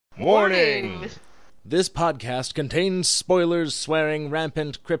Warning! This podcast contains spoilers, swearing,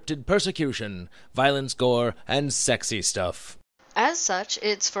 rampant, cryptid persecution, violence, gore, and sexy stuff. As such,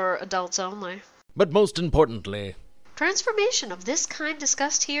 it's for adults only. But most importantly, transformation of this kind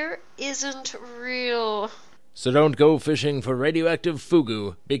discussed here isn't real. So don't go fishing for radioactive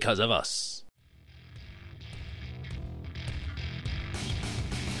fugu because of us.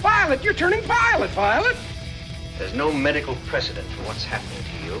 Violet, you're turning violet, Violet! There's no medical precedent for what's happening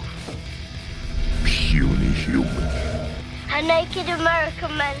to you. Puny human. A naked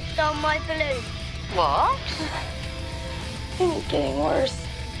American man stole my balloon. What? It's getting worse.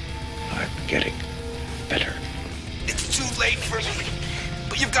 I'm getting better. It's too late for me,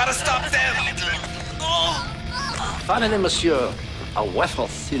 but you've got to stop them. Pardon, monsieur, a waffle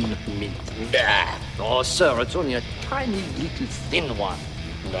thin mint. Oh, sir, it's only a tiny little thin one.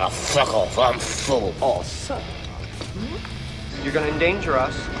 Now fuck off, I'm full. Oh, sir. You're gonna endanger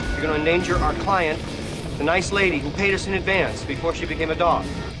us. You're gonna endanger our client, the nice lady who paid us in advance before she became a dog.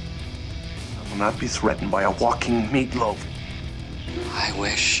 I will not be threatened by a walking meatloaf. I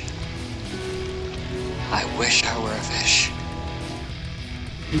wish I were a fish.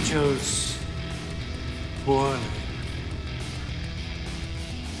 You chose poorly.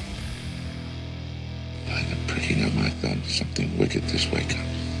 By the pricking of my thumb, something wicked this way comes.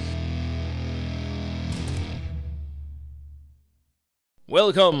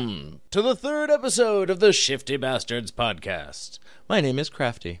 Welcome to the third episode of the Shifty Bastards podcast. My name is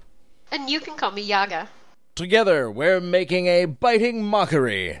Crafty. And you can call me Llaga. Together, we're making a biting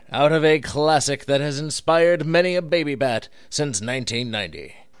mockery out of a classic that has inspired many a baby bat since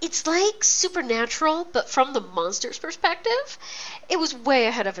 1990. It's like Supernatural, but from the monster's perspective. It was way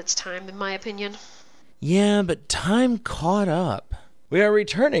ahead of its time, in my opinion. Yeah, but time caught up. We are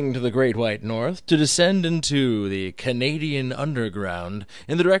returning to the Great White North to descend into the Canadian underground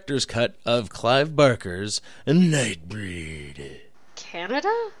in the director's cut of Clive Barker's Nightbreed. Canada?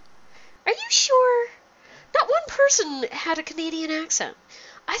 Are you sure? Not one person had a Canadian accent.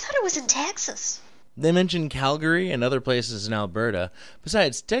 I thought it was in Texas. They mentioned Calgary and other places in Alberta.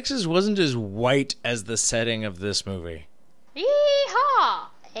 Besides, Texas wasn't as white as the setting of this movie.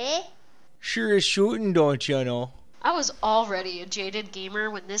 Yee-haw! Eh? Sure is shooting, don't you know? I was already a jaded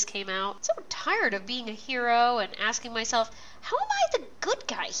gamer when this came out. So tired of being a hero and asking myself, how am I the good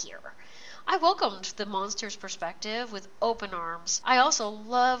guy here? I welcomed the monster's perspective with open arms. I also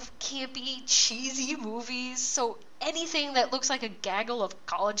love campy, cheesy movies, so anything that looks like a gaggle of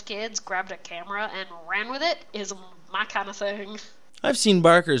college kids grabbed a camera and ran with it is my kind of thing. I've seen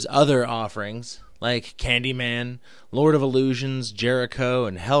Barker's other offerings, like Candyman, Lord of Illusions, Jericho,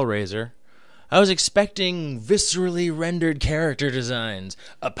 and Hellraiser. I was expecting viscerally rendered character designs,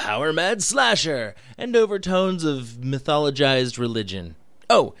 a power-mad slasher, and overtones of mythologized religion.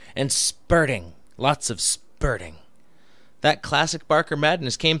 Oh, and spurting. Lots of spurting. That classic Barker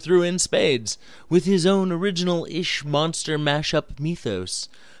madness came through in spades, with his own original-ish monster mashup mythos.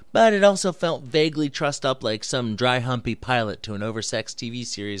 But it also felt vaguely trussed up like some dry-humpy pilot to an oversexed TV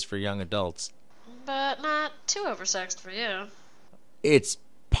series for young adults. But not too oversexed for you. It's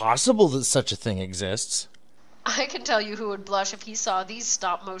possible that such a thing exists. I can tell you who would blush if he saw these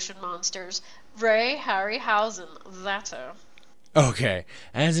stop-motion monsters. Ray Harryhausen, that's who. Okay,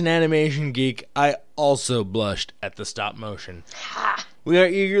 as an animation geek, I also blushed at the stop-motion. Ha! We are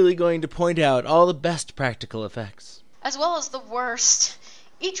eagerly going to point out all the best practical effects. As well as the worst.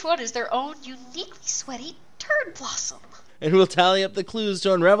 Each one is their own uniquely sweaty turd blossom. And we'll tally up the clues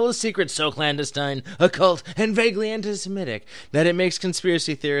to unravel a secret so clandestine, occult, and vaguely anti-Semitic that it makes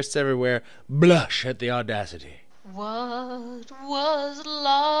conspiracy theorists everywhere blush at the audacity. What was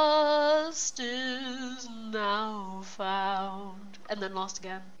lost is now found. And then lost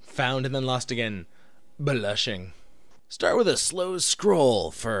again. Found and then lost again. Blushing. Start with a slow scroll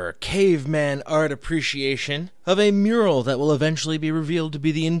for caveman art appreciation of a mural that will eventually be revealed to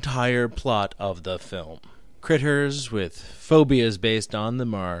be the entire plot of the film. Critters with phobias based on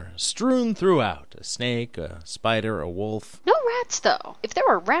them are strewn throughout. A snake, a spider, a wolf. No rats, though. If there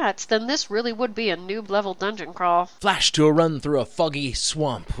were rats, then this really would be a noob-level dungeon crawl. Flash to a run through a foggy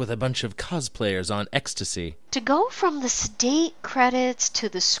swamp with a bunch of cosplayers on ecstasy. To go from the sedate credits to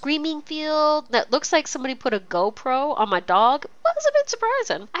the screaming field that looks like somebody put a GoPro on my dog was a bit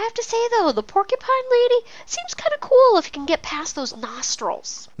surprising. I have to say, though, the porcupine lady seems kind of cool if you can get past those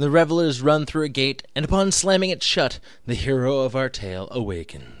nostrils. The revelers run through a gate, and upon slamming it shut, the hero of our tale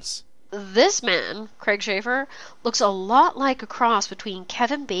awakens. This man, Craig Schaefer, looks a lot like a cross between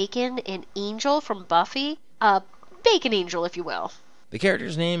Kevin Bacon and Angel from Buffy. Bacon Angel, if you will. The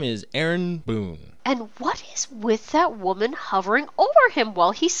character's name is Aaron Boone. And what is with that woman hovering over him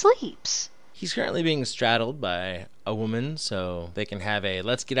while he sleeps? He's currently being straddled by a woman, so they can have a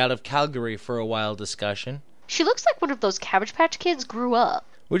let's get out of Calgary for a while discussion. She looks like one of those Cabbage Patch Kids grew up.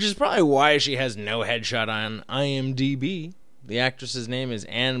 Which is probably why she has no headshot on IMDb. The actress's name is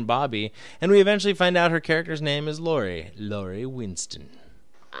Ann Bobby, and we eventually find out her character's name is Lori Winston.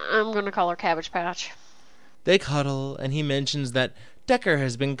 I'm gonna call her Cabbage Patch. They cuddle, and he mentions that Decker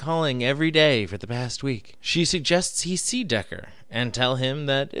has been calling every day for the past week. She suggests he see Decker and tell him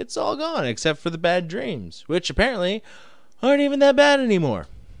that it's all gone except for the bad dreams, which apparently aren't even that bad anymore,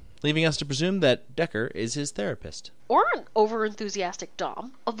 leaving us to presume that Decker is his therapist. Or an over-enthusiastic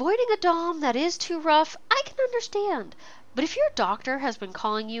dom. Avoiding a dom that is too rough, I can understand. But if your doctor has been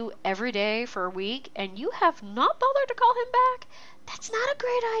calling you every day for a week and you have not bothered to call him back, that's not a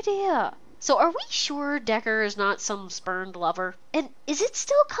great idea. So are we sure Decker is not some spurned lover? And is it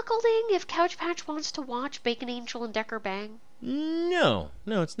still cuckolding if Couch Patch wants to watch Bacon Angel and Decker bang? No,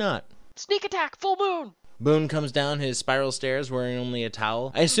 it's not. Sneak attack, full moon! Boone comes down his spiral stairs wearing only a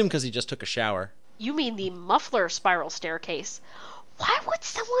towel. I assume because he just took a shower. You mean the muffler spiral staircase. Why would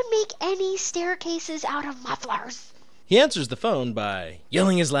someone make any staircases out of mufflers? He answers the phone by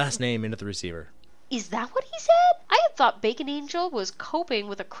yelling his last name into the receiver. Is that what he said? I had thought Bacon Angel was coping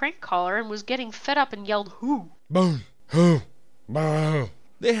with a crank caller and was getting fed up and yelled, "Who?" Boone, who? Boone.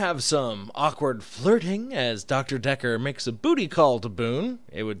 They have some awkward flirting as Dr. Decker makes a booty call to Boone,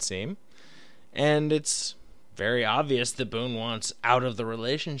 it would seem. And it's very obvious that Boone wants out of the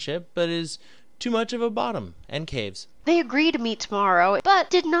relationship, but is too much of a bottom and caves. They agree to meet tomorrow, but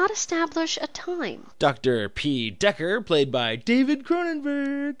did not establish a time. Dr. P. Decker, played by David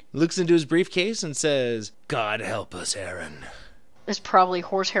Cronenberg, looks into his briefcase and says, "God help us, Aaron." There's probably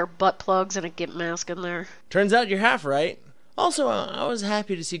horsehair butt plugs and a gimp mask in there. Turns out you're half right. Also, I was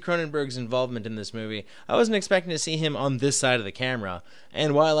happy to see Cronenberg's involvement in this movie. I wasn't expecting to see him on this side of the camera.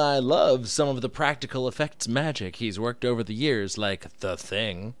 And while I love some of the practical effects magic he's worked over the years, like The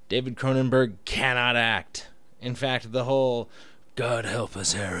Thing, David Cronenberg cannot act. In fact, the whole "God help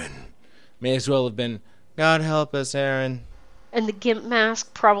us, Aaron" may as well have been "God help us, Aaron." And the gimp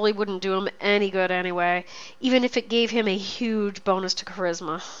mask probably wouldn't do him any good anyway, even if it gave him a huge bonus to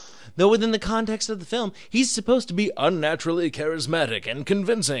charisma. Though within the context of the film, he's supposed to be unnaturally charismatic and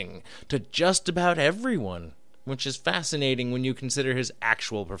convincing to just about everyone, which is fascinating when you consider his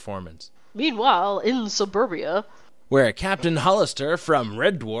actual performance. Meanwhile, in suburbia, where Captain Hollister from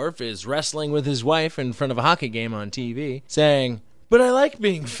Red Dwarf is wrestling with his wife in front of a hockey game on TV, saying, "But I like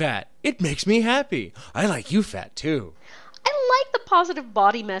being fat. It makes me happy. I like you fat, too." I like the positive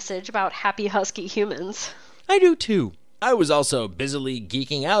body message about happy husky humans. I do, too. I was also busily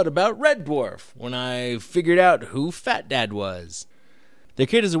geeking out about Red Dwarf when I figured out who Fat Dad was. The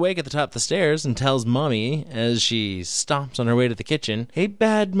kid is awake at the top of the stairs and tells Mommy, as she stomps on her way to the kitchen, a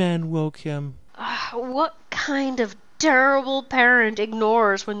bad man woke him. What kind of terrible parent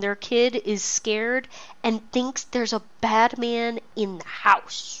ignores when their kid is scared and thinks there's a bad man in the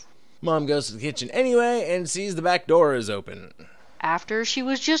house? Mom goes to the kitchen anyway and sees the back door is open. After she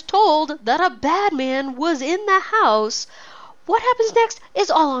was just told that a bad man was in the house, what happens next is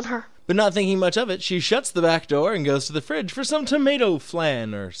all on her. But not thinking much of it, she shuts the back door and goes to the fridge for some tomato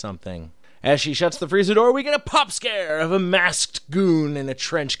flan or something. As she shuts the freezer door, we get a pop scare of a masked goon in a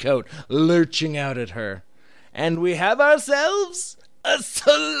trench coat lurching out at her. And we have ourselves a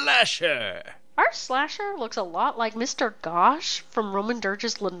slasher. Our slasher looks a lot like Mr. Gosh from Roman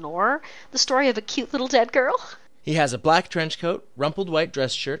Dirge's Lenore, the story of a cute little dead girl. He has a black trench coat, rumpled white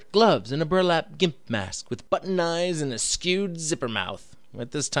dress shirt, gloves, and a burlap gimp mask with button eyes and a skewed zipper mouth.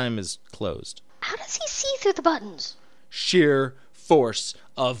 At this time is closed. How does he see through the buttons? Sheer force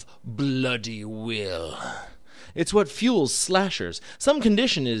of bloody will. It's what fuels slashers. Some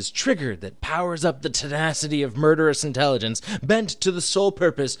condition is triggered that powers up the tenacity of murderous intelligence bent to the sole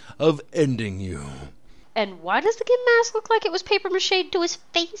purpose of ending you. And why does the gimp mask look like it was papier-mâché to his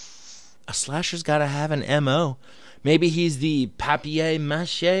face? A slasher's gotta have an M.O. Maybe he's the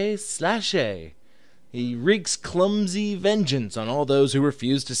papier-mâché slasher. He wreaks clumsy vengeance on all those who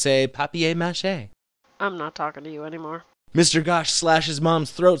refuse to say papier-mâché. I'm not talking to you anymore. Mr. Gosh slashes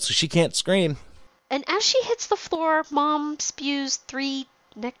Mom's throat so she can't scream. And as she hits the floor, Mom spews 3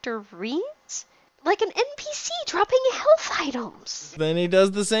 nectarines? Like an NPC dropping health items. Then he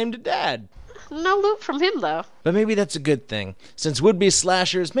does the same to Dad. No loot from him, though. But maybe that's a good thing, since would-be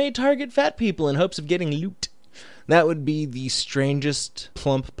slashers may target fat people in hopes of getting loot. That would be the strangest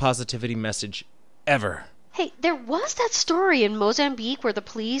plump positivity message ever. Hey, there was that story in Mozambique where the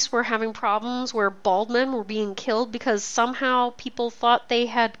police were having problems where bald men were being killed because somehow people thought they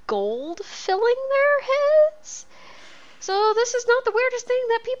had gold filling their heads. So this is not the weirdest thing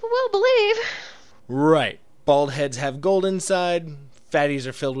that people will believe. Right. Bald heads have gold inside, fatties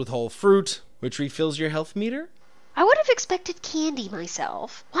are filled with whole fruit, which refills your health meter. I would have expected candy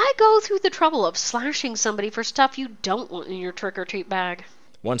myself. Why go through the trouble of slashing somebody for stuff you don't want in your trick-or-treat bag?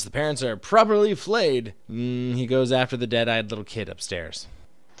 Once the parents are properly flayed, he goes after the dead-eyed little kid upstairs.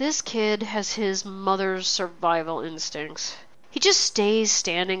 This kid has his mother's survival instincts. He just stays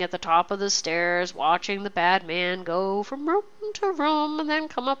standing at the top of the stairs, watching the bad man go from room to room and then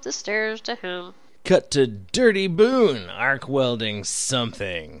come up the stairs to him. Cut to Dirty Boone, arc welding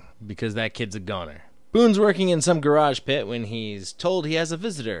something, because that kid's a goner. Boone's working in some garage pit when he's told he has a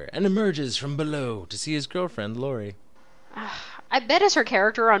visitor and emerges from below to see his girlfriend, Lori. I bet as her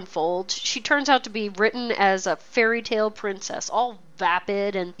character unfolds, she turns out to be written as a fairy tale princess, all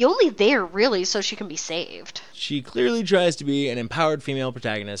vapid and only there really so she can be saved. She clearly tries to be an empowered female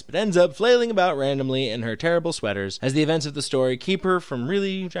protagonist, but ends up flailing about randomly in her terrible sweaters as the events of the story keep her from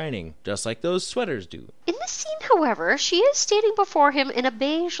really shining, just like those sweaters do. In this scene, however, she is standing before him in a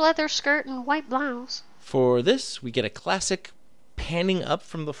beige leather skirt and white blouse. For this, we get a classic panning up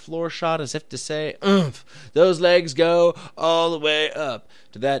from the floor shot as if to say, "Oomph, those legs go all the way up,"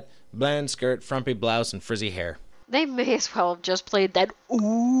 to that bland skirt, frumpy blouse, and frizzy hair. They may as well have just played that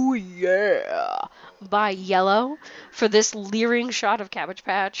 "Ooh Yeah" by Yellow for this leering shot of Cabbage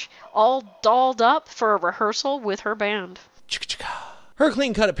Patch, all dolled up for a rehearsal with her band. Her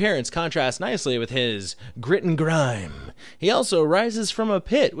clean-cut appearance contrasts nicely with his grit and grime. He also rises from a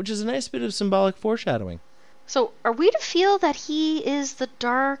pit, which is a nice bit of symbolic foreshadowing. So, are we to feel that he is the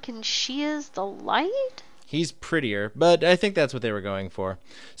dark and she is the light? He's prettier, but I think that's what they were going for.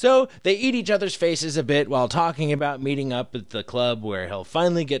 So, they eat each other's faces a bit while talking about meeting up at the club where he'll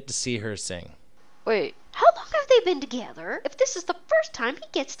finally get to see her sing. Wait, how long have they been together if this is the first time he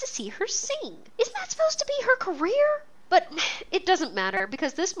gets to see her sing? Isn't that supposed to be her career? But it doesn't matter,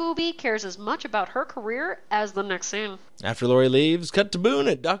 because this movie cares as much about her career as the next scene. After Lori leaves, cut to Boone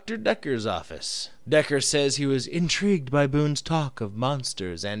at Dr. Decker's office. Decker says he was intrigued by Boone's talk of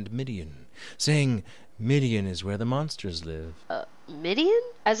monsters and Midian, saying Midian is where the monsters live. Midian?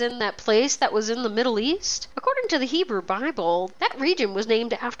 As in that place that was in the Middle East? According to the Hebrew Bible, that region was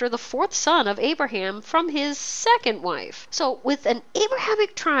named after the fourth son of Abraham from his second wife. So, with an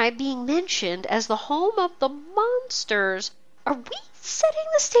Abrahamic tribe being mentioned as the home of the monsters, are we setting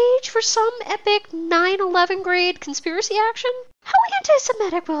the stage for some epic 9/11 grade conspiracy action? How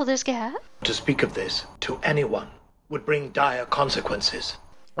anti-Semitic will this get? To speak of this to anyone would bring dire consequences.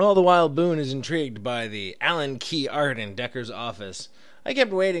 All the while, Boone is intrigued by the Allen key art in Decker's office. I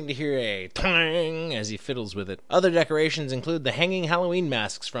kept waiting to hear a twang as he fiddles with it. Other decorations include the hanging Halloween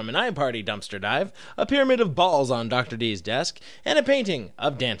masks from an iParty dumpster dive, a pyramid of balls on Dr. D's desk, and a painting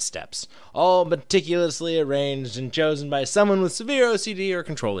of dance steps, all meticulously arranged and chosen by someone with severe OCD or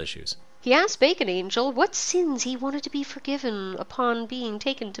control issues. He asked Bacon Angel what sins he wanted to be forgiven upon being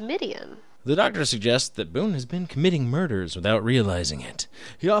taken to Midian. The doctor suggests that Boone has been committing murders without realizing it.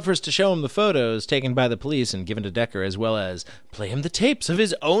 He offers to show him the photos taken by the police and given to Decker, as well as play him the tapes of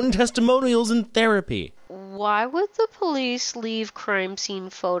his own testimonials in therapy. Why would the police leave crime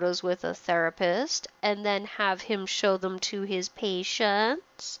scene photos with a therapist and then have him show them to his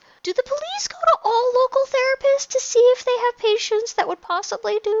patients? Do the police go to all local therapists to see if they have patients that would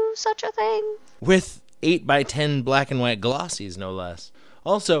possibly do such a thing? With 8x10 black and white glossies, no less.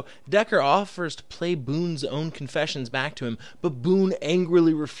 Also, Decker offers to play Boone's own confessions back to him, but Boone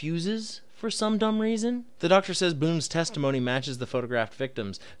angrily refuses for some dumb reason. The doctor says Boone's testimony matches the photographed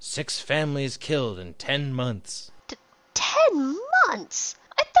victims. 6 families killed in 10 months. 10 months?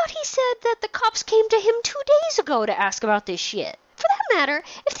 I thought he said that the cops came to him 2 days ago to ask about this shit. For that matter,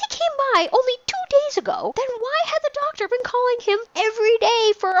 if they came by only 2 days ago, then why had the doctor been calling him every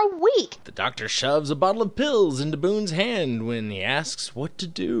day for a week? The doctor shoves a bottle of pills into Boone's hand when he asks what to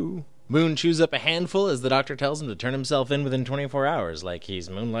do. Boone chews up a handful as the doctor tells him to turn himself in within 24 hours, like he's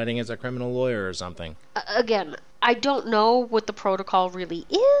moonlighting as a criminal lawyer or something. Again, I don't know what the protocol really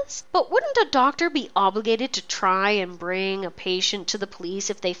is, but wouldn't a doctor be obligated to try and bring a patient to the police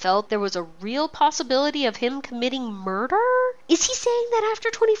if they felt there was a real possibility of him committing murder? Is he saying that after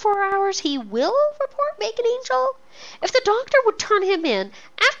 24 hours he will report Bacon Angel? If the doctor would turn him in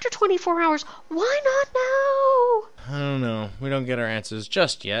after 24 hours, why not now? I don't know. We don't get our answers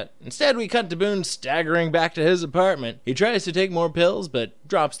just yet. Instead, we cut to Boone staggering back to his apartment. He tries to take more pills, but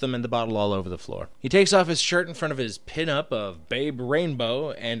drops them in the bottle all over the floor. He takes off his shirt in front of his pin-up of Babe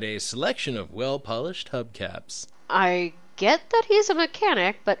Rainbow and a selection of well-polished hubcaps. I get that he's a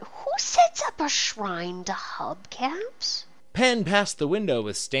mechanic, but who sets up a shrine to hubcaps? Penn passed the window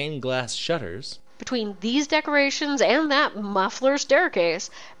with stained glass shutters. Between these decorations and that muffler staircase,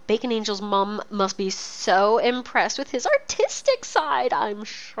 Bacon Angel's mum must be so impressed with his artistic side, I'm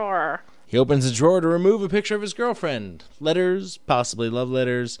sure. He opens a drawer to remove a picture of his girlfriend. Letters, possibly love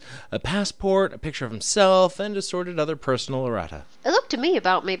letters, a passport, a picture of himself, and assorted other personal errata. It looked to me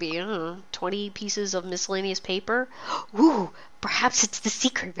about maybe, 20 pieces of miscellaneous paper. Ooh, perhaps it's the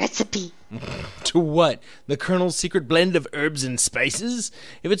secret recipe. To what? The Colonel's secret blend of herbs and spices?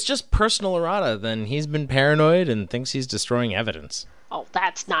 If it's just personal errata, then he's been paranoid and thinks he's destroying evidence. Oh,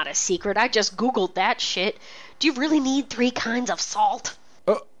 that's not a secret. I just Googled that shit. Do you really need 3 kinds of salt?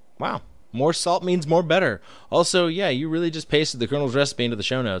 Oh, wow. More salt means more better. Also, yeah, you really just pasted the Colonel's recipe into the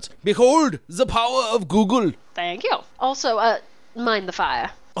show notes. Behold, the power of Google. Thank you. Also, mind the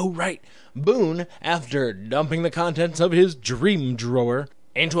fire. Oh, right. Boone, after dumping the contents of his dream drawer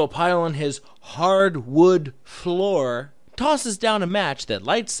into a pile on his hardwood floor, tosses down a match that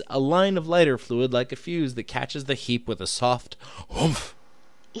lights a line of lighter fluid like a fuse that catches the heap with a soft oomph.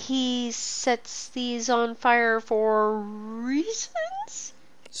 He sets these on fire for reasons?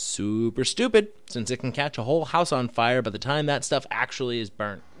 Super stupid, since it can catch a whole house on fire by the time that stuff actually is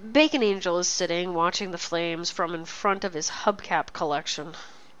burnt. Bacon Angel is sitting, watching the flames from in front of his hubcap collection,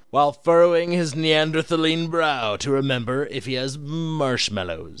 while furrowing his Neanderthaline brow to remember if he has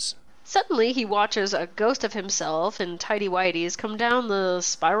marshmallows. Suddenly, he watches a ghost of himself in tighty-whities come down the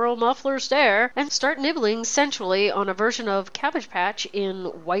spiral muffler stair and start nibbling sensually on a version of Cabbage Patch in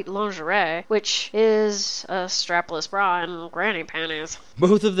white lingerie, which is a strapless bra and granny panties.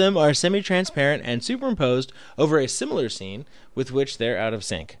 Both of them are semi-transparent and superimposed over a similar scene with which they're out of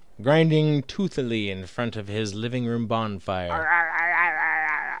sync, grinding toothily in front of his living room bonfire.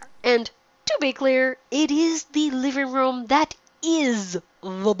 And, to be clear, it is the living room that is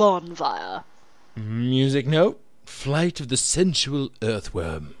the bonfire. Music note, flight of the sensual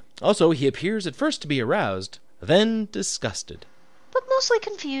earthworm. Also, he appears at first to be aroused, then disgusted. But mostly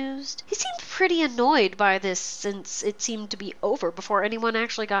confused. He seemed pretty annoyed by this since it seemed to be over before anyone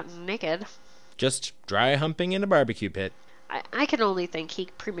actually got naked. Just dry humping in a barbecue pit. I can only think he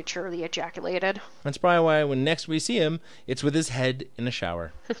prematurely ejaculated. That's probably why when next we see him, it's with his head in a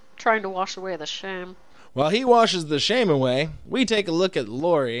shower. Trying to wash away the shame. While he washes the shame away, we take a look at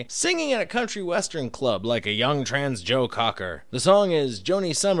Laurie singing at a country western club like a young trans Joe Cocker. The song is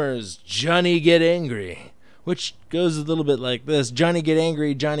Joni Summers' Johnny Get Angry, which goes a little bit like this. Johnny get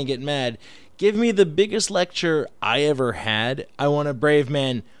angry, Johnny get mad. Give me the biggest lecture I ever had. I want a brave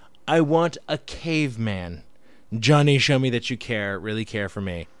man. I want a caveman. Johnny, show me that you care, really care for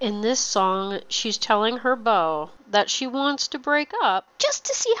me. In this song, she's telling her beau that she wants to break up just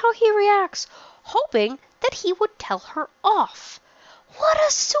to see how he reacts, hoping that he would tell her off. What a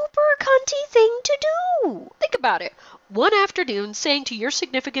super cunty thing to do! Think about it. One afternoon saying to your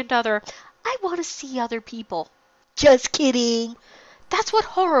significant other, I want to see other people. Just kidding. That's what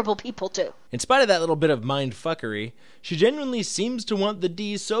horrible people do. In spite of that little bit of mindfuckery, she genuinely seems to want the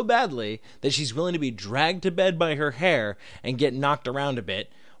D so badly that she's willing to be dragged to bed by her hair and get knocked around a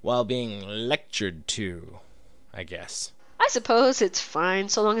bit while being lectured to, I guess. I suppose it's fine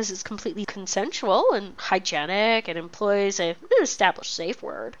so long as it's completely consensual and hygienic and employs an established safe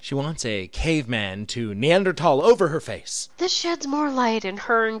word. She wants a caveman to Neanderthal over her face. This sheds more light in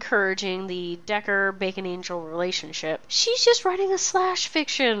her encouraging the Decker-Bacon Angel relationship. She's just writing a slash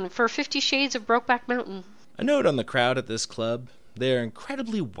fiction for 50 Shades of Brokeback Mountain. A note on the crowd at this club. They're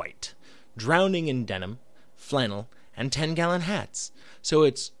incredibly white, drowning in denim, flannel, and 10-gallon hats. So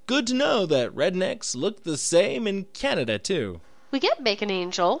it's good to know that rednecks look the same in Canada, too. We get Bacon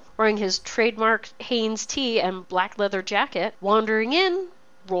Angel, wearing his trademark Hanes tee and black leather jacket, wandering in,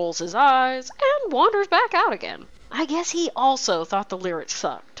 rolls his eyes, and wanders back out again. I guess he also thought the lyrics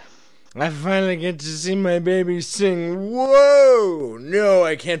sucked. I finally get to see my baby sing. Whoa! No,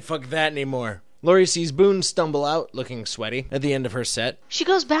 I can't fuck that anymore. Laurie sees Boone stumble out, looking sweaty, at the end of her set. She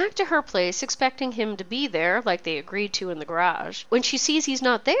goes back to her place, expecting him to be there, like they agreed to in the garage. When she sees he's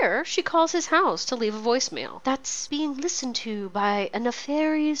not there, she calls his house to leave a voicemail. That's being listened to by a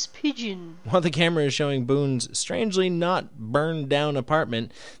nefarious pigeon. While the camera is showing Boone's strangely not burned-down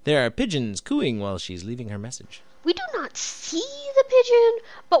apartment, there are pigeons cooing while she's leaving her message. We do not see the pigeon,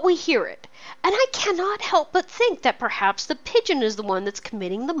 but we hear it. And I cannot help but think that perhaps the pigeon is the one that's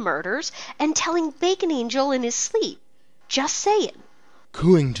committing the murders and telling Bacon Angel in his sleep. Just saying.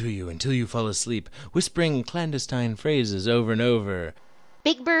 Cooing to you until you fall asleep, whispering clandestine phrases over and over.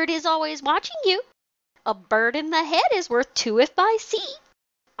 Big Bird is always watching you. A bird in the head is worth 2 if by sea.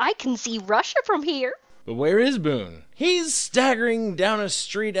 I can see Russia from here. But where is Boone? He's staggering down a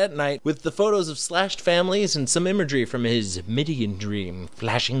street at night with the photos of slashed families and some imagery from his Midian dream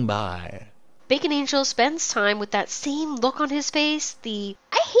flashing by. Bacon Angel spends time with that same look on his face, I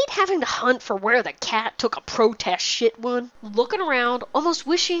hate having to hunt for where the cat took a protest shit one. Looking around, almost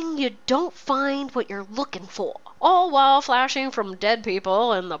wishing you don't find what you're looking for. All while flashing from dead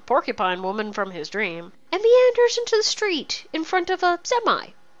people and the porcupine woman from his dream, and meanders into the street in front of a semi.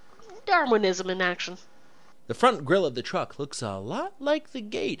 Darwinism in action. The front grille of the truck looks a lot like the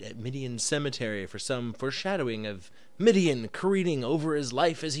gate at Midian Cemetery for some foreshadowing of Midian careening over his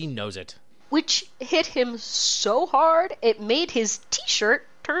life as he knows it. Which hit him so hard it made his t-shirt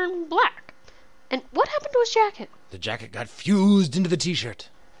turn black. And what happened to his jacket? The jacket got fused into the t-shirt.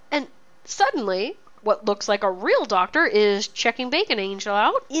 And suddenly, what looks like a real doctor is checking Bacon Angel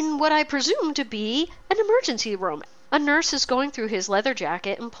out in what I presume to be an emergency room. A nurse is going through his leather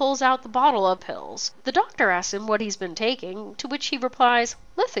jacket and pulls out the bottle of pills. The doctor asks him what he's been taking, to which he replies,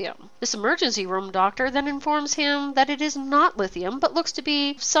 lithium. This emergency room doctor then informs him that it is not lithium, but looks to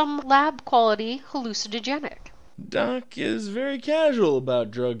be some lab-quality hallucinogenic. Doc is very casual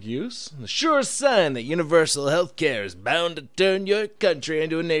about drug use. The sure sign that universal health care is bound to turn your country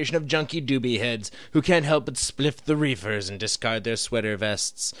into a nation of junkie doobie heads who can't help but spliff the reefers and discard their sweater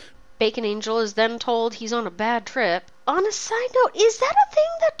vests. Bacon Angel is then told he's on a bad trip. On a side note, is that a thing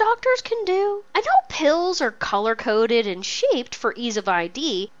that doctors can do? I know pills are color-coded and shaped for ease of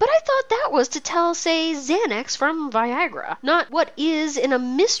ID, but I thought that was to tell, say, Xanax from Viagra, not what is in a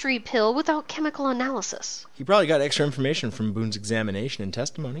mystery pill without chemical analysis. He probably got extra information from Boone's examination and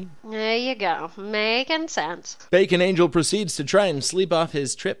testimony. There you go. Making sense. Bacon Angel proceeds to try and sleep off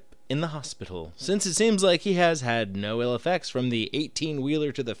his trip in the hospital, since it seems like he has had no ill effects from the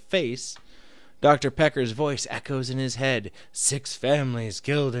 18-wheeler to the face. Dr. Pecker's voice echoes in his head, 6 families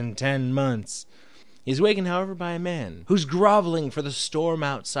killed in 10 months. He's wakened, however, by a man who's groveling for the storm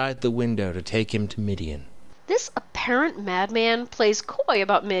outside the window to take him to Midian. This apparent madman plays coy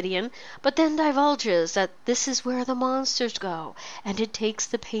about Midian, but then divulges that this is where the monsters go, and it takes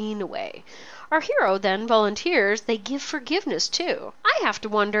the pain away. Our hero then volunteers they give forgiveness too. I have to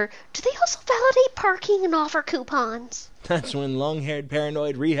wonder, do they also validate parking and offer coupons? That's when long-haired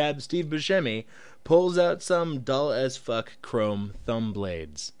paranoid rehab Steve Buscemi pulls out some dull-as-fuck chrome thumb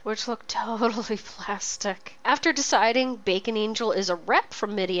blades, which look totally plastic. After deciding Bacon Angel is a rep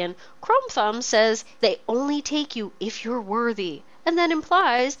from Midian, Chrome Thumb says they only take you if you're worthy, and then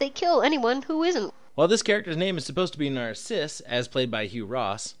implies they kill anyone who isn't. While this character's name is supposed to be Narciss, as played by Hugh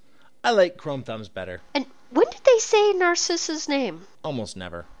Ross, I like Chrome Thumbs better. And when did they say Narciss's name? Almost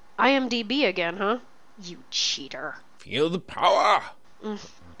never. IMDb again, huh? You cheater. Feel the power!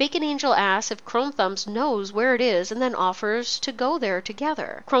 Bacon Angel asks if Chrome Thumbs knows where it is and then offers to go there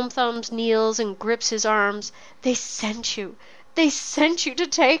together. Chrome Thumbs kneels and grips his arms. They sent you. They sent you to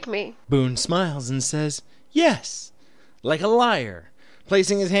take me. Boone smiles and says, yes, like a liar,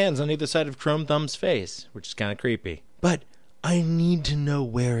 placing his hands on either side of Chrome Thumbs' face, which is kind of creepy. But I need to know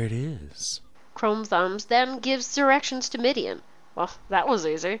where it is. Chrome Thumbs then gives directions to Midian. Well, that was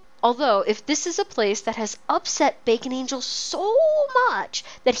easy. Although, if this is a place that has upset Bacon Angel so much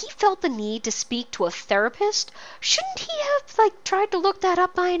that he felt the need to speak to a therapist, shouldn't he have, tried to look that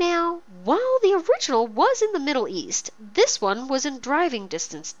up by now? While the original was in the Middle East, this one was in driving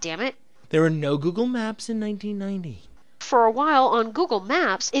distance, damn it. There were no Google Maps in 1990. For a while on Google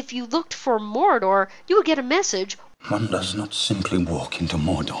Maps, if you looked for Mordor, you would get a message. One does not simply walk into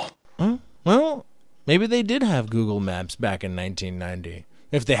Mordor. Huh? Well, maybe they did have Google Maps back in 1990,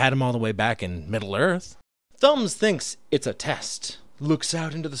 if they had them all the way back in Middle-earth. Thumbs thinks it's a test, looks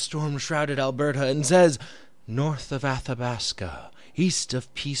out into the storm-shrouded Alberta and says, north of Athabasca, east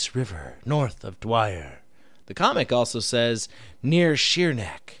of Peace River, north of Dwyer. The comic also says, near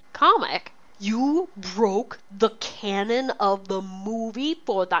Sheerneck. Comic? You broke the canon of the movie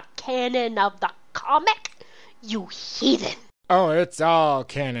for the canon of the comic? You heathen. Oh, it's all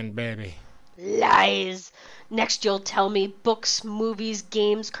canon, baby. Lies. Next you'll tell me books, movies,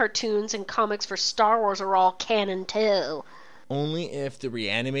 games, cartoons, and comics for Star Wars are all canon too. Only if the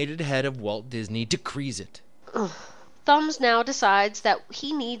reanimated head of Walt Disney decrees it. Thumbs now decides that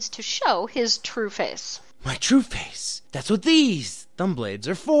he needs to show his true face. My true face? That's what these thumb blades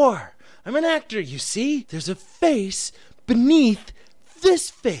are for. I'm an actor, you see? There's a face beneath this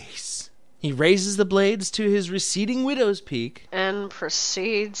face. He raises the blades to his receding widow's peak and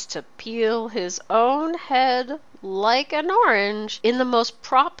proceeds to peel his own head like an orange in the most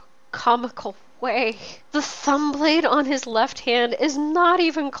comical way. The thumb blade on his left hand is not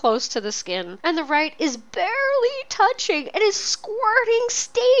even close to the skin, and the right is barely touching and is squirting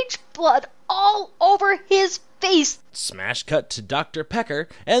stage blood all over his face. Smash cut to Dr. Pecker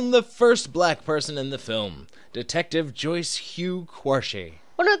and the first black person in the film, Detective Joyce Hugh Quarshie.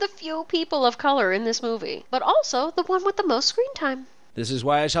 One of the few people of color in this movie, but also the one with the most screen time. This is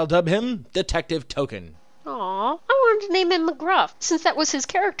why I shall dub him Detective Token. Aw, I wanted to name him McGruff, since that was his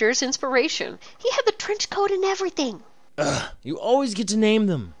character's inspiration. He had the trench coat and everything. Ugh, you always get to name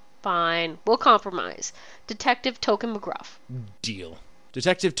them. Fine, we'll compromise. Detective Token McGruff. Deal.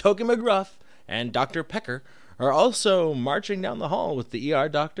 Detective Token McGruff and Dr. Pecker are also marching down the hall with the ER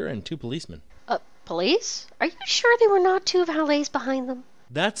doctor and 2 policemen. Police? Are you sure they were not 2 valets behind them?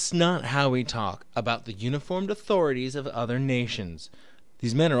 That's not how we talk about the uniformed authorities of other nations.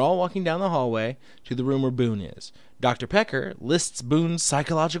 These men are all walking down the hallway to the room where Boone is. Dr. Pecker lists Boone's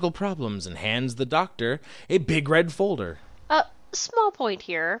psychological problems and hands the doctor a big red folder. Small point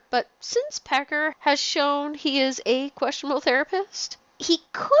here, but since Pecker has shown he is a questionable therapist, he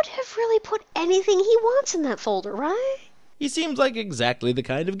could have really put anything he wants in that folder, right? He seems like exactly the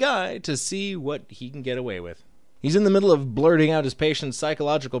kind of guy to see what he can get away with. He's in the middle of blurting out his patient's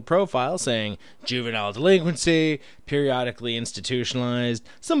psychological profile, saying juvenile delinquency, periodically institutionalized,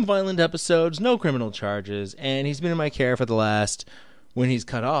 some violent episodes, no criminal charges, and he's been in my care for the last, when he's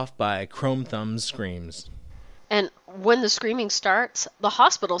cut off by Chrome Thumb's screams. And when the screaming starts, the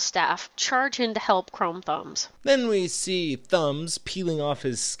hospital staff charge in to help Chrome Thumbs. Then we see Thumbs peeling off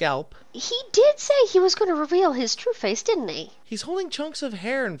his scalp. He did say he was going to reveal his true face, didn't he? He's holding chunks of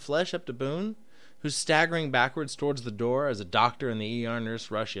hair and flesh up to Boone, who's staggering backwards towards the door as a doctor and the ER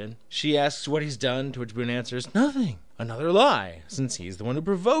nurse rush in. She asks what he's done, to which Boone answers, nothing. Another lie, since he's the one who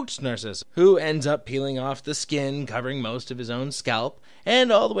provoked Narcissus, who ends up peeling off the skin, covering most of his own scalp,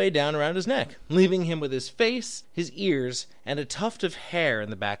 and all the way down around his neck, leaving him with his face, his ears, and a tuft of hair in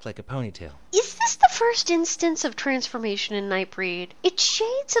the back like a ponytail. Is this the first instance of transformation in Nightbreed? It's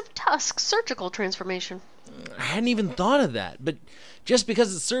shades of Tusk's surgical transformation. I hadn't even thought of that, but just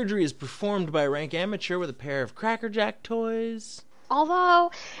because the surgery is performed by a rank amateur with a pair of Cracker Jack toys...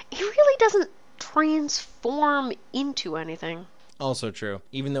 Although, he really doesn't transform into anything. Also true.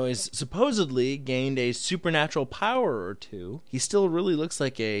 Even though he's supposedly gained a supernatural power or 2, he still really looks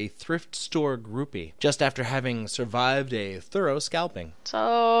like a thrift store groupie, just after having survived a thorough scalping.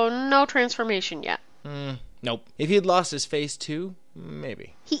 So, no transformation yet. Nope. If he had lost his face too,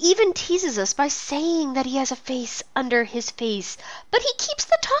 maybe. He even teases us by saying that he has a face under his face, but he keeps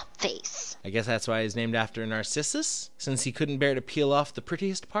the top face. I guess that's why he's named after Narcissus, since he couldn't bear to peel off the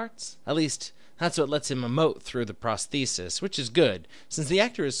prettiest parts. At least, that's what lets him emote through the prosthesis, which is good, since the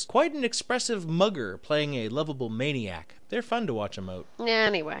actor is quite an expressive mugger playing a lovable maniac. They're fun to watch emote.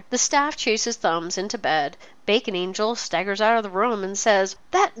 Anyway, the staff chases Thumbs into bed. Bacon Angel staggers out of the room and says,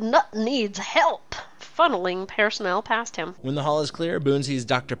 "That nut needs help," funneling personnel past him. When the hall is clear, Boone sees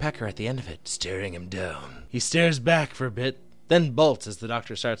Dr. Pecker at the end of it, staring him down. He stares back for a bit, then bolts as the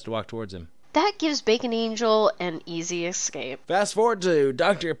doctor starts to walk towards him. That gives Bacon Angel an easy escape. Fast forward to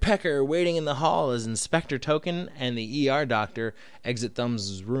Dr. Pecker waiting in the hall as Inspector Token and the ER doctor exit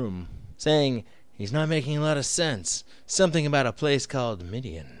Thumbs' room, saying he's not making a lot of sense. Something about a place called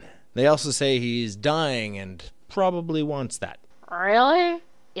Midian. They also say he's dying and probably wants that. Really?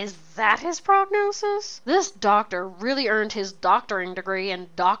 Is that his prognosis? This doctor really earned his doctoring degree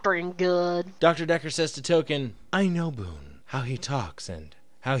and doctoring good. Dr. Decker says to Token, I know Boone, how he talks and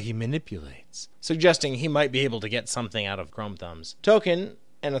how he manipulates, suggesting he might be able to get something out of Chrome Thumbs. Token,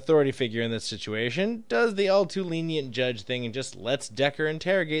 an authority figure in this situation, does the all-too-lenient judge thing and just lets Decker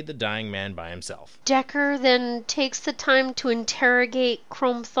interrogate the dying man by himself. Decker then takes the time to interrogate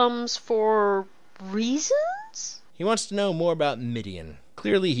Chrome Thumbs for reasons? He wants to know more about Midian.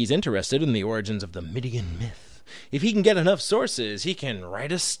 Clearly he's interested in the origins of the Midian myth. If he can get enough sources, he can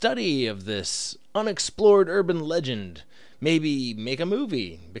write a study of this unexplored urban legend. Maybe make a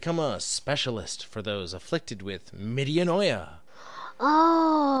movie, become a specialist for those afflicted with Midianoia.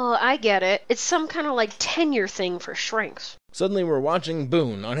 Oh, I get it. It's some kind of like tenure thing for shrinks. Suddenly we're watching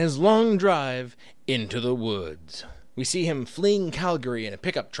Boone on his long drive into the woods. We see him fleeing Calgary in a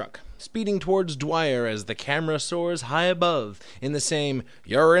pickup truck, speeding towards Dwyer as the camera soars high above in the same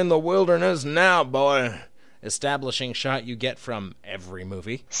 "You're in the wilderness now, boy," establishing shot you get from every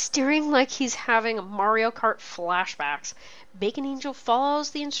movie. Steering like he's having Mario Kart flashbacks, Bacon Angel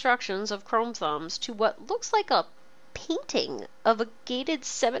follows the instructions of Chrome Thumbs to what looks like a painting of a gated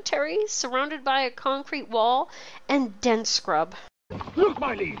cemetery surrounded by a concrete wall and dense scrub. Look,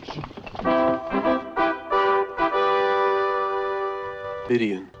 my liege!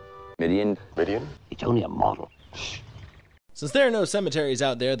 Midian. Midian? Midian? It's only a model. Since there are no cemeteries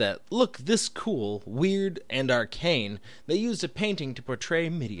out there that look this cool, weird, and arcane, they used a painting to portray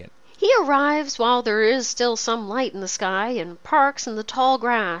Midian. He arrives while there is still some light in the sky and parks in the tall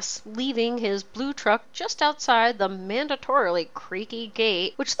grass, leaving his blue truck just outside the mandatorily creaky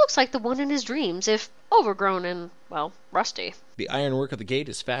gate, which looks like the one in his dreams, if overgrown and, well, rusty. The ironwork of the gate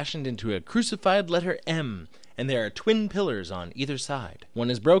is fashioned into a crucified letter M, and there are twin pillars on either side.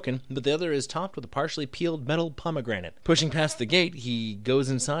 One is broken, but the other is topped with a partially peeled metal pomegranate. Pushing past the gate, he goes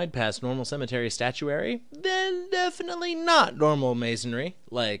inside past normal cemetery statuary, then definitely not normal masonry,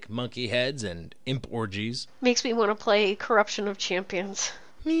 like monkey heads and imp orgies. Makes me want to play Corruption of Champions.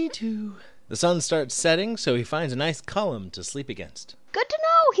 Me too. The sun starts setting, so he finds a nice column to sleep against. Good to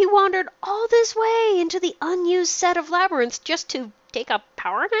know he wandered all this way into the unused set of labyrinths just to take a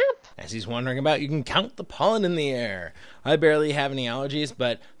power nap? As he's wandering about, you can count the pollen in the air. I barely have any allergies,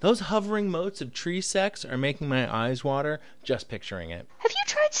 but those hovering motes of tree sex are making my eyes water just picturing it. Have you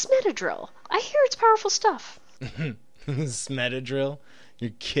tried Smedadrill? I hear it's powerful stuff. Smedadrill?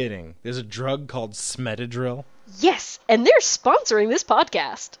 You're kidding. There's a drug called Smedadrill? Yes, and they're sponsoring this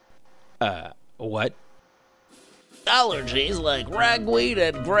podcast. What? Allergies like ragweed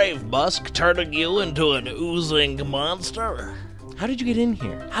and grave musk turning you into an oozing monster? How did you get in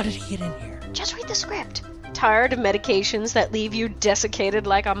here? How did he get in here? Just read the script. Tired of medications that leave you desiccated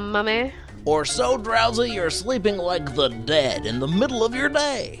like a mummy? Or so drowsy you're sleeping like the dead in the middle of your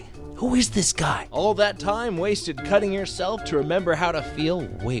day? Who is this guy? All that time wasted cutting yourself to remember how to feel?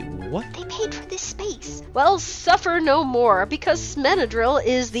 Wait, what? They paid for this space. Well, suffer no more, because Smedadrill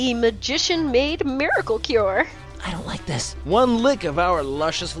is the magician-made miracle cure. I don't like this. One lick of our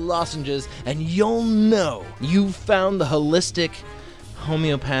luscious lozenges, and you'll know you've found the holistic,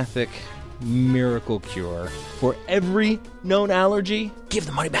 homeopathic miracle cure for every known allergy. Give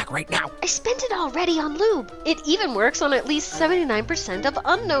the money back right now. I spent it already on lube. It even works on at least 79% of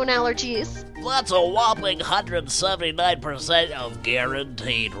unknown allergies. That's a whopping 179% of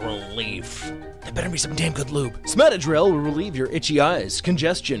guaranteed relief. There better be some damn good lube. Smedadrill will relieve your itchy eyes,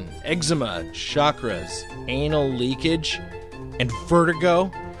 congestion, eczema, chakras, anal leakage, and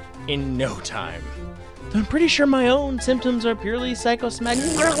vertigo in no time. Though I'm pretty sure my own symptoms are purely psychosomatic.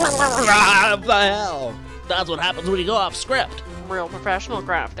 What the hell? That's what happens when you go off script. Real professional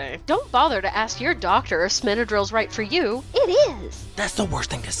crafty. Don't bother to ask your doctor if Smedadrill's right for you. It is. That's the worst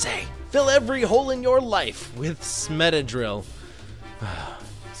thing to say. Fill every hole in your life with Smedadrill.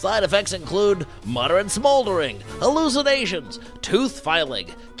 Side effects include moderate smoldering, hallucinations, tooth filing,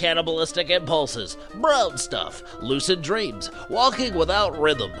 cannibalistic impulses, brown stuff, lucid dreams, walking without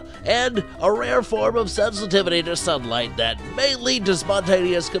rhythm, and a rare form of sensitivity to sunlight that may lead to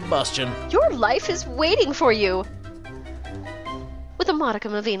spontaneous combustion. Your life is waiting for you. With a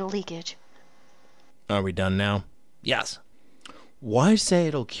modicum of anal leakage. Are we done now? Yes. Why say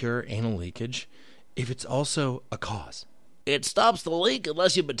it'll cure anal leakage if it's also a cause? It stops the leak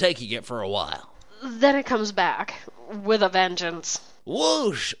unless you've been taking it for a while. Then it comes back, with a vengeance.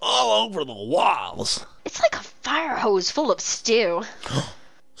 Whoosh, all over the walls. It's like a fire hose full of stew.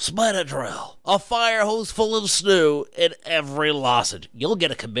 Smedadrill, a fire hose full of stew in every lozenge. You'll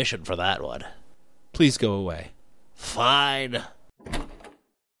get a commission for that one. Please go away. Fine.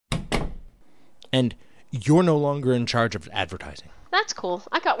 And you're no longer in charge of advertising. That's cool.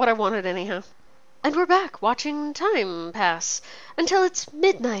 I got what I wanted anyhow. And we're back, watching time pass, until it's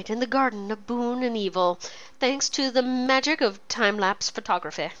midnight in the garden of Boon and Evil, thanks to the magic of time-lapse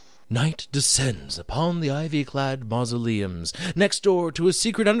photography. Night descends upon the ivy-clad mausoleums, next door to a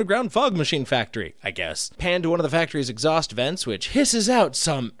secret underground fog machine factory, I guess. Pan to one of the factory's exhaust vents, which hisses out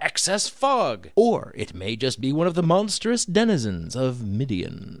some excess fog. Or it may just be one of the monstrous denizens of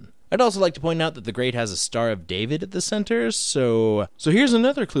Midian. I'd also like to point out that the grate has a Star of David at the center, so here's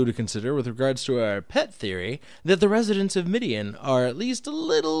another clue to consider with regards to our pet theory, that the residents of Midian are at least a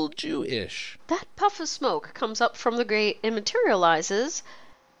little Jewish. That puff of smoke comes up from the grate and materializes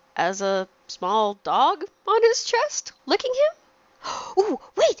as a small dog on his chest, licking him. Ooh,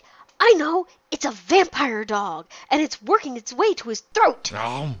 wait! I know! It's a vampire dog, and it's working its way to his throat!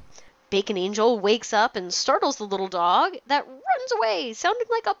 Bacon Angel wakes up and startles the little dog that runs away, sounding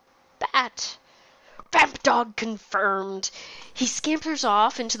like a bat. Vamp dog confirmed. He scampers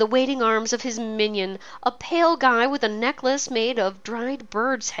off into the waiting arms of his minion, a pale guy with a necklace made of dried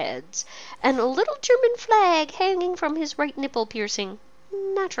birds' heads, and a little German flag hanging from his right nipple piercing.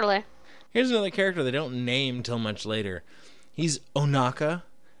 Naturally. Here's another character they don't name till much later. He's Onaka,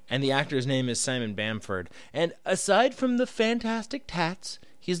 and the actor's name is Simon Bamford. And aside from the fantastic tats,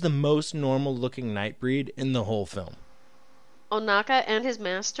 he's the most normal-looking Nightbreed in the whole film. Onaka and his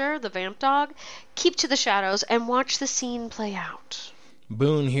master, the vamp dog, keep to the shadows and watch the scene play out.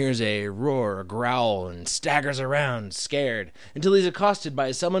 Boone hears a roar, a growl, and staggers around, scared, until he's accosted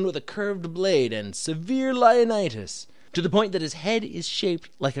by someone with a curved blade and severe lionitis, to the point that his head is shaped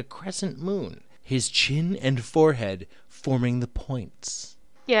like a crescent moon, his chin and forehead forming the points.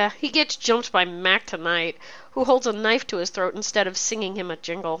 Yeah, he gets jumped by Mac tonight, who holds a knife to his throat instead of singing him a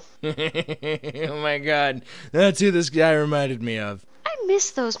jingle. Oh my god, that's who this guy reminded me of. I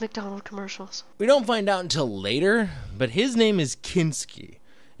miss those McDonald's commercials. We don't find out until later, but his name is Kinski,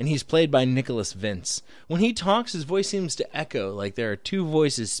 and he's played by Nicholas Vince. When he talks, his voice seems to echo like there are two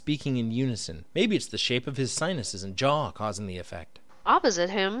voices speaking in unison. Maybe it's the shape of his sinuses and jaw causing the effect. Opposite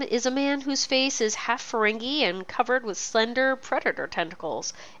him is a man whose face is half Ferengi and covered with slender predator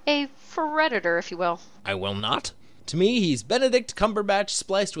tentacles. A Fereditor, if you will. I will not. To me, he's Benedict Cumberbatch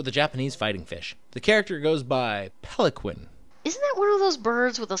spliced with a Japanese fighting fish. The character goes by Peliquin. Isn't that one of those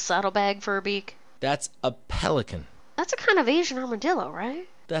birds with a saddlebag for a beak? That's a pelican. That's a kind of Asian armadillo, right?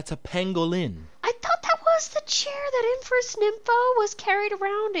 That's a pangolin. I thought that was the chair that Empress Nympho was carried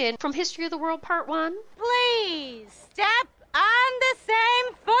around in from History of the World Part 1. Please step on the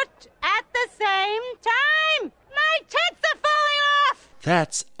same foot at the same time. My tits are falling off.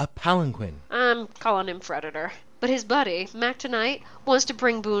 That's a palanquin. I'm calling him Fereditor. But his buddy, Mac Tonight, wants to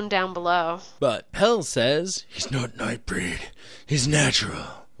bring Boone down below. But Pell says he's not Nightbreed. He's natural.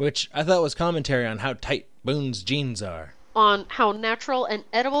 Which I thought was commentary on how tight Boone's genes are. On how natural and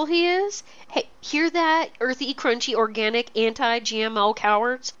edible he is? Hey, hear that, earthy, crunchy, organic, anti-GMO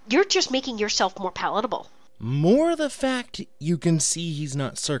cowards? You're just making yourself more palatable. More the fact you can see he's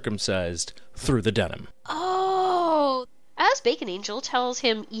not circumcised through the denim. Oh! As Bacon Angel tells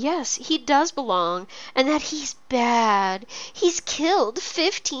him, yes, he does belong, and that he's bad. He's killed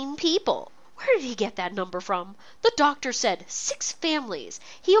 15 people. Where did he get that number from? The doctor said 6 families.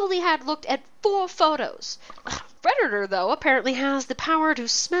 He only had looked at 4 photos. Predator, though, apparently has the power to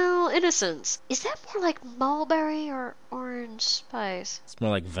smell innocence. Is that more like mulberry or orange spice? It's more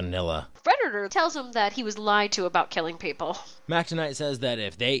like vanilla. Predator tells him that he was lied to about killing people. Mac Tonight says that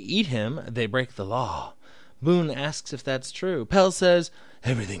if they eat him, they break the law. Boone asks if that's true. Pell says,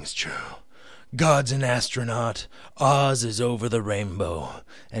 everything's true. God's an astronaut, Oz is over the rainbow,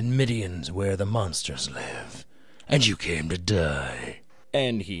 and Midian's where the monsters live. And you came to die.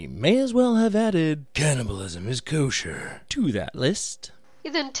 And he may as well have added, cannibalism is kosher, to that list. He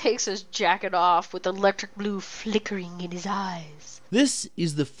then takes his jacket off with electric blue flickering in his eyes. This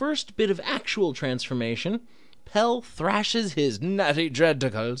is the first bit of actual transformation. Pell thrashes his natty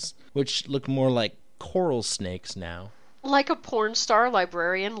dreadnoughts, which look more like coral snakes now. Like a porn star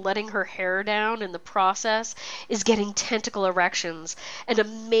librarian letting her hair down in the process is getting tentacle erections and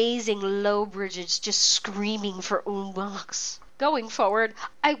amazing low bridges just screaming for unbox. Going forward,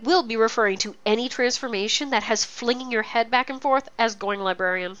 I will be referring to any transformation that has flinging your head back and forth as going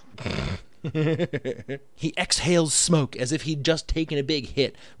librarian. He exhales smoke as if he'd just taken a big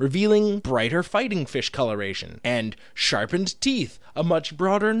hit, revealing brighter fighting fish coloration, and sharpened teeth, a much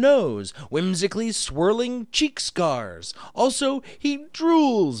broader nose, whimsically swirling cheek scars. Also, he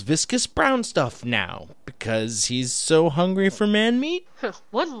drools viscous brown stuff now, because he's so hungry for man meat.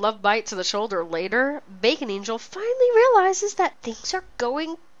 One love bite to the shoulder later, Bacon Angel finally realizes that things are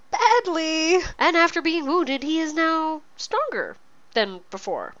going badly. And after being wounded, he is now stronger than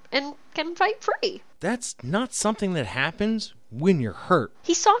before, and can fight free. That's not something that happens when you're hurt.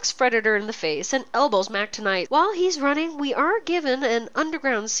 He socks Predator in the face and elbows Mac Tonight. While he's running, we are given an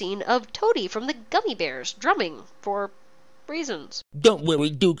underground scene of Toady from the Gummy Bears drumming, for reasons. Don't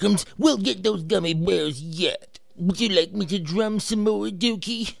worry, Dukums, we'll get those gummy bears yet. Would you like me to drum some more,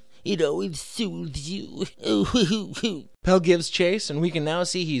 Dookie? It always soothes you. Oh, hoo, hoo, hoo. Pell gives chase, and we can now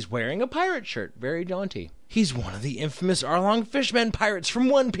see he's wearing a pirate shirt. Very jaunty. He's one of the infamous Arlong Fishmen pirates from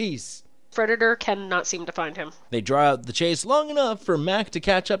One Piece. Predator cannot seem to find him. They draw out the chase long enough for Mac to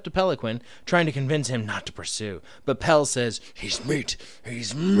catch up to Peliquin, trying to convince him not to pursue. But Pell says, he's meat,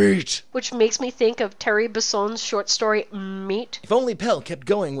 he's meat. Which makes me think of Terry Bisson's short story, Meat. If only Pell kept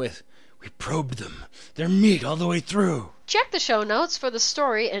going with, we probed them, they're meat all the way through. Check the show notes for the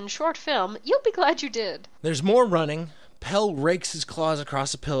story and short film. You'll be glad you did. There's more running. Pell rakes his claws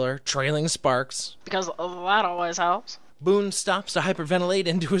across a pillar, trailing sparks. Because that always helps. Boone stops to hyperventilate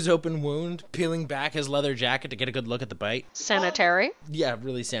into his open wound, peeling back his leather jacket to get a good look at the bite. Sanitary. Yeah,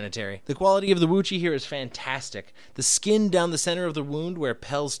 really sanitary. The quality of the Wuchi here is fantastic. The skin down the center of the wound where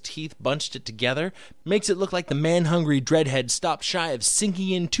Pell's teeth bunched it together makes it look like the man-hungry dreadhead stopped shy of sinking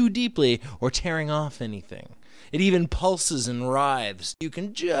in too deeply or tearing off anything. It even pulses and writhes. You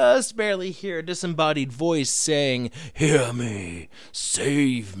can just barely hear a disembodied voice saying, "Hear me,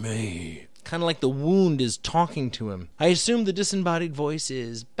 save me." Kind of like the wound is talking to him. I assume the disembodied voice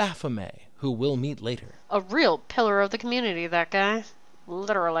is Baphomet, who we'll meet later. A real pillar of the community, that guy.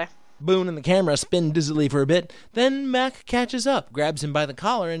 Literally. Boone and the camera spin dizzily for a bit, then Mac catches up, grabs him by the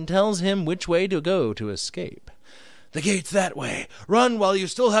collar, and tells him which way to go to escape. "The gate's that way. Run while you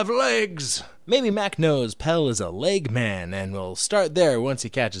still have legs." Maybe Mac knows Pell is a leg man, and will start there once he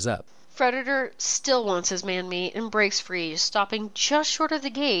catches up. Predator still wants his man meat and breaks free, stopping just short of the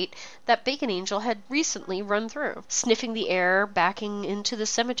gate that Bacon Angel had recently run through, sniffing the air, backing into the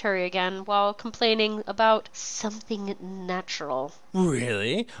cemetery again while complaining about something natural.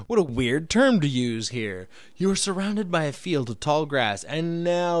 Really? What a weird term to use here. You are surrounded by a field of tall grass, and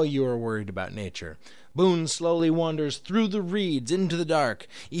now you are worried about nature. Boone slowly wanders through the reeds into the dark,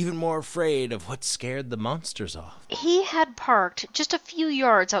 even more afraid of what scared the monsters off. He had parked just a few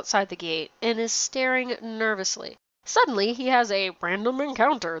yards outside the gate and is staring nervously. Suddenly, he has a random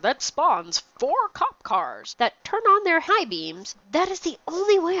encounter that spawns 4 cop cars that turn on their high beams. That is the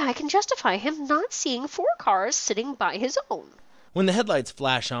only way I can justify him not seeing 4 cars sitting by his own. When the headlights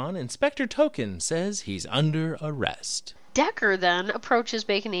flash on, Inspector Token says he's under arrest. Decker then approaches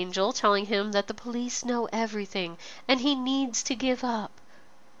Bacon Angel, telling him that the police know everything, and he needs to give up.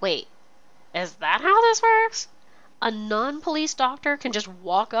 Wait, is that how this works? A non-police doctor can just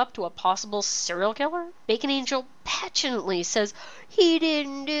walk up to a possible serial killer? Bacon Angel petulantly says he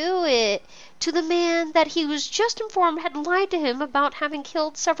didn't do it to the man that he was just informed had lied to him about having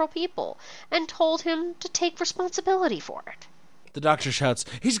killed several people, and told him to take responsibility for it. The doctor shouts,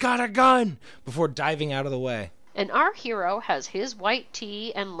 "He's got a gun!" before diving out of the way. And our hero has his white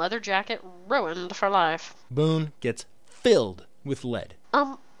tee and leather jacket ruined for life. Boone gets filled with lead.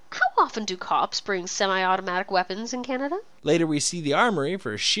 How often do cops bring semi-automatic weapons in Canada? Later we see the armory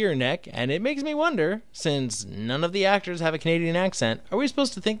for Sheer Neck, and it makes me wonder, since none of the actors have a Canadian accent, are we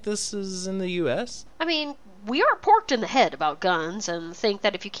supposed to think this is in the US? I mean, we are porked in the head about guns and think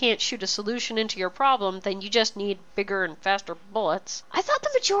that if you can't shoot a solution into your problem, then you just need bigger and faster bullets. I thought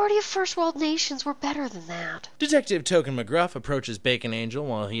the majority of first world nations were better than that. Detective Token McGruff approaches Bacon Angel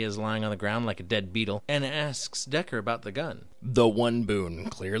while he is lying on the ground like a dead beetle and asks Decker about the gun. The one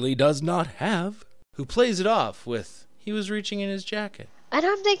Boone clearly does not have. Who plays it off with, he was reaching in his jacket. And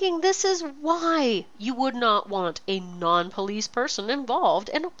I'm thinking this is why you would not want a non-police person involved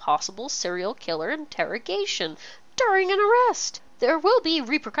in a possible serial killer interrogation during an arrest. There will be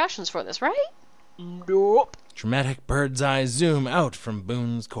repercussions for this, right? Nope. Dramatic bird's eye zoom out from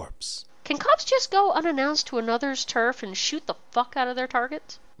Boone's corpse. Can cops just go unannounced to another's turf and shoot the fuck out of their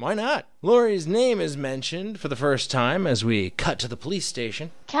targets? Why not? Laurie's name is mentioned for the first time as we cut to the police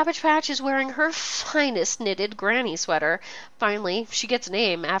station. Cabbage Patch is wearing her finest knitted granny sweater. Finally, she gets a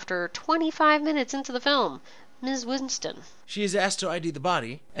name after 25 minutes into the film. Ms. Winston. She is asked to ID the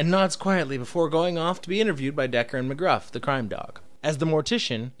body, and nods quietly before going off to be interviewed by Decker and McGruff, the crime dog, as the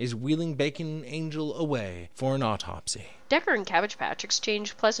mortician is wheeling Bacon Angel away for an autopsy. Decker and Cabbage Patch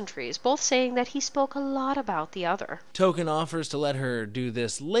exchange pleasantries, both saying that he spoke a lot about the other. Token offers to let her do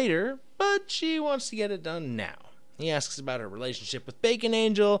this later, but she wants to get it done now. He asks about her relationship with Bacon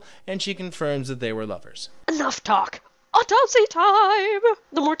Angel, and she confirms that they were lovers. Enough talk! Autopsy time!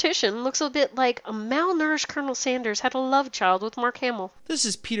 The mortician looks a bit like a malnourished Colonel Sanders had a love child with Mark Hamill. This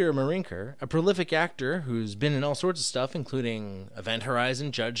is Peter Marinker, a prolific actor who's been in all sorts of stuff, including Event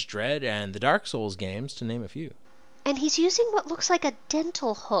Horizon, Judge Dredd, and the Dark Souls games, to name a few. And he's using what looks like a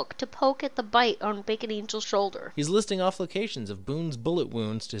dental hook to poke at the bite on Bacon Angel's shoulder. He's listing off locations of Boone's bullet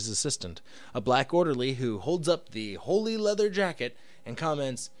wounds to his assistant, a black orderly who holds up the holy leather jacket and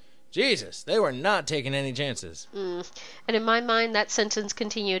comments, "Jesus, they were not taking any chances." And in my mind, that sentence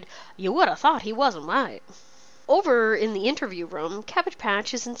continued, "You would have thought he wasn't right." Over in the interview room, Cabbage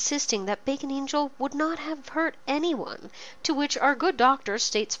Patch is insisting that Bacon Angel would not have hurt anyone, to which our good doctor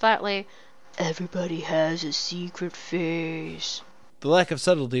states flatly, "Everybody has a secret face." The lack of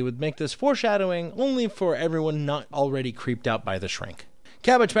subtlety would make this foreshadowing only for everyone not already creeped out by the shrink.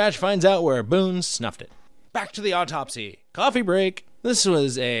 Cabbage Patch finds out where Boone snuffed it. Back to the autopsy. Coffee break. This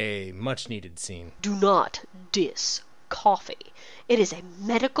was a much-needed scene. Do not diss coffee. It is a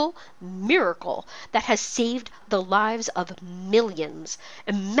medical miracle that has saved the lives of millions.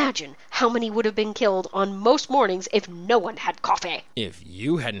 Imagine how many would have been killed on most mornings if no one had coffee. If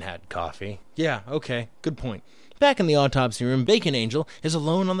you hadn't had coffee. Yeah, okay, good point. Back in the autopsy room, Bacon Angel is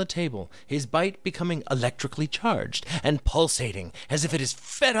alone on the table, his bite becoming electrically charged and pulsating as if it is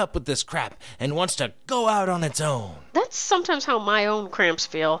fed up with this crap and wants to go out on its own. That's sometimes how my own cramps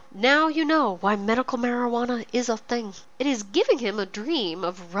feel. Now you know why medical marijuana is a thing. It is giving him a dream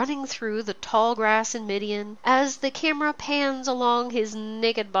of running through the tall grass in Midian as the camera pans along his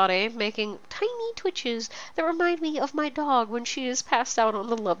naked body, making tiny twitches that remind me of my dog when she is passed out on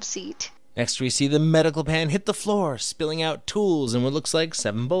the love seat. Next we see the medical pan hit the floor, spilling out tools and what looks like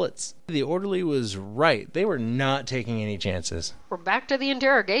 7 bullets. The orderly was right. They were not taking any chances. We're back to the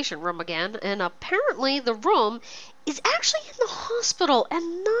interrogation room again, and apparently the room is actually in the hospital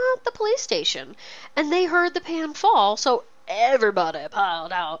and not the police station. And they heard the pan fall, so everybody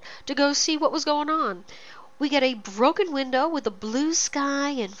piled out to go see what was going on. We get a broken window with a blue sky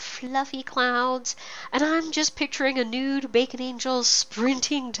and fluffy clouds, and I'm just picturing a nude Bacon Angel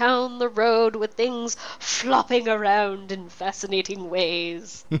sprinting down the road with things flopping around in fascinating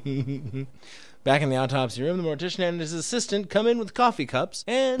ways. Back in the autopsy room, the mortician and his assistant come in with coffee cups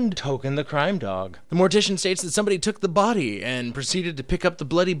and token the crime dog. The mortician states that somebody took the body and proceeded to pick up the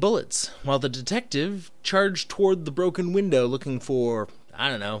bloody bullets, while the detective charged toward the broken window looking for,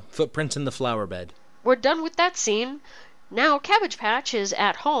 footprints in the flower bed. We're done with that scene. Now Cabbage Patch is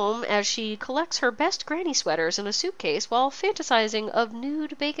at home as she collects her best granny sweaters in a suitcase while fantasizing of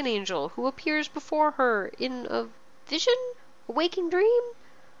nude Bacon Angel who appears before her in a vision? A waking dream?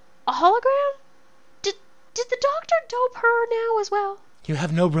 A hologram? Did the doctor dope her now as well? You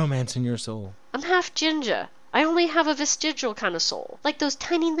have no bromance in your soul. I'm half ginger. I only have a vestigial kind of soul, like those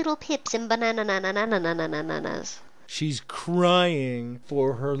tiny little pips in banana-na-na-na-na-na-na-na-na-nas. She's crying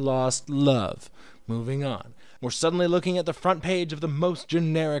for her lost love. Moving on. We're suddenly looking at the front page of the most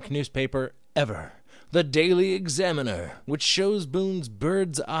generic newspaper ever. The Daily Examiner, which shows Boone's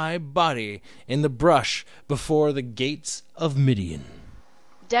bird's eye body in the brush before the gates of Midian.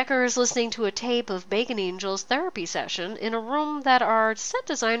 Decker is listening to a tape of Bacon Angel's therapy session in a room that our set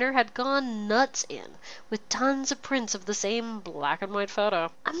designer had gone nuts in, with tons of prints of the same black and white photo.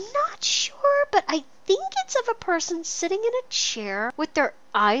 I'm not sure, but I think it's of a person sitting in a chair with their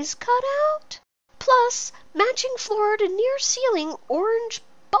eyes cut out. Plus, matching floor to near-ceiling orange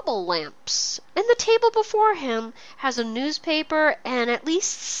bubble lamps. And the table before him has a newspaper and at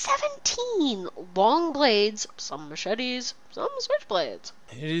least 17 long blades, some machetes, some switchblades.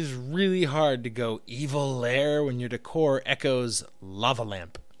 It is really hard to go evil lair when your decor echoes lava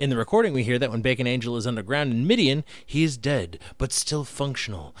lamp. In the recording, we hear that when Bacon Angel is underground in Midian, he is dead, but still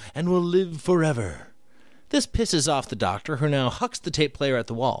functional, and will live forever. This pisses off the doctor, who now hucks the tape player at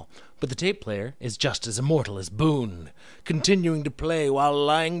the wall. But the tape player is just as immortal as Boone, continuing to play while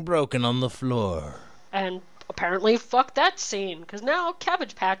lying broken on the floor. And apparently fuck that scene, because now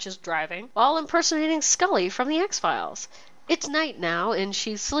Cabbage Patch is driving while impersonating Scully from the X-Files. It's night now, and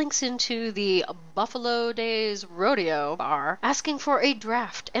she slinks into the Buffalo Days Rodeo bar, asking for a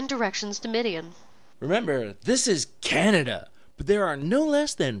draft and directions to Midian. Remember, this is Canada. But there are no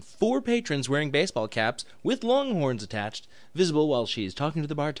less than 4 patrons wearing baseball caps with longhorns attached, visible while she's talking to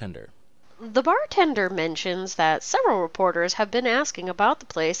the bartender. The bartender mentions that several reporters have been asking about the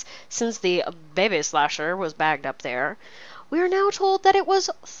place since the baby slasher was bagged up there. We are now told that it was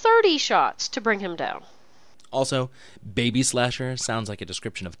 30 shots to bring him down. Also, baby slasher sounds like a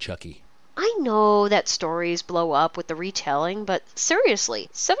description of Chucky. I know that stories blow up with the retelling, but seriously,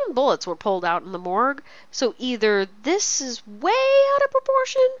 7 bullets were pulled out in the morgue, so either this is way out of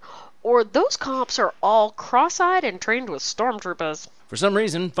proportion, or those cops are all cross-eyed and trained with stormtroopers. For some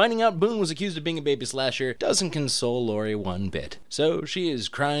reason, finding out Boone was accused of being a baby slasher doesn't console Lori one bit, so she is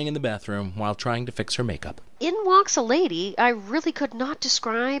crying in the bathroom while trying to fix her makeup. In walks a lady I really could not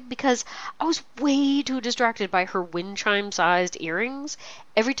describe because I was way too distracted by her wind chime-sized earrings.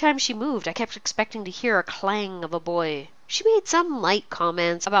 Every time she moved, I kept expecting to hear a clang of a boy. She made some light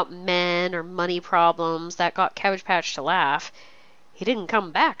comments about men or money problems that got Cabbage Patch to laugh. He didn't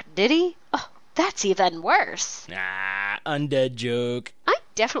come back, did he? Oh, that's even worse. Undead joke. I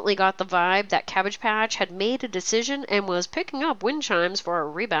definitely got the vibe that Cabbage Patch had made a decision and was picking up wind chimes for a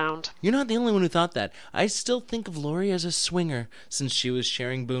rebound. You're not the only one who thought that. I still think of Lori as a swinger, since she was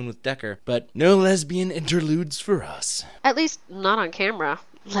sharing Boone with Decker, but no lesbian interludes for us. At least not on camera.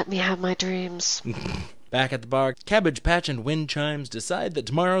 Let me have my dreams. Back at the bar, Cabbage Patch and Wind Chimes decide that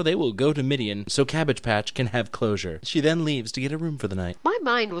tomorrow they will go to Midian so Cabbage Patch can have closure. She then leaves to get a room for the night. My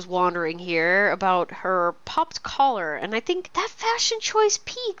mind was wandering here about her popped collar, and I think that fashion choice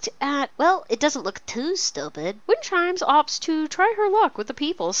peaked at, well, it doesn't look too stupid. Wind Chimes opts to try her luck with the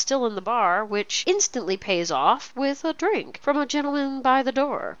people still in the bar, which instantly pays off with a drink from a gentleman by the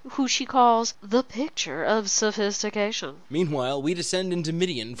door, who she calls the picture of sophistication. Meanwhile, we descend into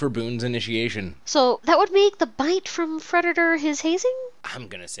Midian for Boone's initiation. So that would make the bite from Predator his hazing? I'm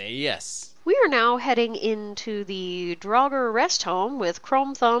gonna say yes. We are now heading into the Draugr rest home with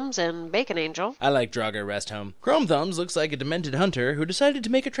Chrome Thumbs and Bacon Angel. I like Draugr rest home. Chrome Thumbs looks like a demented hunter who decided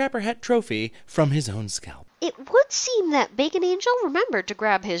to make a trapper hat trophy from his own scalp. It would seem that Bacon Angel remembered to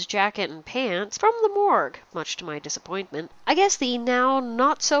grab his jacket and pants from the morgue, much to my disappointment. I guess the now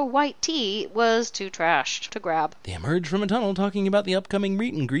not-so-white tee was too trashed to grab. They emerge from a tunnel talking about the upcoming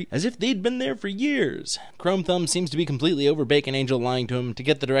meet and greet as if they'd been there for years. Chrome Thumb seems to be completely over Bacon Angel lying to him to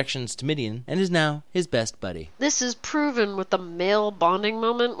get the directions to Midian, and is now his best buddy. This is proven with the male bonding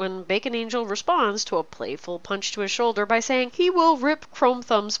moment when Bacon Angel responds to a playful punch to his shoulder by saying he will rip Chrome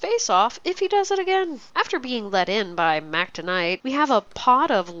Thumb's face off if he does it again. After being let in by Mac tonight, we have a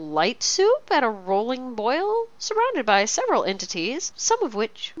pot of light soup at a rolling boil, surrounded by several entities, some of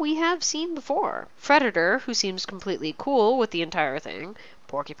which we have seen before. Predator, who seems completely cool with the entire thing,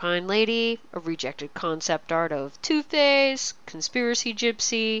 Porcupine Lady, a rejected concept art of Two-Face, Conspiracy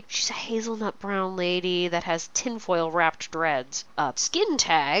Gypsy, she's a hazelnut brown lady that has tinfoil wrapped dreads, Skin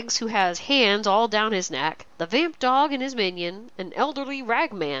Tags, who has hands all down his neck, the Vamp Dog and his minion, an elderly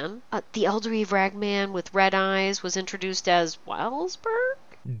ragman. The elderly ragman with red eyes was introduced as Wilesberg?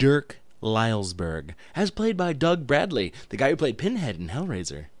 Dirk Lylesberg, as played by Doug Bradley, the guy who played Pinhead in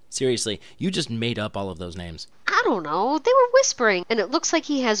Hellraiser. Seriously, you just made up all of those names. I don't know. They were whispering, and it looks like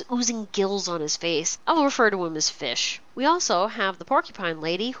he has oozing gills on his face. I'll refer to him as Fish. We also have the Porcupine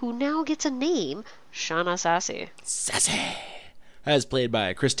Lady, who now gets a name, Shauna Sassy. Sassy! As played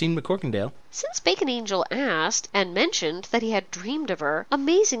by Christine McCorkindale. Since Bacon Angel asked and mentioned that he had dreamed of her,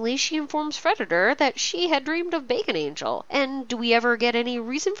 amazingly she informs Predator that she had dreamed of Bacon Angel. And do we ever get any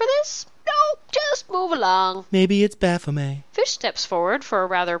reason for this? No, just move along. Maybe it's Baphomet. Fish steps forward for a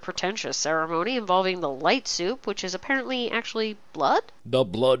rather pretentious ceremony involving the light soup, which is apparently actually blood? The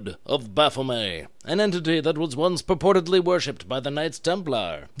blood of Baphomet, an entity that was once purportedly worshipped by the Knights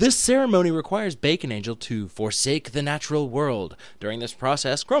Templar. This ceremony requires Bacon Angel to forsake the natural world. During this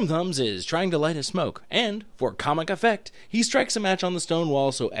process, Chrome Thumbs is trying to light a smoke, and, for comic effect, he strikes a match on the stone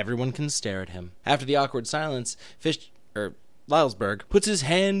wall so everyone can stare at him. After the awkward silence, Lylesberg puts his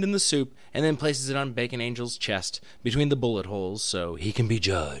hand in the soup and then places it on Bacon Angel's chest between the bullet holes so he can be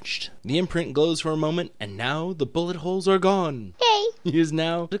judged. The imprint glows for a moment, and now the bullet holes are gone. Yay! He is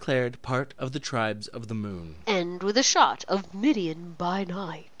now declared part of the tribes of the moon. And with a shot of Midian by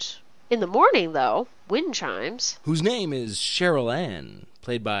night. In the morning, though, Wind Chimes, whose name is Cheryl Ann,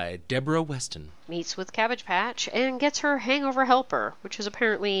 played by Deborah Weston, meets with Cabbage Patch and gets her hangover helper, which is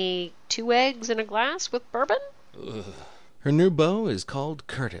apparently 2 eggs in a glass with bourbon? Ugh. Her new beau is called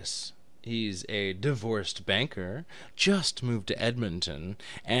Curtis. He's a divorced banker, just moved to Edmonton,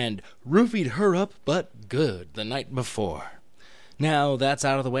 and roofied her up but good the night before. Now that's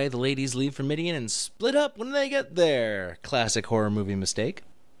out of the way, the ladies leave for Midian and split up when they get there. Classic horror movie mistake.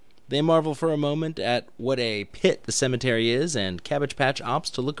 They marvel for a moment at what a pit the cemetery is, and Cabbage Patch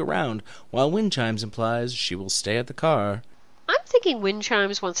opts to look around, while Wind Chimes implies she will stay at the car. I'm thinking Wind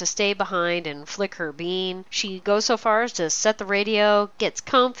Chimes wants to stay behind and flick her bean. She goes so far as to set the radio, gets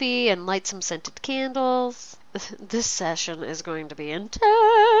comfy, and light some scented candles. This session is going to be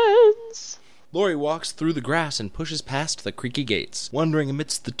intense. Lori walks through the grass and pushes past the creaky gates, wandering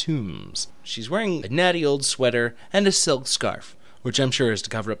amidst the tombs. She's wearing a natty old sweater and a silk scarf, which I'm sure is to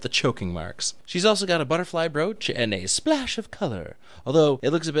cover up the choking marks. She's also got a butterfly brooch and a splash of color, although it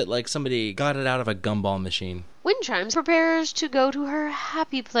looks a bit like somebody got it out of a gumball machine. Wind Chimes prepares to go to her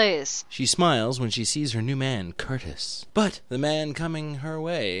happy place. She smiles when she sees her new man, Curtis. But the man coming her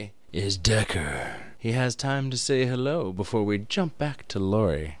way is Decker. He has time to say hello before we jump back to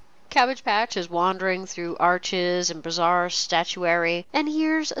Lori. Cabbage Patch is wandering through arches and bizarre statuary and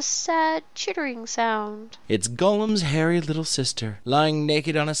hears a sad chittering sound. It's Gollum's hairy little sister, lying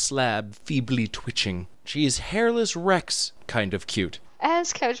naked on a slab, feebly twitching. She's hairless Rex, kind of cute.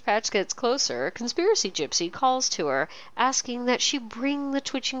 As Cabbage Patch gets closer, Conspiracy Gypsy calls to her, asking that she bring the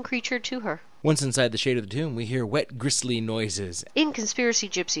twitching creature to her. Once inside the shade of the tomb, we hear wet, gristly noises. In Conspiracy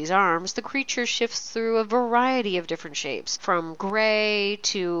Gypsy's arms, the creature shifts through a variety of different shapes, from gray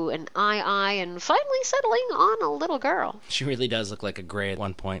to an eye, and finally settling on a little girl. She really does look like a gray at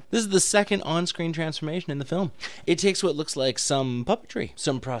one point. This is the second on-screen transformation in the film. It takes what looks like some puppetry,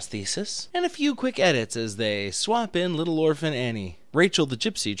 some prosthesis, and a few quick edits as they swap in little orphan Annie. Rachel the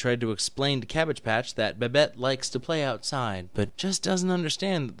gypsy tried to explain to Cabbage Patch that Babette likes to play outside, but just doesn't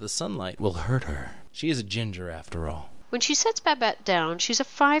understand that the sunlight will hurt her. She is a ginger after all. When she sets Babette down, she's a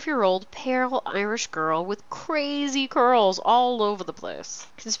 5-year-old pale Irish girl with crazy curls all over the place.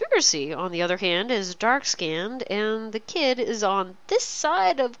 Conspiracy, on the other hand, is dark-skinned, and the kid is on this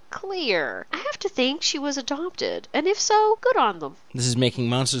side of clear. I have to think she was adopted, and if so, good on them. This is making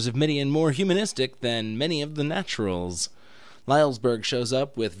Monsters of Midian more humanistic than many of the naturals. Lylesburg shows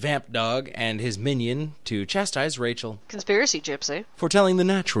up with Vamp Dog and his minion to chastise Rachel. Conspiracy Gypsy. For telling the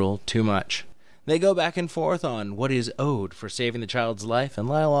natural too much. They go back and forth on what is owed for saving the child's life, and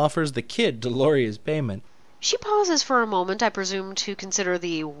Lyle offers the kid to Laurie as payment. She pauses for a moment, I presume, to consider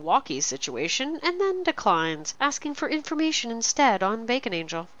the walkie situation, and then declines, asking for information instead on Bacon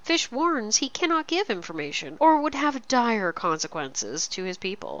Angel. Fish warns he cannot give information, or would have dire consequences to his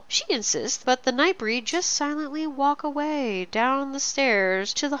people. She insists, but the Nightbreed just silently walk away down the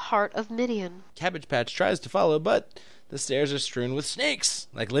stairs to the heart of Midian. Cabbage Patch tries to follow, but the stairs are strewn with snakes,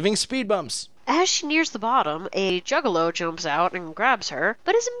 like living speed bumps. As she nears the bottom, a juggalo jumps out and grabs her,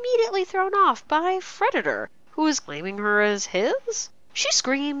 but is immediately thrown off by Freditor, who is claiming her as his. She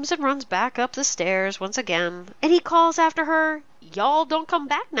screams and runs back up the stairs once again, and he calls after her, "Y'all don't come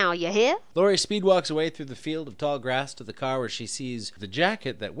back now, you hear?" Laurie speedwalks away through the field of tall grass to the car where she sees the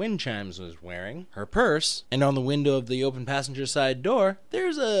jacket that Wind Chimes was wearing, her purse, and on the window of the open passenger side door,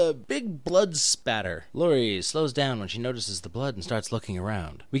 there's a big blood spatter. Laurie slows down when she notices the blood and starts looking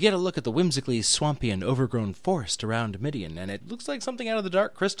around. We get a look at the whimsically swampy and overgrown forest around Midian, and it looks like something out of the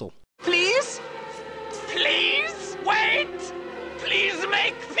Dark Crystal. Please? Please? Wait! Please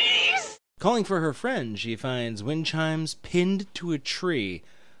make peace! Calling for her friend, she finds Wind Chimes pinned to a tree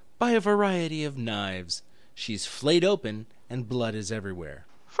by a variety of knives. She's flayed open, and blood is everywhere.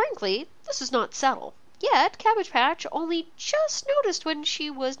 Frankly, this is not subtle. Yet, Cabbage Patch only just noticed when she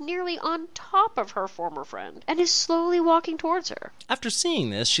was nearly on top of her former friend, and is slowly walking towards her. After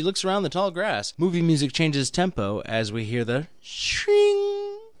seeing this, she looks around the tall grass. Movie music changes tempo as we hear the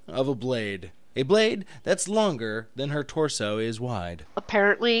shing of a blade. A blade that's longer than her torso is wide.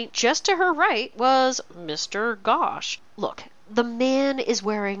 Apparently, just to her right was Mr. Gosh. Look, the man is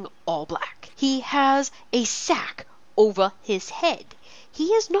wearing all black. He has a sack over his head. He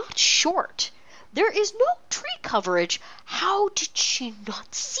is not short. There is no tree coverage. How did she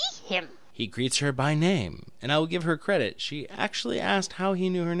not see him? He greets her by name, and I will give her credit. She actually asked how he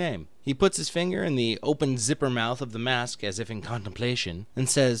knew her name. He puts his finger in the open zipper mouth of the mask as if in contemplation, and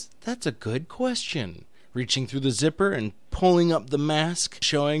says, "That's a good question," reaching through the zipper and pulling up the mask,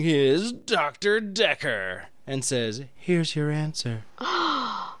 showing his Dr. Decker, and says, "Here's your answer."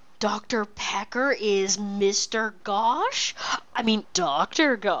 Dr. Pecker is Mr. Gosh? I mean,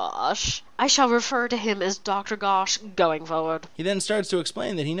 Dr. Gosh. I shall refer to him as Dr. Gosh going forward. He then starts to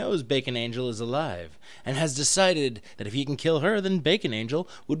explain that he knows Bacon Angel is alive, and has decided that if he can kill her, then Bacon Angel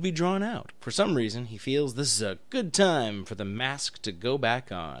would be drawn out. For some reason, he feels this is a good time for the mask to go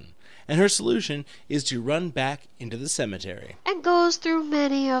back on. And her solution is to run back into the cemetery. And goes through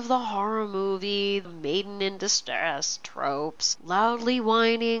many of the horror movie, the maiden in distress tropes. Loudly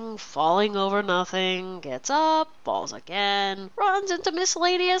whining, falling over nothing, gets up, falls again, runs into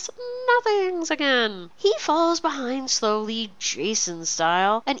miscellaneous nothings again. He falls behind slowly, Jason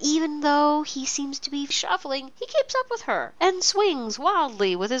style, and even though he seems to be shuffling, he keeps up with her, and swings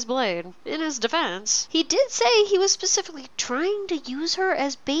wildly with his blade. In his defense, he did say he was specifically trying to use her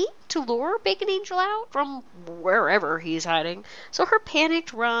as bait to lure Bacon Angel out from wherever he's hiding, so her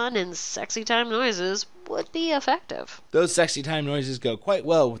panicked run and sexy time noises would be effective. Those sexy time noises go quite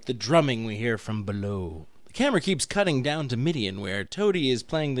well with the drumming we hear from below. The camera keeps cutting down to Midian, where Toady is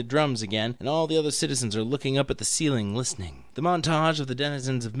playing the drums again, and all the other citizens are looking up at the ceiling, listening. The montage of the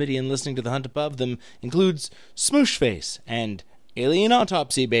denizens of Midian listening to the hunt above them includes Smooshface and Alien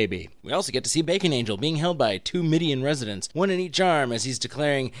Autopsy Baby. We also get to see Bacon Angel being held by 2 Midian residents, one in each arm, as he's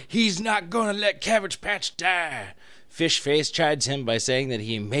declaring, "He's not gonna let Cabbage Patch die." Fishface chides him by saying that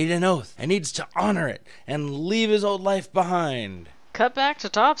he made an oath and needs to honor it and leave his old life behind. Cut back to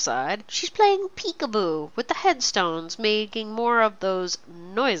topside. She's playing peekaboo with the headstones, making more of those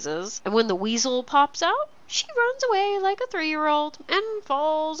noises, and when the weasel pops out, She runs away like a 3-year-old and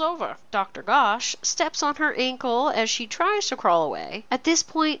falls over. Dr. Gosh steps on her ankle as she tries to crawl away. At this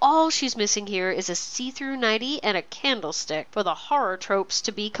point, all she's missing here is a see-through nightie and a candlestick for the horror tropes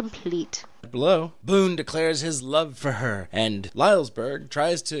to be complete. Below, Boone declares his love for her, and Lylesburg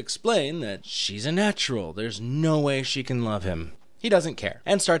tries to explain that she's a natural. There's no way she can love him. He doesn't care,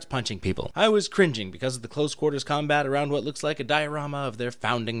 and starts punching people. I was cringing because of the close-quarters combat around what looks like a diorama of their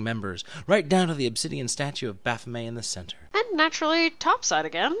founding members, right down to the obsidian statue of Baphomet in the center. And naturally, topside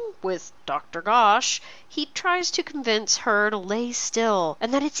again, with Dr. Gosh, he tries to convince her to lay still,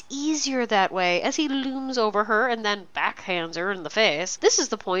 and that it's easier that way, as he looms over her and then backhands her in the face. This is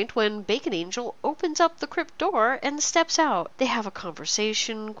the point when Bacon Angel opens up the crypt door and steps out. They have a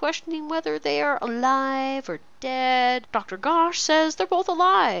conversation, questioning whether they are alive or dead. Dr. Gosh says they're both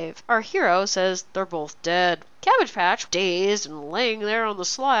alive. Our hero says they're both dead. Cabbage Patch, dazed and laying there on the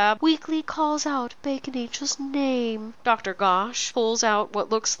slab, weakly calls out Bacon Angel's name. Dr. Gosh pulls out what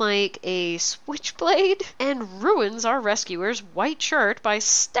looks like a switchblade and ruins our rescuer's white shirt by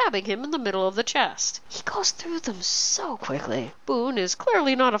stabbing him in the middle of the chest. He goes through them so quickly. Boone is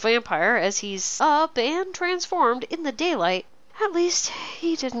clearly not a vampire, as he's up and transformed in the daylight. At least,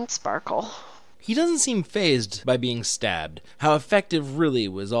 he didn't sparkle. He doesn't seem fazed by being stabbed. How effective really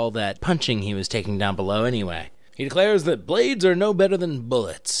was all that punching he was taking down below anyway? He declares that blades are no better than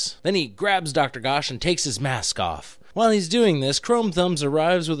bullets. Then he grabs Dr. Gosh and takes his mask off. While he's doing this, Chrome Thumbs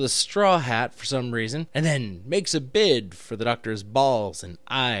arrives with a straw hat for some reason, and then makes a bid for the doctor's balls and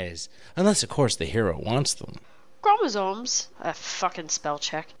eyes, unless of course the hero wants them. Chromosomes, a fucking spell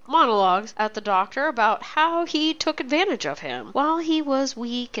check, monologues at the doctor about how he took advantage of him while he was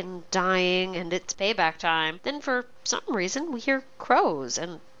weak and dying, and it's payback time. Then for some reason we hear crows,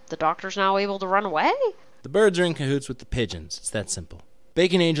 and the doctor's now able to run away? The birds are in cahoots with the pigeons. It's that simple.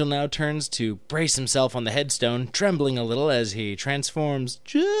 Bacon Angel now turns to brace himself on the headstone, trembling a little as he transforms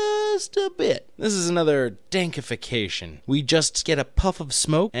just a bit. This is another dankification. We just get a puff of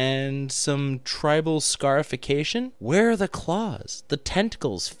smoke and some tribal scarification. Where are the claws, the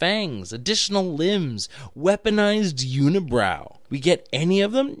tentacles, fangs, additional limbs, weaponized unibrow? We get any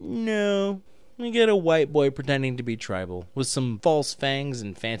of them? No. We get a white boy pretending to be tribal, with some false fangs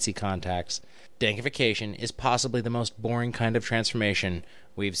and fancy contacts. Dankification is possibly the most boring kind of transformation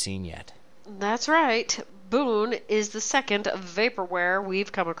we've seen yet. That's right. Boone is the second vaporware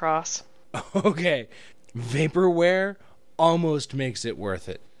we've come across. Okay, vaporware almost makes it worth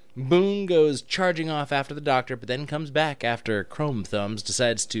it. Boone goes charging off after the doctor, but then comes back after Chrome Thumbs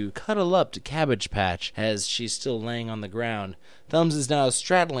decides to cuddle up to Cabbage Patch as she's still laying on the ground. Thumbs is now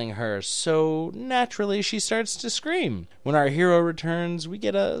straddling her, so naturally she starts to scream. When our hero returns, we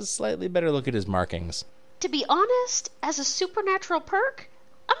get a slightly better look at his markings. To be honest, as a supernatural perk,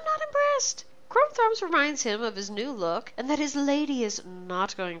 I'm not impressed. Chrome Thumbs reminds him of his new look, and that his lady is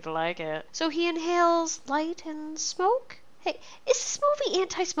not going to like it. So he inhales light and smoke. Hey, is this movie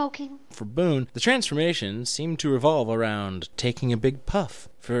anti-smoking? For Boone, the transformation seemed to revolve around taking a big puff.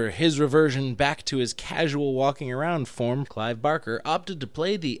 For his reversion back to his casual walking around form, Clive Barker opted to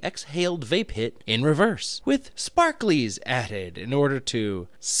play the exhaled vape hit in reverse, with sparklies added in order to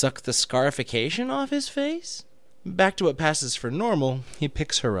suck the scarification off his face. Back to what passes for normal, he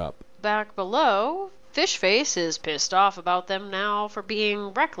picks her up. Back below, Fishface is pissed off about them now for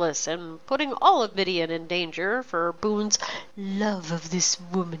being reckless and putting all of Midian in danger for Boone's love of this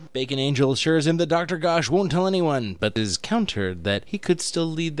woman. Bacon Angel assures him that Dr. Gosh won't tell anyone, but is countered that he could still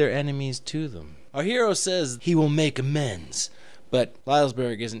lead their enemies to them. Our hero says he will make amends, but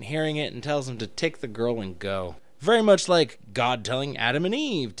Lylesburg isn't hearing it and tells him to take the girl and go. Very much like God telling Adam and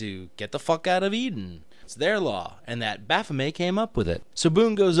Eve to get the fuck out of Eden. It's their law, and that Baphomet came up with it. So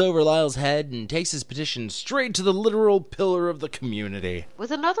Boone goes over Lyle's head and takes his petition straight to the literal pillar of the community.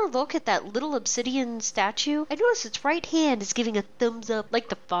 With another look at that little obsidian statue, I notice its right hand is giving a thumbs up like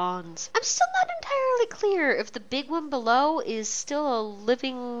the fawns. I'm still not entirely clear if the big one below is still a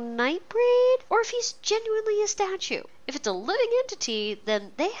living Nightbreed, or if he's genuinely a statue. If it's a living entity,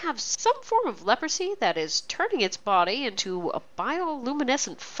 then they have some form of leprosy that is turning its body into a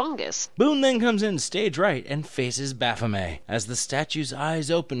bioluminescent fungus. Boone then comes in stage right and faces Baphomet. As the statue's eyes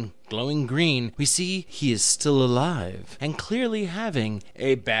open, glowing green, we see he is still alive and clearly having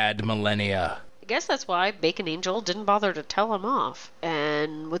a bad millennia. I guess that's why Bacon Angel didn't bother to tell him off.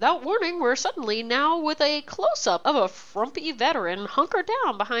 And without warning, we're suddenly now with a close-up of a frumpy veteran hunkered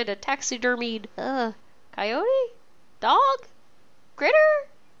down behind a taxidermied, coyote? Dog? Critter?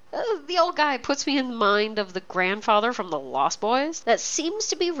 The old guy puts me in mind of the grandfather from the Lost Boys that seems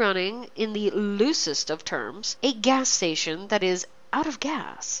to be running, in the loosest of terms, a gas station that is out of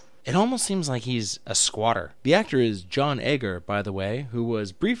gas. It almost seems like he's a squatter. The actor is John Egger, by the way, who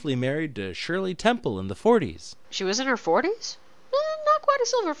was briefly married to Shirley Temple in the 40s. She was in her 40s? Not quite a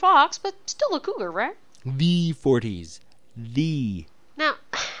silver fox, but still a cougar, right? The 40s. The. Now,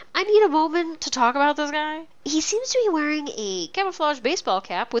 I need a moment to talk about this guy. He seems to be wearing a camouflage baseball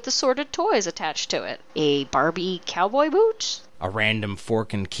cap with assorted toys attached to it. A Barbie cowboy boot. A random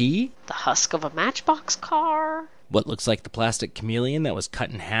fork and key. The husk of a Matchbox car. What looks like the plastic chameleon that was cut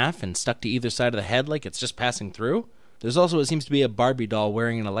in half and stuck to either side of the head like it's just passing through. There's also what seems to be a Barbie doll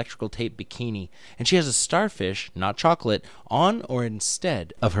wearing an electrical tape bikini, and she has a starfish, not chocolate, on or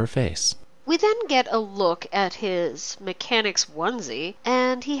instead of her face. We then get a look at his mechanic's onesie,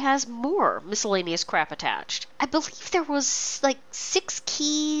 and he has more miscellaneous crap attached. I believe there was, 6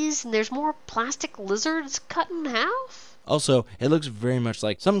 keys, and there's more plastic lizards cut in half. Also, it looks very much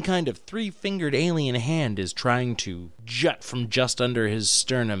like some kind of 3-fingered alien hand is trying to jut from just under his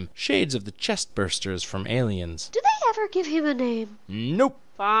sternum. Shades of the chest bursters from Aliens. Did they ever give him a name? Nope.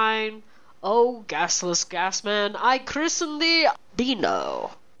 Fine. Oh, gasless gasman, I christen thee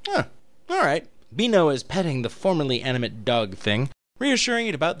Bino. Huh. Alright. Bino is petting the formerly animate dog thing, reassuring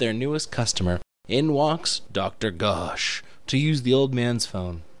it about their newest customer. In walks Dr. Gosh to use the old man's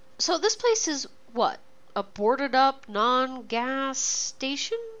phone. So this place is what? A boarded-up, non-gas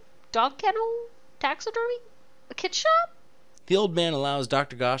station? Dog kennel? Taxidermy? A kit shop? The old man allows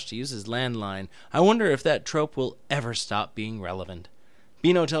Dr. Gosh to use his landline. I wonder if that trope will ever stop being relevant.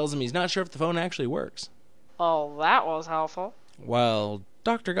 Bino tells him he's not sure if the phone actually works. Oh, that was helpful. While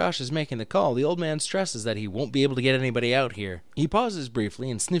Dr. Gosh is making the call, the old man stresses that he won't be able to get anybody out here. He pauses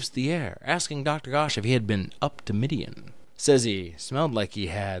briefly and sniffs the air, asking Dr. Gosh if he had been up to Midian. Says he smelled like he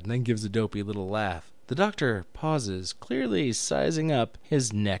had, and then gives a dopey little laugh. The doctor pauses, clearly sizing up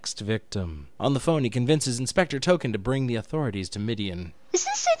his next victim. On the phone, he convinces Inspector Token to bring the authorities to Midian. Is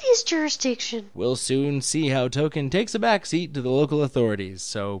this in his jurisdiction? We'll soon see how Token takes a backseat to the local authorities,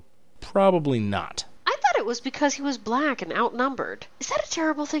 so probably not. I thought it was because he was black and outnumbered. Is that a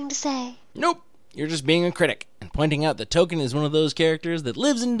terrible thing to say? Nope. You're just being a critic and pointing out that Token is one of those characters that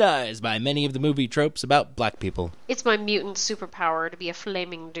lives and dies by many of the movie tropes about black people. It's my mutant superpower to be a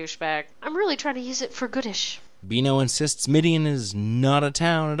flaming douchebag. I'm really trying to use it for goodish. Bino insists Midian is not a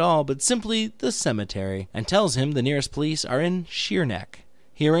town at all, but simply the cemetery, and tells him the nearest police are in Sheerneck.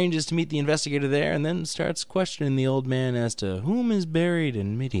 He arranges to meet the investigator there and then starts questioning the old man as to whom is buried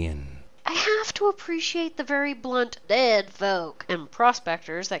in Midian. I have to appreciate the very blunt dead folk and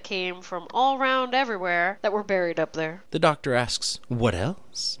prospectors that came from all round everywhere that were buried up there. The doctor asks, what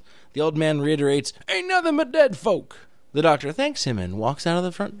else? The old man reiterates, ain't nothing but dead folk. The doctor thanks him and walks out of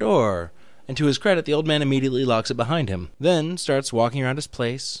the front door. And to his credit, the old man immediately locks it behind him. Then starts walking around his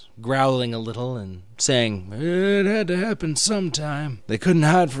place, growling a little and saying, it had to happen sometime. They couldn't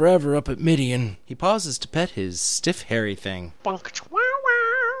hide forever up at Midian. He pauses to pet his stiff, hairy thing.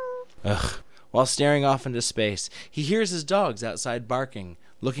 Ugh. While staring off into space, he hears his dogs outside barking.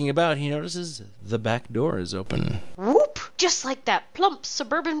 Looking about, he notices the back door is open. Whoop! Just like that plump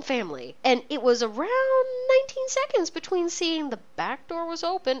suburban family. And it was around 19 seconds between seeing the back door was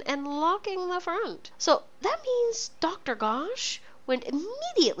open and locking the front. So that means Dr. Gosh went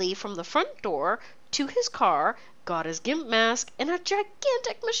immediately from the front door to his car, got his gimp mask and a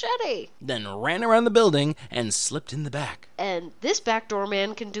gigantic machete. Then ran around the building and slipped in the back. And this backdoor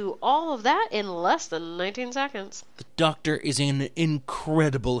man can do all of that in less than 19 seconds. The doctor is in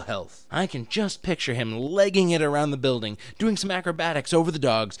incredible health. I can just picture him legging it around the building, doing some acrobatics over the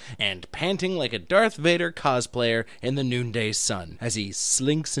dogs, and panting like a Darth Vader cosplayer in the noonday sun as he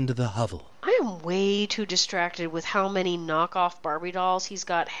slinks into the hovel. I am way too distracted with how many knockoff Barbie dolls he's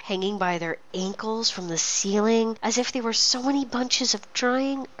got hanging by their ankles from the ceiling, as if they were so many bunches of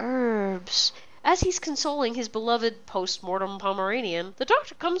drying herbs. As he's consoling his beloved post-mortem Pomeranian, the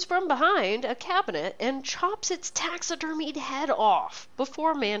doctor comes from behind a cabinet and chops its taxidermied head off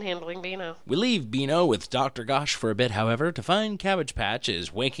before manhandling Bino. We leave Bino with Dr. Gosh for a bit, however, to find Cabbage Patch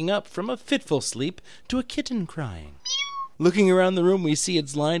is waking up from a fitful sleep to a kitten crying. Looking around the room, we see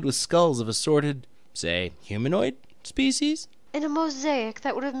it's lined with skulls of assorted, say, humanoid species? In a mosaic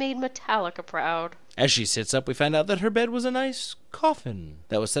that would have made Metallica proud. As she sits up, we find out that her bed was a nice coffin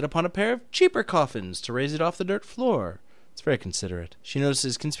that was set upon a pair of cheaper coffins to raise it off the dirt floor. It's very considerate. She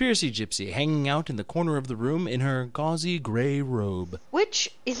notices Conspiracy Gypsy hanging out in the corner of the room in her gauzy gray robe.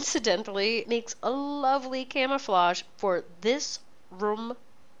 Which, incidentally, makes a lovely camouflage for this room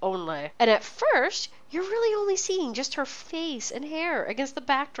only. And at first, you're really only seeing just her face and hair against the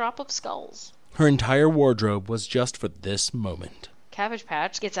backdrop of skulls. Her entire wardrobe was just for this moment. Cabbage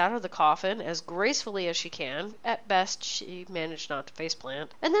Patch gets out of the coffin as gracefully as she can. At best, she managed not to faceplant.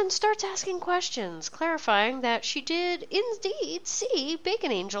 And then starts asking questions, clarifying that she did indeed see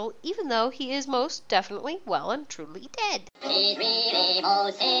Bacon Angel, even though he is most definitely well and truly dead. He's really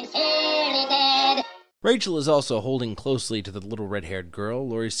most sincerely dead. Rachel is also holding closely to the little red-haired girl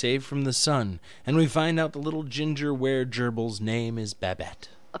Laurie saved from the sun, and we find out the little ginger were-gerbil's name is Babette.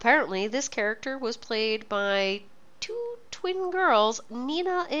 Apparently, this character was played by two twin girls,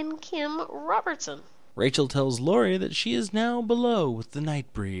 Nina and Kim Robertson. Rachel tells Laurie that she is now below with the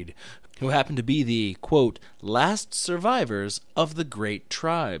Nightbreed, who happen to be the, quote, last survivors of the great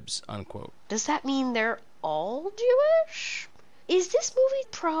tribes, unquote. Does that mean they're all Jewish? Is this movie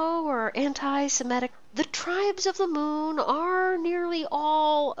pro or anti-Semitic? The tribes of the moon are nearly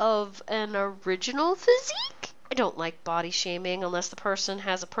all of an original physique. I don't like body shaming unless the person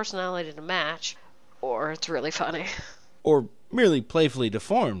has a personality to match, or it's really funny. Or merely playfully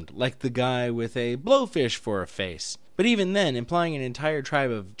deformed, like the guy with a blowfish for a face. But even then, implying an entire tribe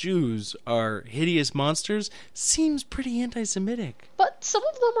of Jews are hideous monsters seems pretty anti-Semitic. But some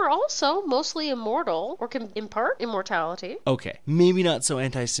of them are also mostly immortal, or can impart immortality. Okay, maybe not so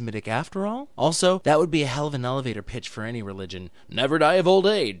anti-Semitic after all. Also, that would be a hell of an elevator pitch for any religion. Never die of old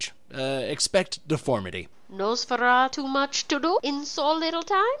age. Expect deformity. Nosferatu much to do in so little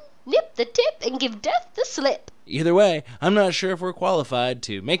time? Nip the tip and give death the slip. Either way, I'm not sure if we're qualified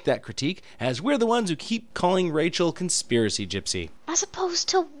to make that critique, as we're the ones who keep calling Rachel conspiracy gypsy. As opposed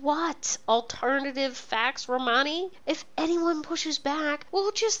to what? Alternative facts, Romani? If anyone pushes back,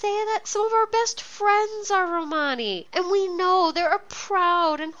 we'll just say that some of our best friends are Romani, and we know they're a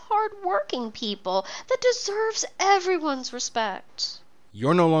proud and hard-working people that deserves everyone's respect.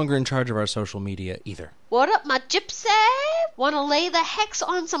 You're no longer in charge of our social media either. What up, my gypsy? Wanna lay the hex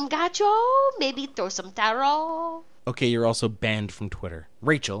on some gacho? Maybe throw some tarot? Okay, you're also banned from Twitter.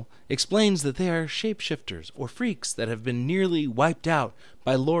 Rachel explains that they are shapeshifters, or freaks that have been nearly wiped out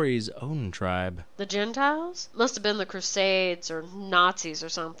by Laurie's own tribe. The Gentiles? Must have been the Crusades or Nazis or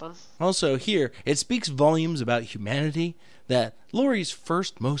something. Also, here, it speaks volumes about humanity that Laurie's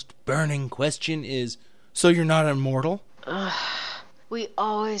first most burning question is, so you're not immortal? We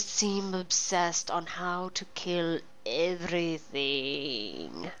always seem obsessed on how to kill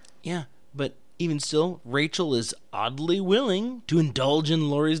everything. Yeah, but even still, Rachel is oddly willing to indulge in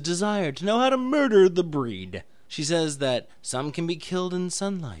Laurie's desire to know how to murder the breed. She says that some can be killed in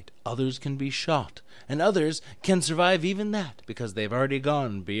sunlight, others can be shot, and others can survive even that because they've already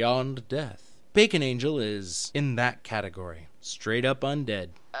gone beyond death. Bacon Angel is in that category, straight up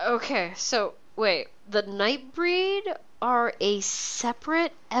undead. Okay, so wait, the Nightbreed are a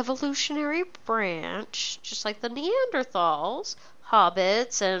separate evolutionary branch, just like the Neanderthals,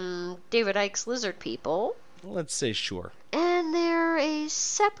 hobbits, and David Icke's lizard people. Let's say sure. And they're a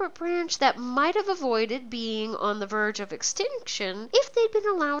separate branch that might have avoided being on the verge of extinction if they'd been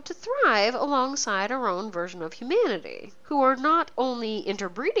allowed to thrive alongside our own version of humanity, who are not only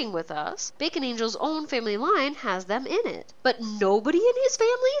interbreeding with us, Bacon Angel's own family line has them in it. But nobody in his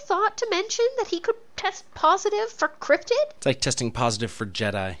family thought to mention that he could test positive for cryptid? It's like testing positive for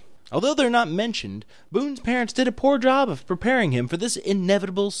Jedi. Although they're not mentioned, Boone's parents did a poor job of preparing him for this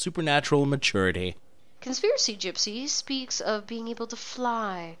inevitable supernatural maturity. Conspiracy Gypsy speaks of being able to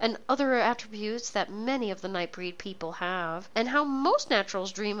fly and other attributes that many of the Nightbreed people have, and how most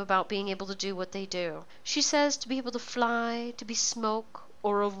naturals dream about being able to do what they do. She says to be able to fly, to be smoke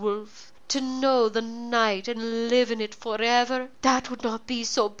or a wolf, to know the night and live in it forever, that would not be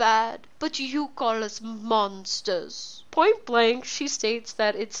so bad. But you call us monsters. Point blank, she states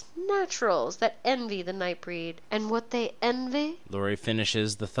that it's naturals that envy the Nightbreed, and what they envy? Laurie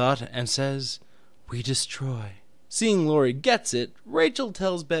finishes the thought and says, "We destroy." Seeing Laurie gets it, Rachel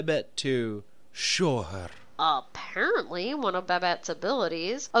tells Babette to show her. Apparently, one of Babette's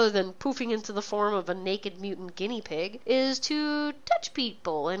abilities, other than poofing into the form of a naked mutant guinea pig, is to touch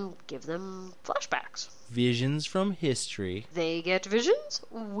people and give them flashbacks. Visions from history. They get visions,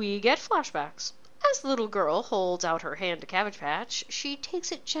 we get flashbacks. As the little girl holds out her hand to Cabbage Patch, she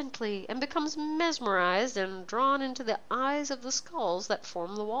takes it gently and becomes mesmerized and drawn into the eyes of the skulls that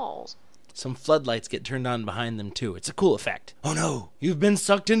form the walls. Some floodlights get turned on behind them, too. It's a cool effect. Oh no, you've been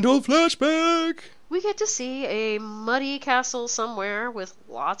sucked into a flashback! We get to see a muddy castle somewhere with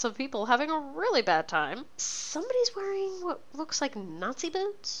lots of people having a really bad time. Somebody's wearing what looks like Nazi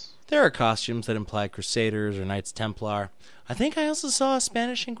boots? There are costumes that imply Crusaders or Knights Templar. I think I also saw a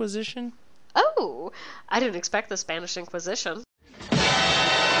Spanish Inquisition. Oh, I didn't expect the Spanish Inquisition.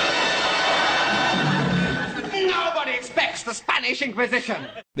 Nobody expects Yes, the Spanish Inquisition!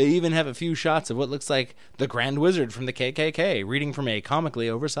 They even have a few shots of what looks like the Grand Wizard from the KKK reading from a comically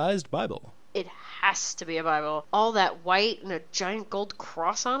oversized Bible. It has to be a Bible. All that white and a giant gold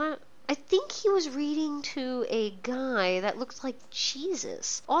cross on it. I think he was reading to a guy that looked like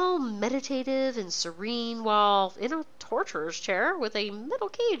Jesus, all meditative and serene while in a torturer's chair with a metal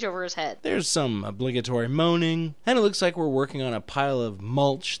cage over his head. There's some obligatory moaning, and it looks like we're working on a pile of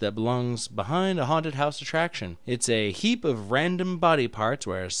mulch that belongs behind a haunted house attraction. It's a heap of random body parts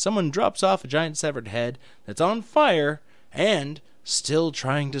where someone drops off a giant severed head that's on fire and still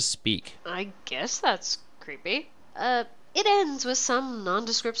trying to speak. I guess that's creepy. It ends with some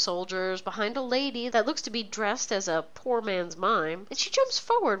nondescript soldiers behind a lady that looks to be dressed as a poor man's mime, and she jumps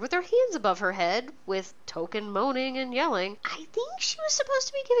forward with her hands above her head with token moaning and yelling. I think she was supposed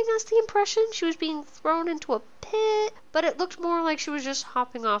to be giving us the impression she was being thrown into a pit, but it looked more like she was just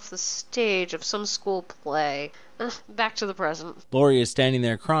hopping off the stage of some school play. Back to the present. Laurie is standing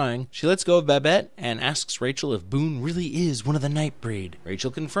there crying. She lets go of Babette and asks Rachel if Boone really is one of the Nightbreed.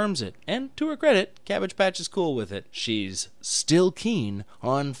 Rachel confirms it, and to her credit, Cabbage Patch is cool with it. She's still keen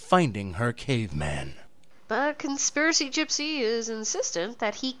on finding her caveman. But Conspiracy Gypsy is insistent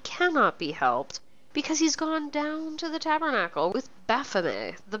that he cannot be helped because he's gone down to the tabernacle with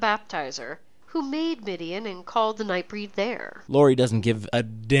Baphomet, the baptizer, who made Midian and called the Nightbreed there. Laurie doesn't give a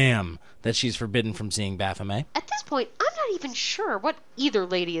damn that she's forbidden from seeing Baphomet. At this point, I'm not even sure what either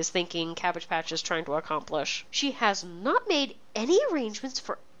lady is thinking Cabbage Patch is trying to accomplish. She has not made any arrangements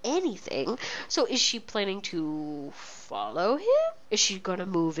for anything, so is she planning to follow him? Is she going to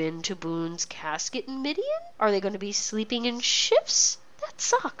move into Boone's casket in Midian? Are they going to be sleeping in shifts? That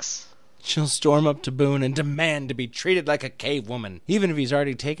sucks. She'll storm up to Boone and demand to be treated like a cave woman, even if he's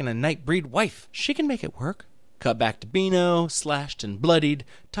already taken a Nightbreed wife. She can make it work. Cut back to Beano, slashed and bloodied,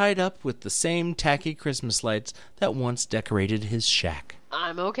 tied up with the same tacky Christmas lights that once decorated his shack.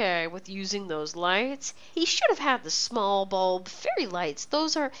 I'm okay with using those lights. He should have had the small bulb fairy lights.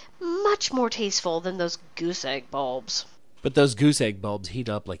 Those are much more tasteful than those goose egg bulbs. But those goose egg bulbs heat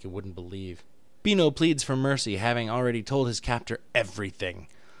up like you wouldn't believe. Beano pleads for mercy, having already told his captor everything.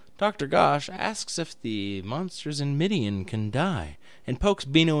 Dr. Gosh asks if the monsters in Midian can die, and pokes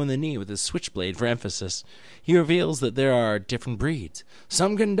Beano in the knee with his switchblade for emphasis. He reveals that there are different breeds.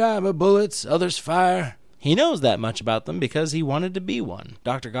 Some can die by bullets, others fire. He knows that much about them because he wanted to be one.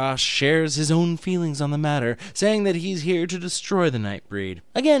 Dr. Gosh shares his own feelings on the matter, saying that he's here to destroy the Nightbreed.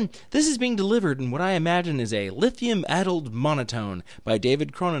 Again, this is being delivered in what I imagine is a lithium-addled monotone by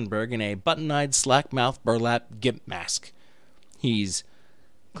David Cronenberg in a button-eyed, slack-mouthed burlap gimp mask. He's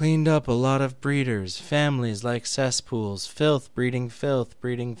cleaned up a lot of breeders, families like cesspools, filth breeding filth,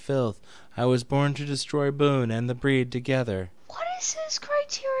 breeding filth. I was born to destroy Boone and the breed together. What is his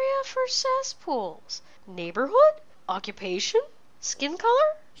criteria for cesspools? Neighborhood? Occupation? Skin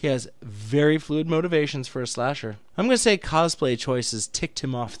color? He has very fluid motivations for a slasher. I'm going to say cosplay choices ticked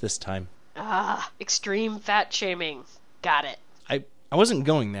him off this time. Extreme fat shaming. Got it. I wasn't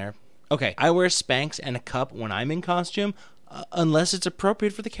going there. Okay, I wear Spanx and a cup when I'm in costume, unless it's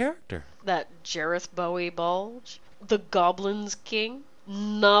appropriate for the character. That Jareth Bowie bulge? The Goblin's King?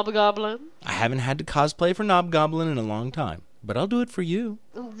 Knobgoblin? I haven't had to cosplay for Knobgoblin in a long time, but I'll do it for you.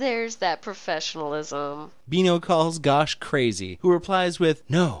 There's that professionalism. Beano calls Gosh crazy, who replies with,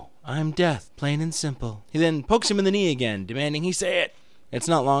 "No, I'm Death, plain and simple." He then pokes him in the knee again, demanding he say it. It's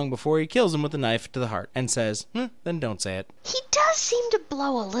not long before he kills him with a knife to the heart and says, then don't say it. He does seem to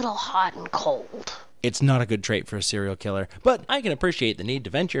blow a little hot and cold. It's not a good trait for a serial killer, but I can appreciate the need to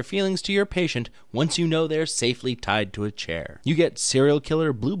vent your feelings to your patient once you know they're safely tied to a chair. You get serial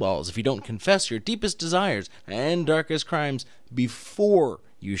killer blue balls if you don't confess your deepest desires and darkest crimes before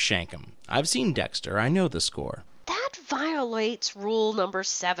you shank them. I've seen Dexter, I know the score. That violates rule number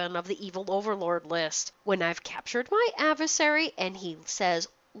 7 of the evil overlord list. When I've captured my adversary and he says,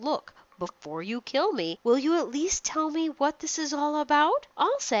 "Look, before you kill me, will you at least tell me what this is all about?"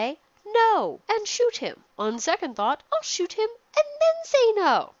 I'll say, "No," and shoot him. On second thought, I'll shoot him and then say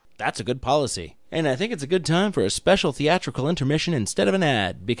no. That's a good policy. And I think it's a good time for a special theatrical intermission instead of an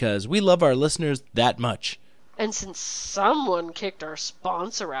ad, because we love our listeners that much. And since someone kicked our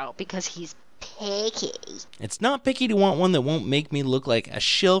sponsor out because he's picky. It's not picky to want one that won't make me look like a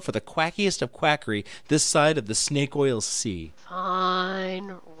shill for the quackiest of quackery this side of the snake oil sea.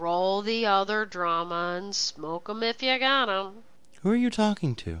 Fine. Roll the other drama and smoke 'em if you got 'em. Who are you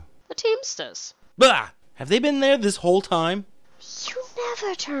talking to? The Teamsters. Bah! Have they been there this whole time? You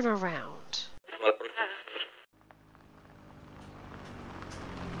never turn around.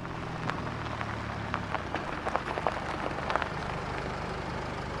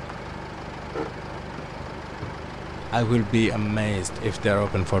 I will be amazed if they're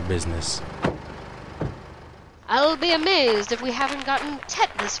open for business. I'll be amazed if we haven't gotten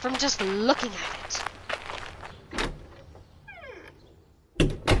tetanus from just looking at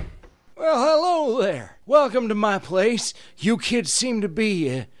it. Well, hello there. Welcome to my place. You kids seem to be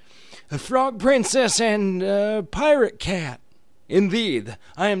a frog princess and a pirate cat. Indeed,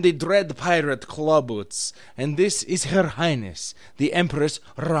 I am the dread pirate Clawboots, and this is Her Highness, the Empress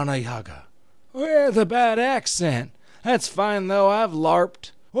Llga. With a bad accent. That's fine, though. I've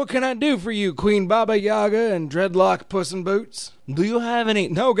LARPed. What can I do for you, Queen Baba Yaga and Dreadlock Puss in Boots? Do you have any...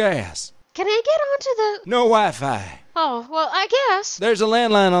 No gas. Can I get onto the... No Wi-Fi. Oh, well, I guess. There's a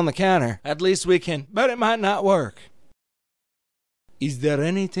landline on the counter. At least we can... But it might not work. Is there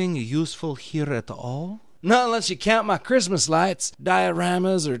anything useful here at all? Not unless you count my Christmas lights,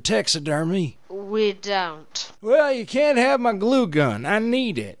 dioramas, or taxidermy. We don't. Well, you can't have my glue gun. I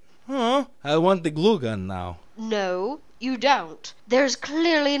need it. Huh? I want the glue gun now. No, you don't. There's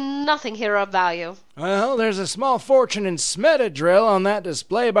clearly nothing here of value. Well, there's a small fortune in Smetadrill on that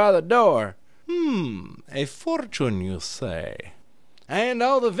display by the door. A fortune, you say? And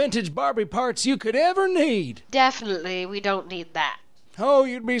all the vintage Barbie parts you could ever need. Definitely, we don't need that. Oh,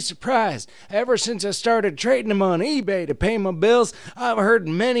 you'd be surprised. Ever since I started trading them on eBay to pay my bills, I've heard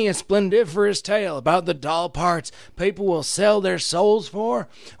many a splendiferous tale about the doll parts people will sell their souls for.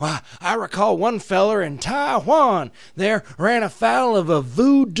 Why, I recall one feller in Taiwan there ran afoul of a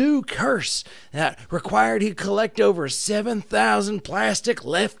voodoo curse that required he collect over 7,000 plastic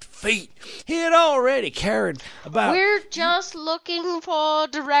left feet. He had already carried about... We're just looking for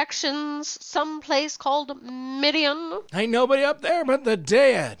directions someplace called Midian. Ain't nobody up there but the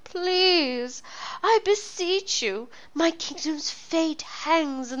dead. Please, I beseech you. My kingdom's fate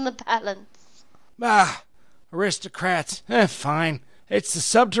hangs in the balance. Aristocrats. Fine. It's the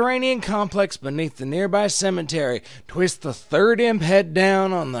subterranean complex beneath the nearby cemetery. Twist the third imp head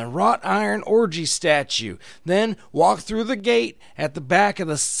down on the wrought iron orgy statue. Then walk through the gate at the back of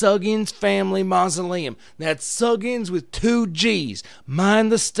the Suggins family mausoleum. That's Suggins with 2 G's. Mind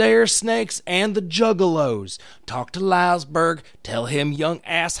the stair snakes and the juggalos. Talk to Louisburg. Tell him young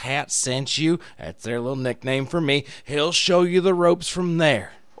asshat sent you. That's their little nickname for me. He'll show you the ropes from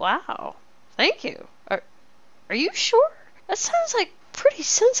there. Wow. Thank you. Are you sure? That sounds like pretty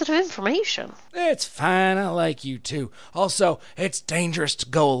sensitive information. It's fine. I like you too. Also, it's dangerous to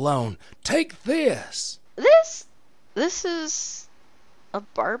go alone. Take this. This is a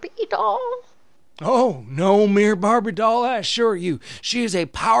Barbie doll? Oh, no mere Barbie doll, I assure you. She is a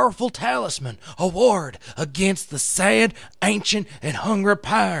powerful talisman, a ward against the sad, ancient, and hungry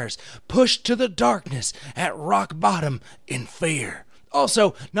pyres, pushed to the darkness at rock bottom in fear.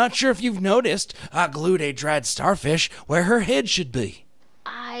 Also, not sure if you've noticed, I glued a dried starfish where her head should be.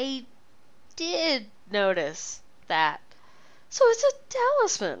 I did notice that. So it's a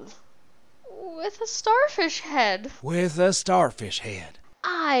talisman with a starfish head. With a starfish head.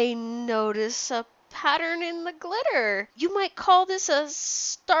 I notice a pattern in the glitter. You might call this a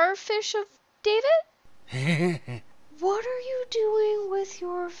starfish of David? What are you doing with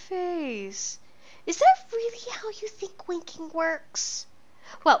your face? Is that really how you think winking works?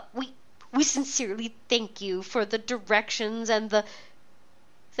 Well, we sincerely thank you for the directions and the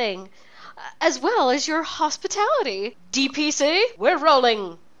thing, as well as your hospitality. DPC, we're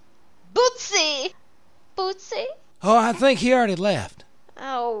rolling. Bootsy! Bootsy? Oh, I think he already left.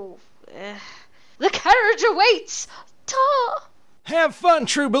 Oh, the carriage awaits! Ta! Have fun,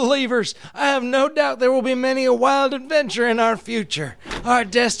 true believers. I have no doubt there will be many a wild adventure in our future. Our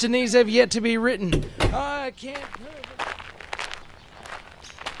destinies have yet to be written. I can't...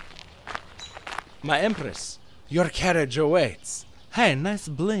 My Empress, your carriage awaits. Hey, nice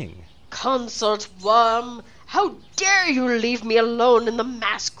bling. Consort worm, how dare you leave me alone in the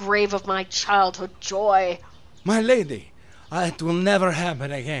mass grave of my childhood joy? My lady, it will never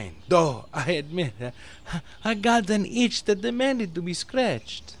happen again. Though, I admit, I got an itch that demanded to be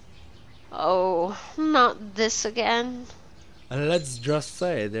scratched. Oh, not this again. Let's just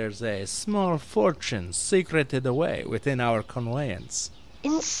say there's a small fortune secreted away within our conveyance.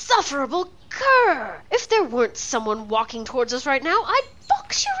 Insufferable cur! If there weren't someone walking towards us right now, I'd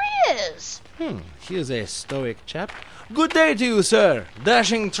box your ears! He is a stoic chap. Good day to you, sir.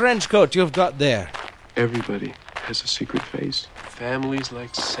 Dashing trench coat you've got there. Everybody has a secret face. Families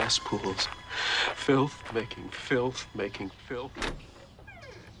like cesspools. Filth making filth making filth.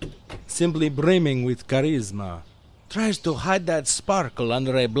 Simply brimming with charisma. Tries to hide that sparkle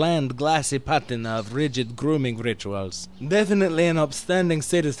under a bland, glassy patina of rigid grooming rituals. Definitely an upstanding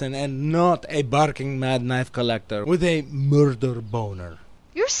citizen and not a barking mad knife collector with a murder boner.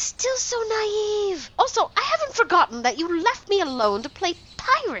 You're still so naive. Also, I haven't forgotten that you left me alone to play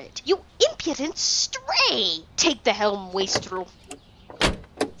pirate. You impudent stray. Take the helm, wastrel.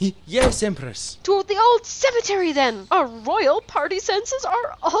 Yes, Empress. To the old cemetery, then. Our royal party senses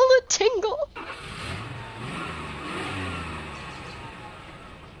are all a tingle.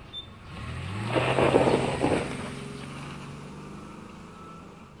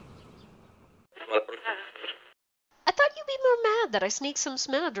 I thought you'd be more mad that I sneaked some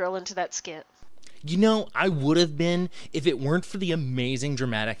Smenadrill into that skit. You know, I would have been if it weren't for the amazing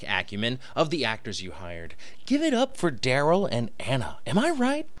dramatic acumen of the actors you hired. Give it up for Daryl and Anna. Am I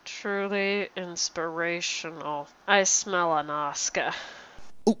right? Truly inspirational. I smell an Oscar.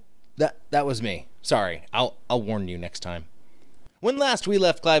 Ooh, that was me. Sorry. I'll warn you next time. When last we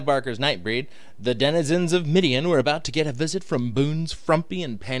left Clive Barker's Nightbreed, the denizens of Midian were about to get a visit from Boone's frumpy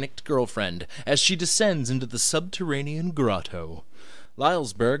and panicked girlfriend as she descends into the subterranean grotto.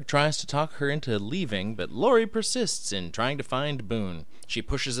 Lylesburg tries to talk her into leaving, but Lori persists in trying to find Boone. She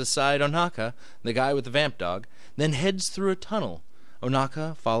pushes aside Onaka, the guy with the vamp dog, then heads through a tunnel,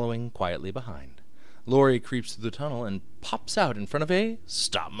 Onaka following quietly behind. Lori creeps through the tunnel and pops out in front of a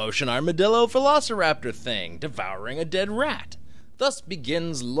stop-motion armadillo velociraptor thing, devouring a dead rat. Thus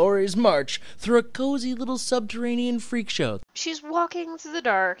begins Lori's march through a cozy little subterranean freak show. She's walking through the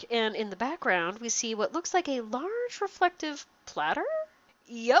dark, and in the background we see what looks like a large reflective platter?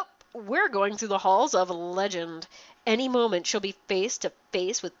 Yup, we're going through the halls of legend. Any moment she'll be face to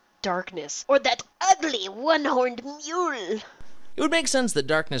face with darkness, or that ugly one-horned mule. It would make sense that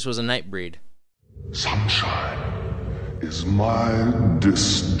Darkness was a Nightbreed. Sunshine is my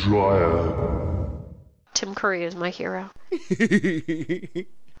destroyer. Tim Curry is my hero. Cabbage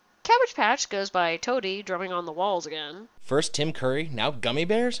Patch goes by Toady, drumming on the walls again. First Tim Curry, now Gummy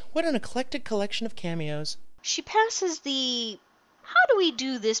Bears? What an eclectic collection of cameos. She passes the how do we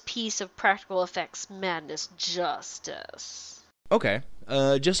do this piece of practical effects madness justice? Okay,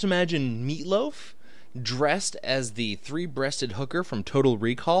 just imagine Meatloaf dressed as the three-breasted hooker from Total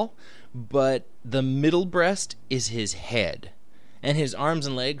Recall, but the middle breast is his head, and his arms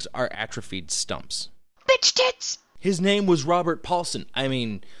and legs are atrophied stumps. Bitch tits! His name was Robert Paulson. I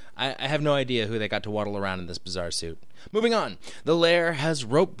mean, I have no idea who they got to waddle around in this bizarre suit. Moving on. The lair has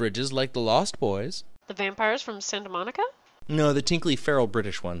rope bridges like the Lost Boys. The vampires from Santa Monica? No, the tinkly feral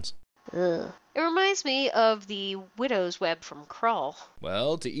British ones. Ugh. It reminds me of the Widow's Web from Krull.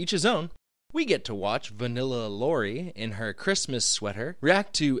 Well, to each his own. We get to watch Vanilla Lori in her Christmas sweater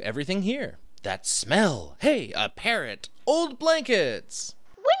react to everything here. That smell. Hey, a parrot. Old blankets.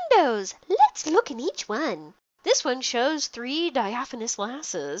 Windows. Let's look in each one. This one shows 3 diaphanous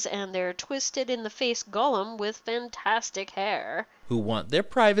lasses and their twisted-in-the-face golem with fantastic hair. Who want their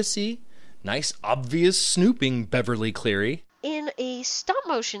privacy. Nice, obvious snooping, Beverly Cleary. In a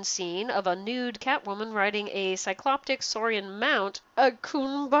stop-motion scene of a nude Catwoman riding a cycloptic saurian mount, a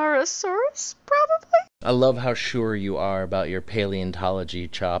Coonbarosaurus, probably? I love how sure you are about your paleontology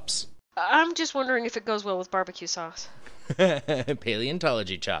chops. I'm just wondering if it goes well with barbecue sauce.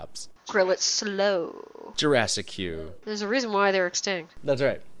 Paleontology chops. Grill it slow. Jurassic Q. There's a reason why they're extinct. That's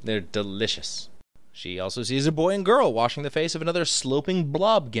right. They're delicious. She also sees a boy and girl washing the face of another sloping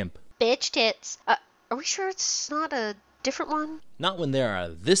blob gimp. Bitch tits. Are we sure it's not a different one? Not when there are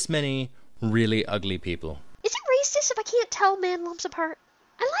this many really ugly people. Is it racist if I can't tell man lumps apart?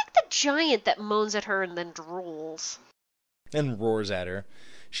 I like the giant that moans at her and then drools. And roars at her.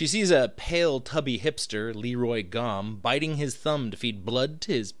 She sees a pale, tubby hipster, Leroy Gom, biting his thumb to feed blood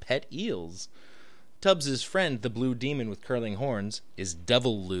to his pet eels. Tubbs' friend, the blue demon with curling horns, is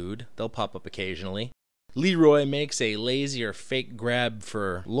devil lewd. They'll pop up occasionally. Leroy makes a lazy or fake grab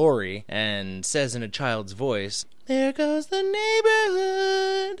for Lori and says in a child's voice, "There goes the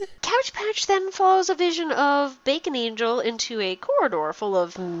neighborhood." Couch Patch then follows a vision of Bacon Angel into a corridor full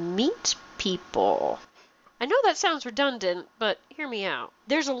of meat people. I know that sounds redundant, but hear me out.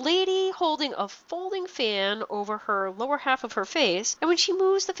 There's a lady holding a folding fan over her lower half of her face, and when she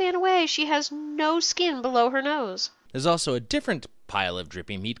moves the fan away, she has no skin below her nose. There's also a different pile of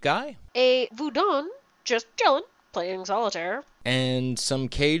drippy meat guy. A Voudon, just chillin', playing solitaire. And some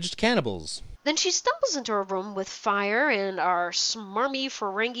caged cannibals. Then she stumbles into a room with fire and our smarmy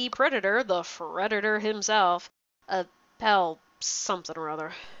Ferengi predator, the Predator himself, a Pel something or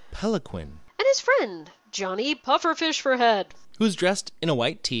other. Peliquin. And his friend, Johnny Pufferfish for Head. Who's dressed in a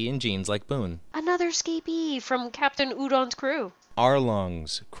white tee and jeans like Boone. Another escapee from Captain Udon's crew.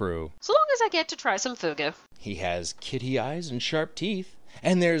 Arlong's crew. So long as I get to try some fugu. He has kitty eyes and sharp teeth,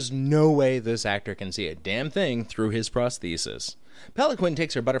 and there's no way this actor can see a damn thing through his prosthesis. Peliquin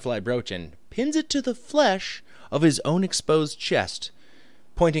takes her butterfly brooch and pins it to the flesh of his own exposed chest,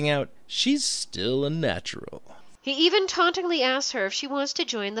 pointing out she's still a natural. He even tauntingly asks her if she wants to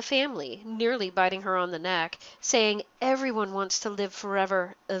join the family, nearly biting her on the neck, saying everyone wants to live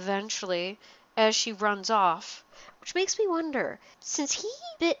forever, eventually, as she runs off. Which makes me wonder, since he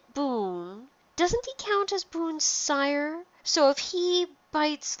bit Boone, doesn't he count as Boone's sire? So if he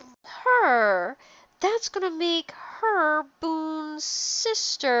bites her, that's gonna make her Boone's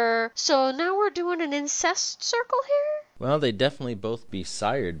sister. So now we're doing an incest circle here? Well, they'd definitely both be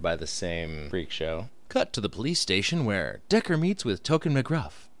sired by the same freak show. Cut to the police station where Decker meets with Token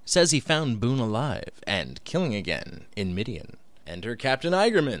McGruff. Says he found Boone alive and killing again in Midian. Enter Captain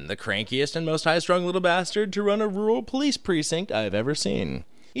Eigerman, the crankiest and most high-strung little bastard to run a rural police precinct I've ever seen.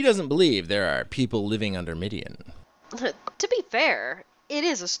 He doesn't believe there are people living under Midian. To be fair, it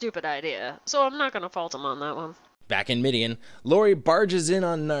is a stupid idea, so I'm not going to fault him on that one. Back in Midian, Laurie barges in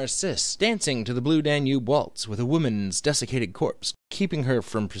on Narcisse, dancing to the Blue Danube waltz with a woman's desiccated corpse, keeping her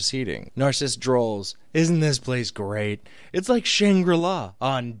from proceeding. Narcisse drolls, "Isn't this place great? It's like Shangri-La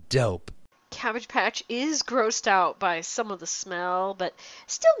on dope." Cabbage Patch is grossed out by some of the smell, but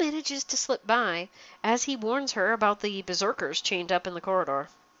still manages to slip by, as he warns her about the berserkers chained up in the corridor.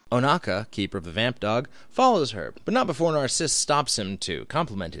 Onaka, keeper of the vamp dog, follows her, but not before Narcisse stops him to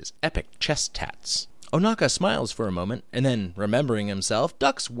compliment his epic chest tats. Onaka smiles for a moment, and then, remembering himself,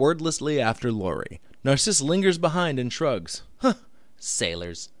 ducks wordlessly after Laurie. Narcisse lingers behind and shrugs. Huh,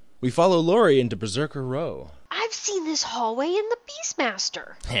 sailors. We follow Laurie into Berserker Row. I've seen this hallway in the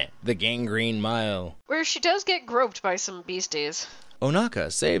Beastmaster. The Gangrene Mile. Where she does get groped by some beasties.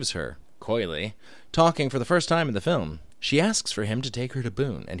 Onaka saves her, coyly, talking for the first time in the film. She asks for him to take her to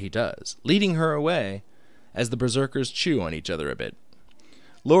Boone, and he does, leading her away as the berserkers chew on each other a bit.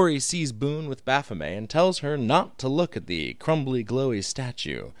 Laurie sees Boone with Baphomet and tells her not to look at the crumbly, glowy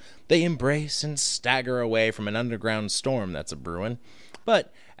statue. They embrace and stagger away from an underground storm that's a-brewin'.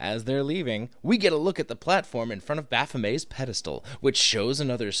 But as they're leaving, we get a look at the platform in front of Baphomet's pedestal, which shows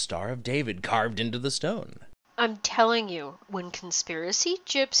another Star of David carved into the stone. I'm telling you, when Conspiracy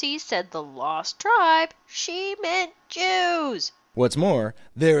Gypsy said the Lost Tribe, she meant Jews. What's more,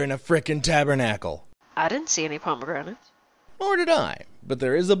 they're in a frickin' tabernacle. I didn't see any pomegranates. Nor did I, but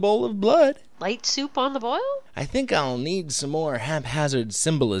there is a bowl of blood. Light soup on the boil? I think I'll need some more haphazard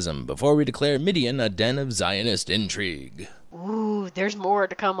symbolism before we declare Midian a den of Zionist intrigue. Ooh, there's more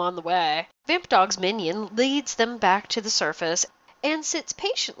to come on the way. Vamp Dog's minion leads them back to the surface and sits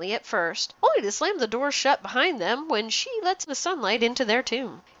patiently at first, only to slam the door shut behind them when she lets the sunlight into their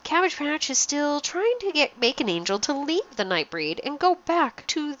tomb. Cabbage Patch is still trying to get Bacon Angel to leave the Nightbreed and go back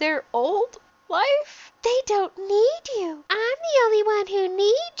to their old life. They don't need you. I'm the only one who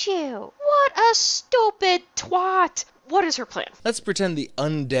needs you. What a stupid twat. What is her plan? Let's pretend the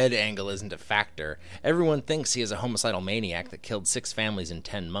undead angle isn't a factor. Everyone thinks he is a homicidal maniac that killed 6 families in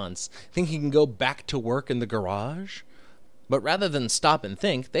 10 months. Think he can go back to work in the garage? But rather than stop and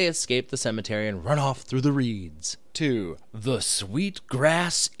think, they escape the cemetery and run off through the reeds to the Sweet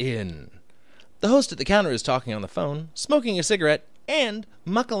Grass Inn. The host at the counter is talking on the phone, smoking a cigarette, and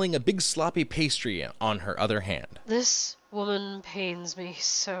muckling a big sloppy pastry on her other hand. This woman pains me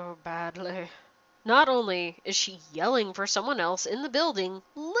so badly. Not only is she yelling for someone else in the building,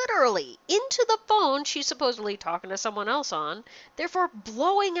 literally into the phone she's supposedly talking to someone else on, therefore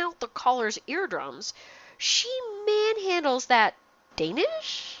blowing out the caller's eardrums, she manhandles that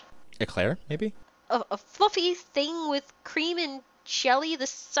Danish? Eclair, maybe? A fluffy thing with cream and jelly the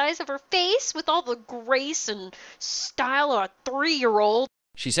size of her face with all the grace and style of a 3-year-old.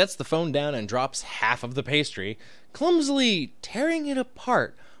 She sets the phone down and drops half of the pastry, clumsily tearing it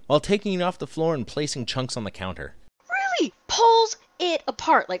apart while taking it off the floor and placing chunks on the counter. Really? Pulls it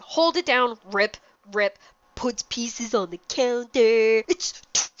apart. Like, hold it down, rip, puts pieces on the counter. It's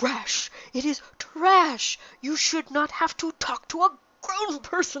trash. It is trash. You should not have to talk to a grown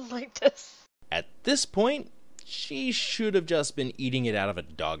person like this. At this point, she should have just been eating it out of a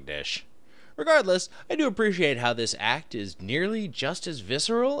dog dish. Regardless, I do appreciate how this act is nearly just as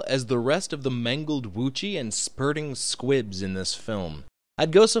visceral as the rest of the mangled Wuchi and spurting squibs in this film.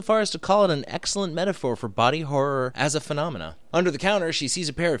 I'd go so far as to call it an excellent metaphor for body horror as a phenomena. Under the counter, she sees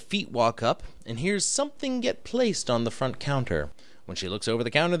a pair of feet walk up and hears something get placed on the front counter. When she looks over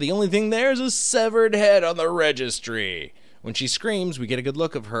the counter, the only thing there is a severed head on the registry. When she screams, we get a good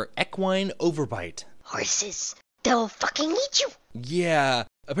look of her equine overbite. Horses, they'll fucking eat you. Yeah,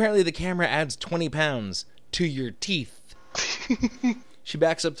 apparently the camera adds 20 pounds to your teeth. She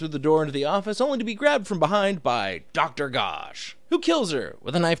backs up through the door into the office, only to be grabbed from behind by Dr. Gosh, who kills her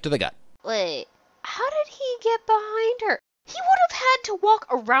with a knife to the gut. Wait, how did he get behind her? He would have had to walk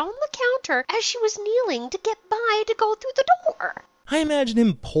around the counter as she was kneeling to get by to go through the door. I imagine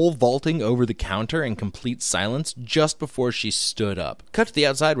him pole vaulting over the counter in complete silence just before she stood up. Cut to the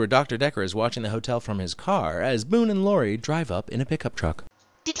outside where Dr. Decker is watching the hotel from his car as Boone and Laurie drive up in a pickup truck.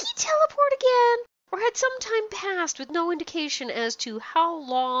 Did he teleport again? Or had some time passed with no indication as to how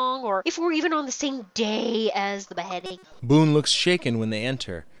long, or if we're even on the same day as the beheading? Boone looks shaken when they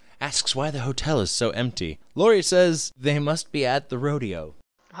enter, asks why the hotel is so empty. Laurie says they must be at the rodeo.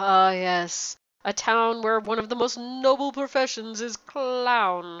 Ah, yes. A town where one of the most noble professions is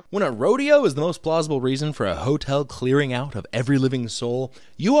clown. When a rodeo is the most plausible reason for a hotel clearing out of every living soul,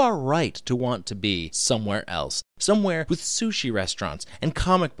 you are right to want to be somewhere else. Somewhere with sushi restaurants and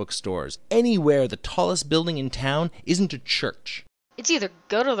comic book stores. Anywhere the tallest building in town isn't a church. It's either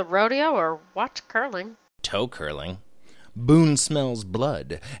go to the rodeo or watch curling. Toe curling. Boone smells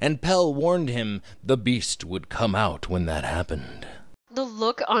blood, and Pell warned him the beast would come out when that happened. The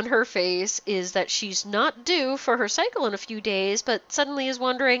look on her face is that she's not due for her cycle in a few days, but suddenly is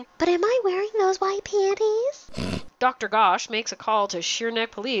wondering, but am I wearing those white panties? Dr. Gosh makes a call to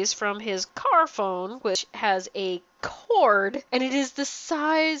Sheerneck Police from his car phone, which has a cord, and it is the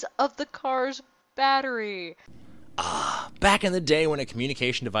size of the car's battery. Back in the day when a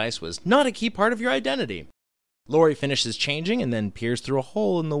communication device was not a key part of your identity. Laurie finishes changing and then peers through a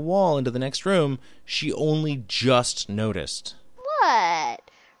hole in the wall into the next room she only just noticed.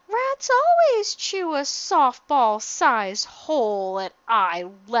 What? Rats always chew a softball-sized hole at eye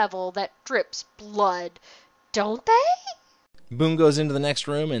level that drips blood, don't they? Boone goes into the next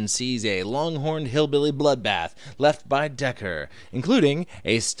room and sees a long-horned hillbilly bloodbath left by Decker, including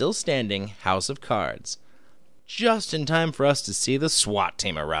a still-standing house of cards. Just in time for us to see the SWAT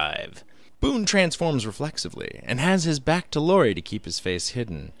team arrive. Boone transforms reflexively and has his back to Laurie to keep his face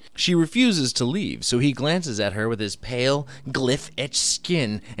hidden. She refuses to leave, so he glances at her with his pale, glyph-etched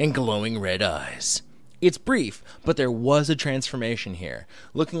skin and glowing red eyes. It's brief, but there was a transformation here,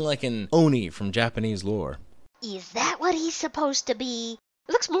 looking like an Oni from Japanese lore. Is that what he's supposed to be?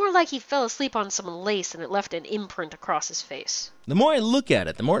 It looks more like he fell asleep on some lace and it left an imprint across his face. The more I look at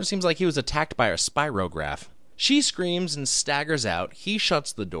it, the more it seems like he was attacked by a spirograph. She screams and staggers out. He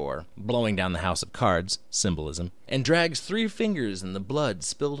shuts the door, blowing down the house of cards, symbolism, and drags 3 fingers in the blood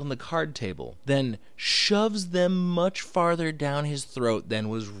spilled on the card table, then shoves them much farther down his throat than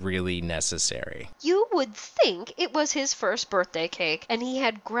was really necessary. You would think it was his first birthday cake, and he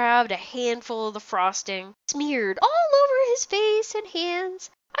had grabbed a handful of the frosting, smeared all over his face and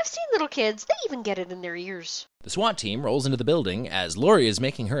hands. I've seen little kids, they even get it in their ears. The SWAT team rolls into the building as Laurie is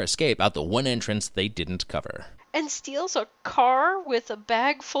making her escape out the one entrance they didn't cover. And steals a car with a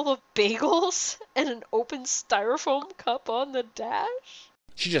bag full of bagels and an open styrofoam cup on the dash?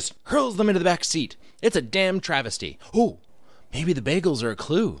 She just hurls them into the back seat. It's a damn travesty. Oh, maybe the bagels are a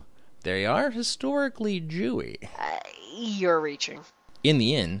clue. They are historically Jewy. You're reaching. In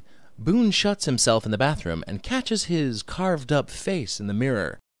the inn, Boone shuts himself in the bathroom and catches his carved-up face in the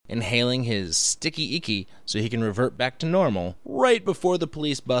mirror, inhaling his sticky icky so he can revert back to normal right before the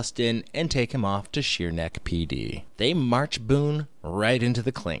police bust in and take him off to Sheerneck PD. They march Boone right into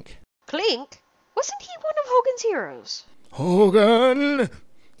the clink. Clink? Wasn't he one of Hogan's heroes? Hogan!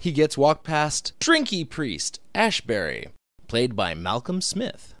 He gets walked past Drinky Priest Ashbury, played by Malcolm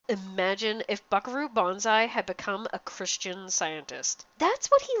Smith. Imagine if Buckaroo Banzai had become a Christian Scientist. That's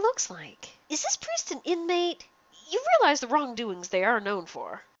what he looks like. Is this priest an inmate? You realize the wrongdoings they are known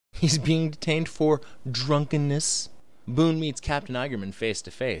for. He's being detained for drunkenness. Boone meets Captain Eigerman face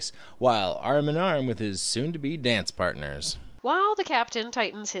to face, while arm in arm with his soon-to-be dance partners. While the captain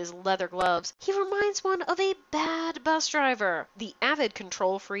tightens his leather gloves, he reminds one of a bad bus driver, the avid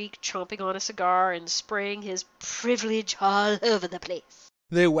control freak chomping on a cigar and spraying his privilege all over the place.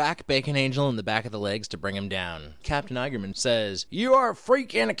 They whack Bacon Angel in the back of the legs to bring him down. Captain Eigerman says, "You are a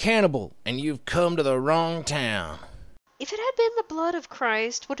freak and a cannibal, and you've come to the wrong town." If it had been the blood of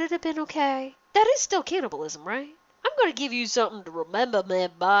Christ, would it have been okay? That is still cannibalism, right? I'm going to give you something to remember, my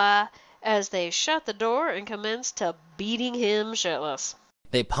boy, as they shut the door and commence to beating him shitless.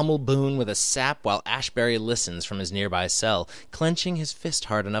 They pummel Boone with a sap while Ashbury listens from his nearby cell, clenching his fist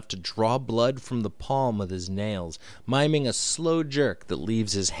hard enough to draw blood from the palm with his nails, miming a slow jerk that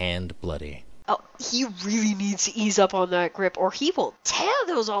leaves his hand bloody. Oh, he really needs to ease up on that grip, or he will tear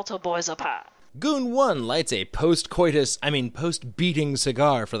those Alto boys apart. Goon 1 lights a post-beating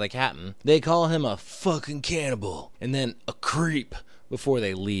cigar for the captain. They call him a fucking cannibal, and then a creep before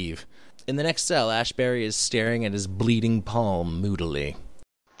they leave. In the next cell, Ashbury is staring at his bleeding palm moodily.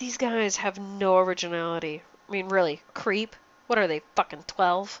 These guys have no originality. I mean, really, creep? What are they, fucking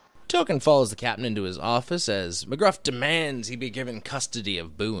 12? Token follows the captain into his office as McGruff demands he be given custody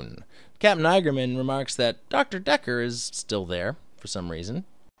of Boone. Captain Eigerman remarks that Dr. Decker is still there, for some reason.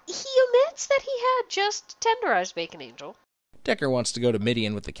 He admits that he had just tenderized Bacon Angel. Decker wants to go to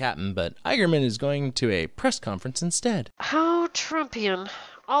Midian with the captain, but Eigerman is going to a press conference instead. How Trumpian.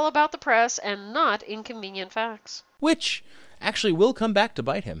 All about the press and not inconvenient facts. Which actually will come back to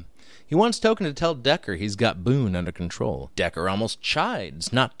bite him. He wants Token to tell Decker he's got Boone under control. Decker almost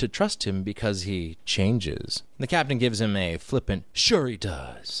chides not to trust him because he changes. The captain gives him a flippant, "Sure he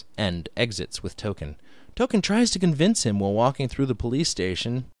does," and exits with Token. Token tries to convince him while walking through the police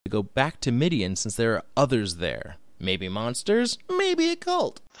station to go back to Midian since there are others there. Maybe monsters, maybe a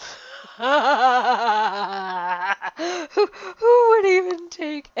cult. Who would even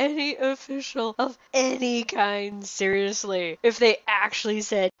take any official of any kind seriously if they actually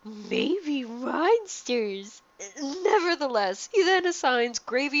said, maybe monsters? Nevertheless, he then assigns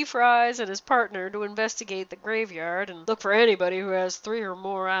Gravy Fries and his partner to investigate the graveyard and look for anybody who has 3 or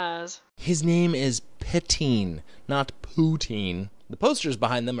more eyes. His name is Petine, not Poutine. The posters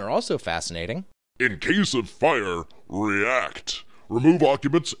behind them are also fascinating. In case of fire, react. Remove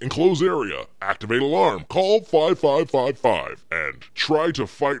occupants, enclose area. Activate alarm. Call 5555 and try to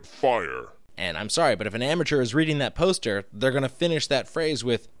fight fire. And I'm sorry, but if an amateur is reading that poster, they're going to finish that phrase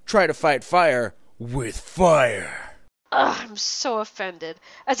with, try to fight fire with fire. Ugh, I'm so offended.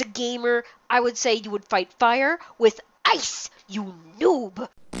 As a gamer, I would say you would fight fire with ice, you noob.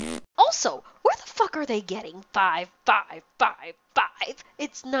 Also, where the fuck are they getting 5555?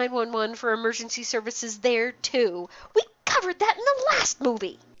 It's 911 for emergency services there, too. We covered that in the last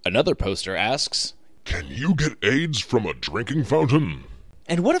movie. Another poster asks, can you get AIDS from a drinking fountain?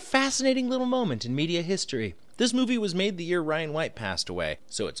 And what a fascinating little moment in media history. This movie was made the year Ryan White passed away,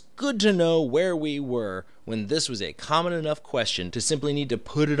 so it's good to know where we were when this was a common enough question to simply need to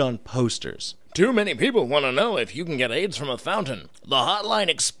put it on posters. Too many people want to know if you can get AIDS from a fountain. The hotline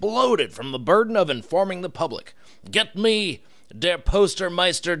exploded from the burden of informing the public. Get me, der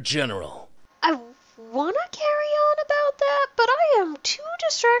Postermeister General. I want to carry on about that, but I am too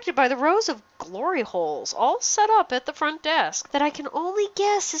distracted by the rows of glory holes all set up at the front desk that I can only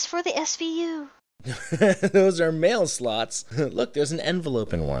guess is for the SVU. Those are mail slots. Look, there's an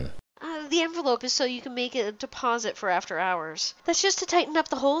envelope in one. The envelope is so you can make a deposit for after hours. That's just to tighten up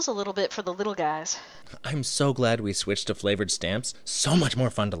the holes a little bit for the little guys. I'm so glad we switched to flavored stamps. So much more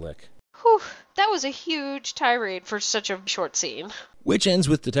fun to lick. Whew, that was a huge tirade for such a short scene. Which ends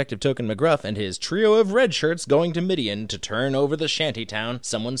with Detective Token McGruff and his trio of red shirts going to Midian to turn over the shantytown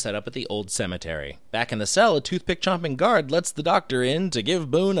someone set up at the old cemetery. Back in the cell, a toothpick-chomping guard lets the doctor in to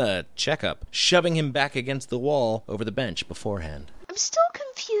give Boone a checkup, shoving him back against the wall over the bench beforehand. I'm still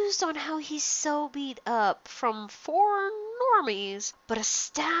confused on how he's so beat up from 4 normies, but a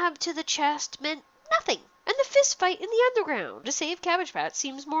stab to the chest meant nothing. And the fist fight in the underground to save Cabbage Patch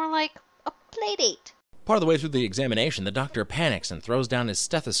seems more like a playdate. Part of the way through the examination, the doctor panics and throws down his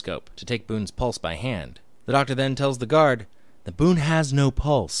stethoscope to take Boone's pulse by hand. The doctor then tells the guard that Boone has no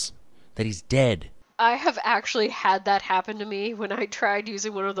pulse, that he's dead. I have actually had that happen to me when I tried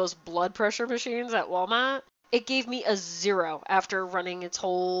using one of those blood pressure machines at Walmart. It gave me a 0 after running its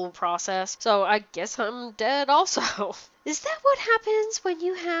whole process, so I guess I'm dead also. Is that what happens when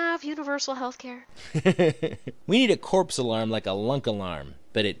you have universal health care? We need a corpse alarm like a lunk alarm,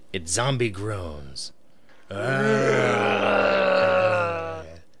 but it zombie groans. The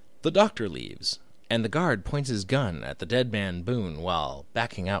doctor leaves, and the guard points his gun at the dead man Boone while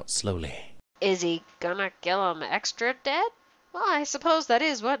backing out slowly. Is he gonna kill him extra dead? Well, I suppose that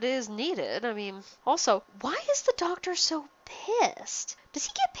is what is needed. I mean, also, why is the doctor so pissed? Does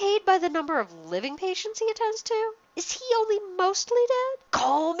he get paid by the number of living patients he attends to? Is he only mostly dead?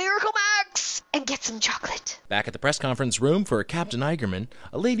 Call Miracle Max and get some chocolate. Back at the press conference room for Captain Eigerman,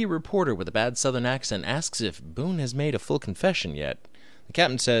 a lady reporter with a bad southern accent asks if Boone has made a full confession yet. The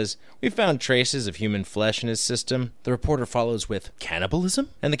captain says, "We found traces of human flesh in his system." The reporter follows with, "Cannibalism?"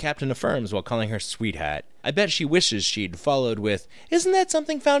 And the captain affirms while calling her sweetheart. I bet she wishes she'd followed with, "Isn't that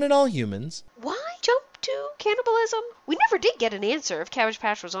something found in all humans?" Why jump to cannibalism? We never did get an answer if Cabbage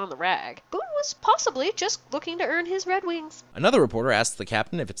Patch was on the rag. Boone was possibly just looking to earn his Red Wings. Another reporter asks the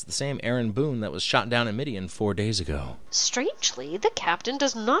captain if it's the same Aaron Boone that was shot down in Midian 4 days ago. Strangely, the captain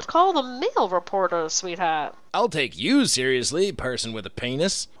does not call the male reporter sweetheart. I'll take you seriously, person with a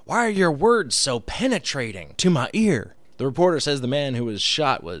penis. Why are your words so penetrating to my ear? The reporter says the man who was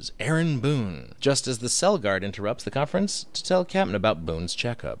shot was Aaron Boone, just as the cell guard interrupts the conference to tell Captain about Boone's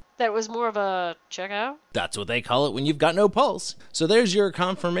checkup. That was more of a checkout? That's what they call it when you've got no pulse. So there's your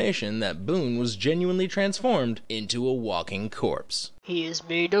confirmation that Boone was genuinely transformed into a walking corpse. He is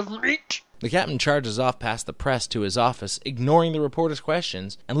made of meat. The captain charges off past the press to his office, ignoring the reporter's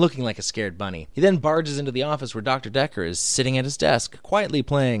questions and looking like a scared bunny. He then barges into the office where Dr. Decker is sitting at his desk, quietly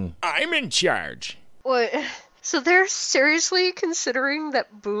playing "I'm in charge." What? So they're seriously considering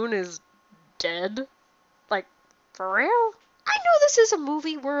that Boone is dead? Like, for real? I know this is a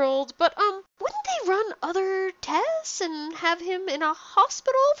movie world, but, wouldn't they run other tests and have him in a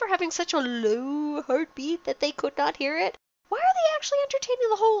hospital for having such a low heartbeat that they could not hear it? Why are they actually entertaining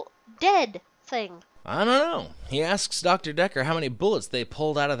the whole dead thing? I don't know. He asks Dr. Decker how many bullets they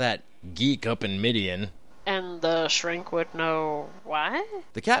pulled out of that geek up in Midian. And the shrink would know why?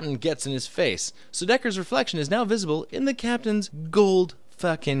 The captain gets in his face, so Decker's reflection is now visible in the captain's gold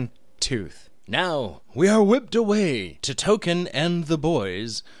fucking tooth. Now, we are whipped away to Token and the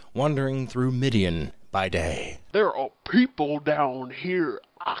boys, wandering through Midian by day. There are people down here.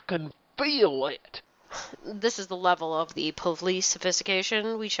 I can feel it. This is the level of the police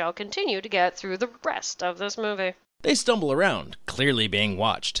sophistication we shall continue to get through the rest of this movie. They stumble around, clearly being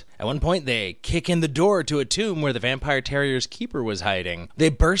watched. At one point, they kick in the door to a tomb where the vampire terrier's keeper was hiding. They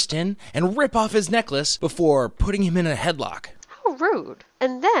burst in and rip off his necklace before putting him in a headlock. How rude.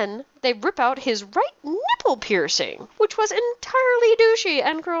 And then they rip out his right nipple piercing, which was entirely douchey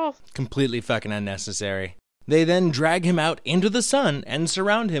and cruel. Completely fucking unnecessary. They then drag him out into the sun and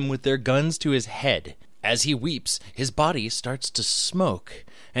surround him with their guns to his head. As he weeps, his body starts to smoke,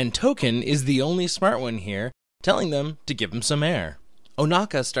 and Token is the only smart one here, telling them to give him some air.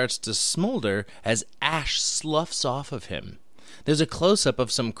 Onaka starts to smolder as ash sloughs off of him. There's a close-up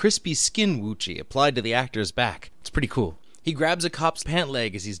of some crispy skin woochie applied to the actor's back. It's pretty cool. He grabs a cop's pant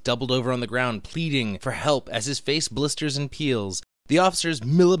leg as he's doubled over on the ground, pleading for help as his face blisters and peels. The officers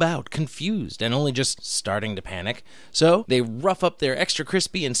mill about, confused and only just starting to panic, so they rough up their extra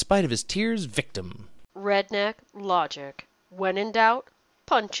crispy, in spite of his tears, victim. Redneck logic. When in doubt,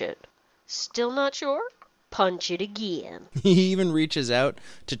 punch it. Still not sure? Punch it again. He even reaches out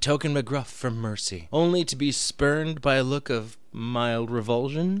to Token McGruff for mercy, only to be spurned by a look of mild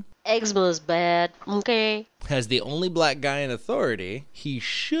revulsion. Eczema's bad, okay? As the only black guy in authority, he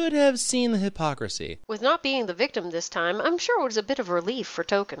should have seen the hypocrisy. With not being the victim this time, I'm sure it was a bit of a relief for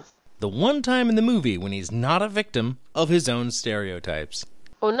Token. The one time in the movie when he's not a victim of his own stereotypes.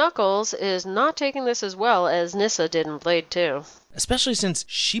 O'Knuckles is not taking this as well as Nyssa did in Blade 2. Especially since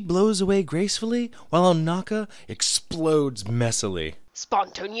she blows away gracefully, while Onaka explodes messily.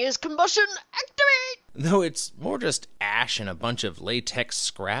 Spontaneous combustion, activate! Though it's more just ash and a bunch of latex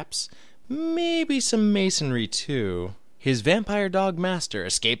scraps. Maybe some masonry, too. His vampire dog master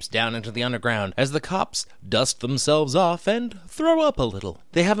escapes down into the underground as the cops dust themselves off and throw up a little.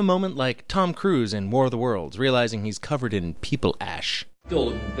 They have a moment like Tom Cruise in War of the Worlds, realizing he's covered in people ash.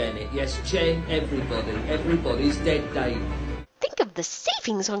 Done, Bennett. Yes, Che. Everybody's dead, Dave. Think of the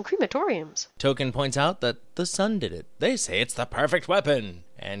savings on crematoriums. Token points out that the sun did it. They say it's the perfect weapon.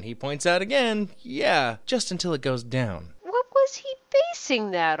 And he points out again, yeah, just until it goes down. What was he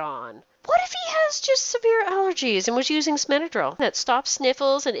basing that on? What if he has just severe allergies and was using Smedadrol that stops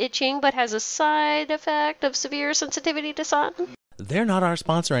sniffles and itching but has a side effect of severe sensitivity to sun? They're not our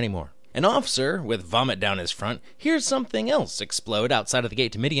sponsor anymore. An officer, with vomit down his front, hears something else explode outside of the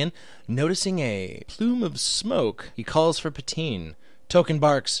gate to Midian. Noticing a plume of smoke, he calls for Patine. Token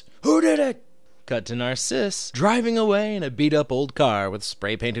barks, "Who did it?" Cut to Narcisse, driving away in a beat-up old car with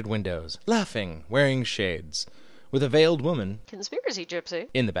spray-painted windows, laughing, wearing shades, with a veiled woman, conspiracy gypsy,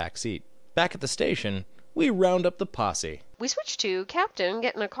 in the back seat. Back at the station, we round up the posse. We switch to Captain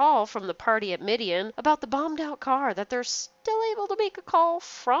getting a call from the party at Midian about the bombed-out car that they're still able to make a call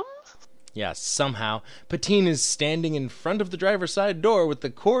from? Yeah, somehow, Patine is standing in front of the driver's side door with the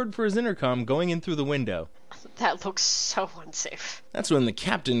cord for his intercom going in through the window. That looks so unsafe. That's when the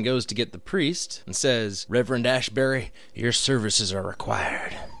captain goes to get the priest and says, "Reverend Ashbury, your services are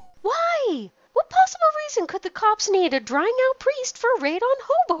required." Why? What possible reason could the cops need a drying-out priest for a raid on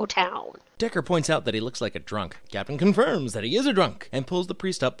Hobo Town? Decker points out that he looks like a drunk. Captain confirms that he is a drunk and pulls the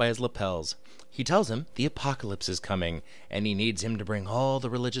priest up by his lapels. He tells him the apocalypse is coming, and he needs him to bring all the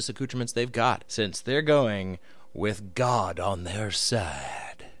religious accoutrements they've got, since they're going with God on their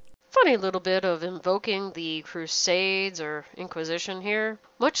side. Funny little bit of invoking the Crusades or Inquisition here,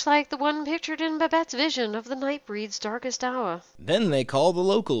 much like the one pictured in Babette's vision of the Nightbreed's darkest hour. Then they call the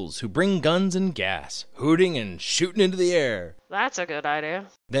locals, who bring guns and gas, hooting and shooting into the air. That's a good idea.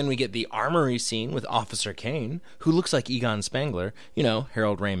 Then we get the armory scene with Officer Kane, who looks like Egon Spangler,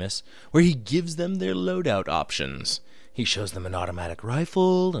 Harold Ramis, where he gives them their loadout options. He shows them an automatic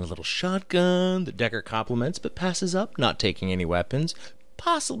rifle and a little shotgun that Decker compliments but passes up, not taking any weapons.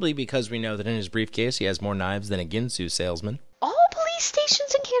 Possibly because we know that in his briefcase he has more knives than a Ginsu salesman. All police police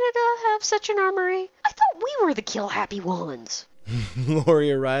stations in Canada have such an armory? I thought we were the kill-happy ones.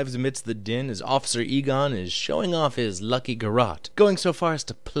 Laurie arrives amidst the din as Officer Egon is showing off his lucky garrote, going so far as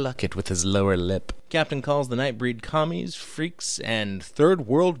to pluck it with his lower lip. Captain calls the Nightbreed commies, freaks, and third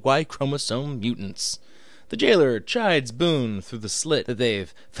world Y chromosome mutants. The jailer chides Boone through the slit that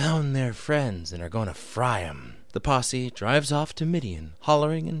they've found their friends and are going to fry 'em. The posse drives off to Midian,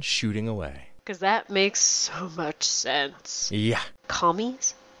 hollering and shooting away. Because that makes so much sense. Yeah.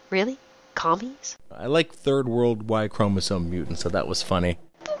 Commies? Really? Commies? I like third world Y chromosome mutants, so that was funny.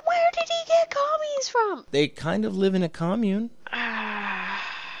 But where did he get commies from? They kind of live in a commune.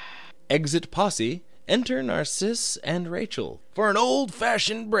 Exit posse, enter Narcisse and Rachel for an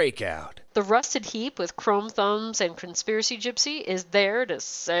old-fashioned breakout. The rusted heap with chrome thumbs and conspiracy gypsy is there to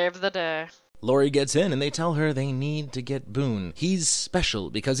save the day. Laurie gets in and they tell her they need to get Boone. He's special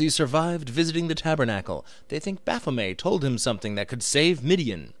because he survived visiting the tabernacle. They think Baphomet told him something that could save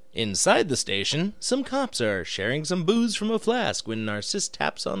Midian. Inside the station, some cops are sharing some booze from a flask when Narcisse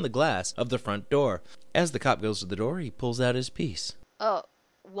taps on the glass of the front door. As the cop goes to the door, he pulls out his piece.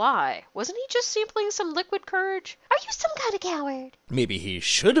 Why? Wasn't he just sampling some liquid courage? Are you some kind of coward? Maybe he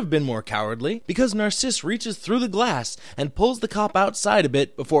should have been more cowardly, because Narcisse reaches through the glass and pulls the cop outside a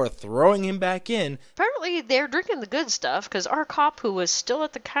bit before throwing him back in. Apparently they're drinking the good stuff, because our cop who was still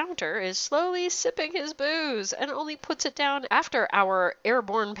at the counter is slowly sipping his booze and only puts it down after our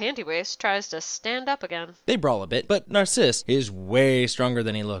airborne panty waist tries to stand up again. They brawl a bit, but Narcisse is way stronger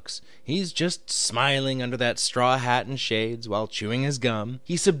than he looks. He's just smiling under that straw hat and shades while chewing his gum.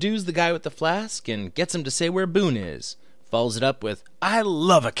 He subdues the guy with the flask and gets him to say where Boone is. Follows it up with, "I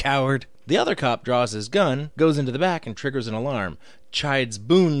love a coward." The other cop draws his gun, goes into the back and triggers an alarm, chides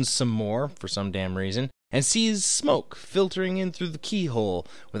Boone some more for some damn reason, and sees smoke filtering in through the keyhole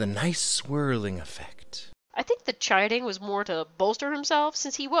with a nice swirling effect. I think the chiding was more to bolster himself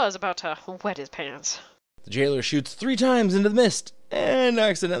since he was about to wet his pants. The jailer shoots 3 times into the mist and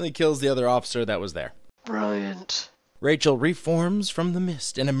accidentally kills the other officer that was there. Brilliant. Rachel reforms from the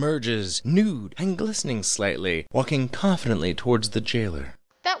mist and emerges, nude and glistening slightly, walking confidently towards the jailer.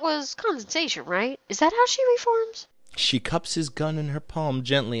 That was condensation, right? Is that how she reforms? She cups his gun in her palm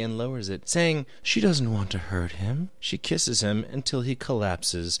gently and lowers it, saying she doesn't want to hurt him. She kisses him until he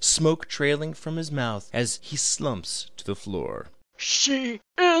collapses, smoke trailing from his mouth as he slumps to the floor. She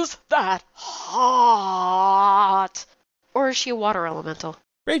is that hot! Or is she a water elemental?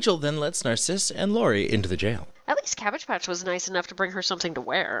 Rachel then lets Narcisse and Laurie into the jail. At least Cabbage Patch was nice enough to bring her something to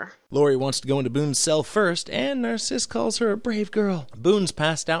wear. Laurie wants to go into Boone's cell first, and Narcisse calls her a brave girl. Boone's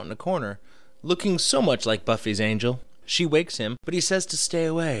passed out in a corner, looking so much like Buffy's angel. She wakes him, but he says to stay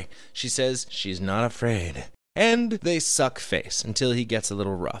away. She says she's not afraid. And they suck face until he gets a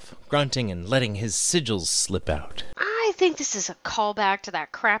little rough, grunting and letting his sigils slip out. I think this is a callback to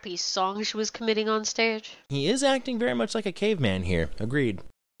that crappy song she was committing on stage. He is acting very much like a caveman here, agreed.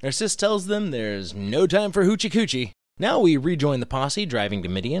 Narcisse tells them there's no time for hoochie coochie. Now we rejoin the posse driving to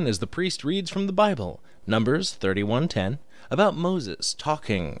Midian as the priest reads from the Bible, Numbers 31:10, about Moses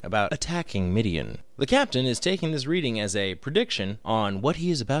talking about attacking Midian. The captain is taking this reading as a prediction on what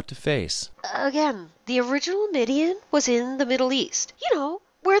he is about to face. Again, the original Midian was in the Middle East. You know,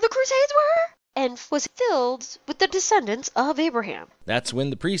 where the Crusades were? And was filled with the descendants of Abraham. That's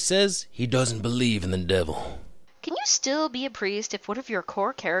when the priest says he doesn't believe in the devil. Can you still be a priest if one of your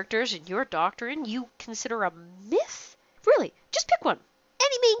core characters in your doctrine you consider a myth? Really, just pick one.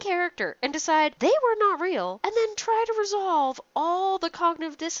 Any main character and decide they were not real, and then try to resolve all the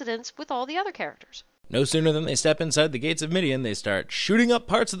cognitive dissonance with all the other characters. No sooner than they step inside the gates of Midian, they start shooting up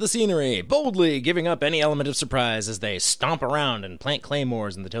parts of the scenery, boldly giving up any element of surprise as they stomp around and plant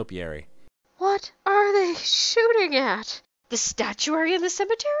claymores in the topiary. What are they shooting at? The statuary in the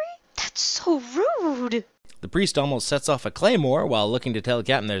cemetery? That's so rude. The priest almost sets off a claymore while looking to tell the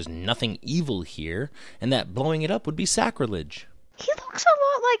captain there's nothing evil here, and that blowing it up would be sacrilege. He looks a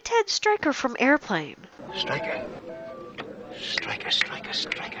lot like Ted Stryker from Airplane. Stryker. Stryker, Stryker,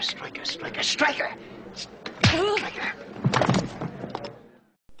 Stryker, Stryker, Stryker, Stryker! Stryker!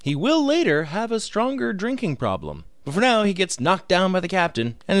 He will later have a stronger drinking problem, but for now he gets knocked down by the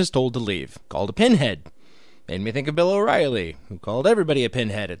captain and is told to leave, called a pinhead. Made me think of Bill O'Reilly, who called everybody a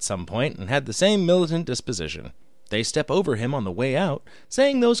pinhead at some point and had the same militant disposition. They step over him on the way out,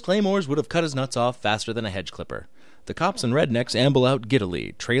 saying those claymores would have cut his nuts off faster than a hedge clipper. The cops and rednecks amble out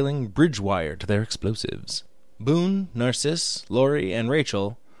giddily, trailing bridge wire to their explosives. Boone, Narcisse, Laurie, and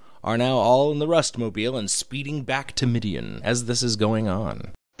Rachel are now all in the Rustmobile and speeding back to Midian as this is going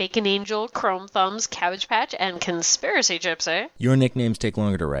on. Bacon Angel, Chrome Thumbs, Cabbage Patch, and Conspiracy Gypsy. Your nicknames take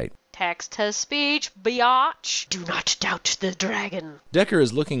longer to write. Text-to-speech, biatch. Do not doubt the dragon. Decker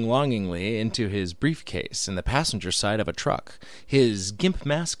is looking longingly into his briefcase in the passenger side of a truck. His gimp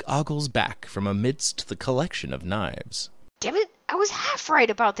mask ogles back from amidst the collection of knives. Damn it, I was half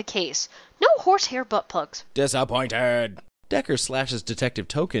right about the case. No horsehair butt plugs. Disappointed. Decker slashes Detective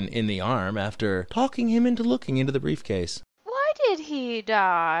Token in the arm after talking him into looking into the briefcase. Why did he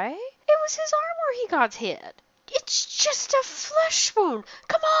die? It was his arm where he got hit. It's just a flesh wound.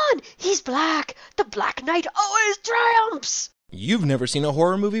 Come on, he's black. The Black Knight always triumphs. You've never seen a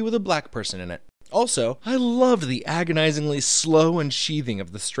horror movie with a black person in it. Also, I loved the agonizingly slow unsheathing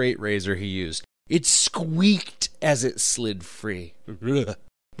of the straight razor he used. It squeaked as it slid free. Ugh.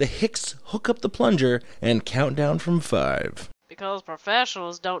 The Hicks hook up the plunger and count down from 5. Because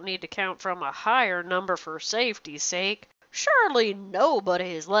professionals don't need to count from a higher number for safety's sake. Surely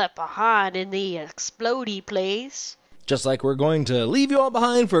nobody is left behind in the explodey place. Just like we're going to leave you all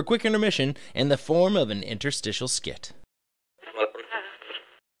behind for a quick intermission in the form of an interstitial skit.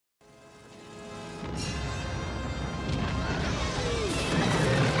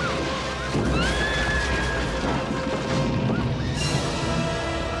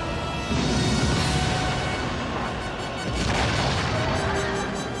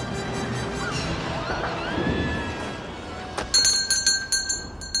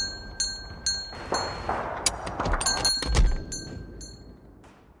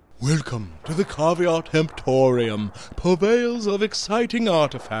 Welcome to the Caveat Emptorium, purveyors of exciting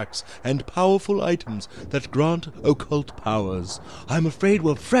artifacts and powerful items that grant occult powers. I'm afraid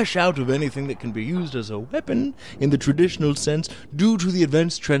we're fresh out of anything that can be used as a weapon in the traditional sense due to the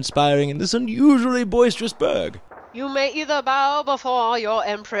events transpiring in this unusually boisterous burg. You may either bow before your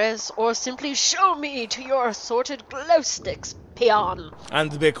empress or simply show me to your assorted glow sticks, peon.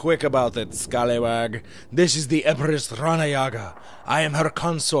 And be quick about it, scallywag. This is the Empress Llaga. I am her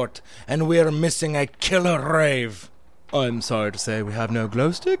consort, and we're missing a killer rave. I'm sorry to say we have no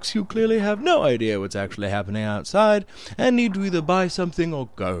glow sticks. You clearly have no idea what's actually happening outside, and need to either buy something or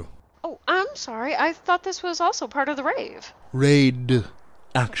go. Oh, I'm sorry. I thought this was also part of the rave. Raid,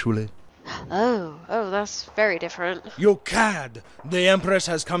 actually. Oh, that's very different. You cad! The Empress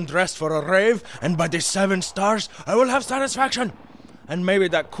has come dressed for a rave, and by the 7 stars, I will have satisfaction! And maybe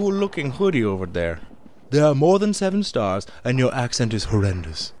that cool-looking hoodie over there. There are more than 7 stars, and your accent is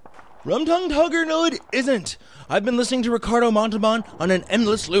horrendous. Rum-tongue tugger, no it isn't! I've been listening to Ricardo Montalban on an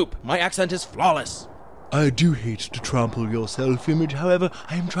endless loop. My accent is flawless. I do hate to trample your self-image, however,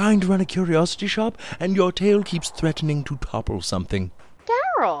 I am trying to run a curiosity shop, and your tail keeps threatening to topple something.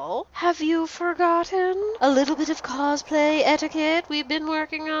 Daryl, have you forgotten a little bit of cosplay etiquette we've been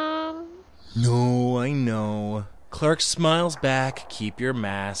working on? No, I know. Clerk smiles back, keep your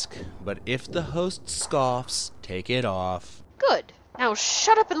mask, but if the host scoffs, take it off. Good. Now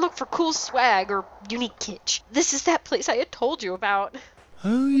shut up and look for cool swag or unique kitsch. This is that place I had told you about.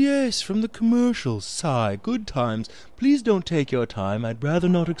 Oh yes, from the commercials. Sigh, good times. Please don't take your time. I'd rather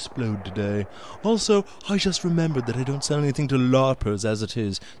not explode today. Also, I just remembered that I don't sell anything to LARPers as it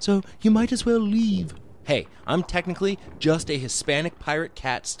is, so you might as well leave. Hey, I'm technically just a Hispanic pirate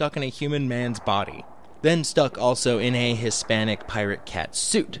cat stuck in a human man's body. Then stuck also in a Hispanic pirate cat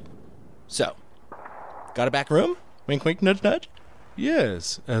suit. So, got a back room? Wink wink nudge nudge?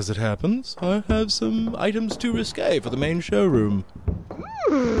 Yes, as it happens, I have some items too risque for the main showroom.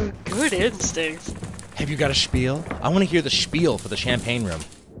 Good instincts. Have you got a spiel? I want to hear the spiel for the champagne room.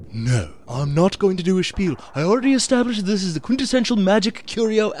 No, I'm not going to do a spiel. I already established this is the quintessential magic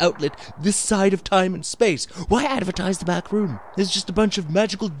curio outlet this side of time and space. Why advertise the back room? It's just a bunch of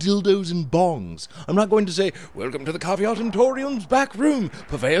magical dildos and bongs. I'm not going to say, welcome to the Caveat Emptorium's back room,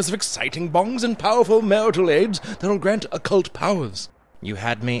 purveyors of exciting bongs and powerful marital aids that'll grant occult powers. You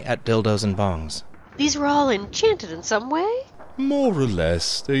had me at dildos and bongs. These were all enchanted in some way? More or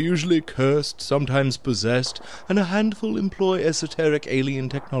less. They're usually cursed, sometimes possessed, and a handful employ esoteric alien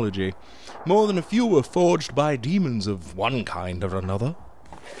technology. More than a few were forged by demons of one kind or another.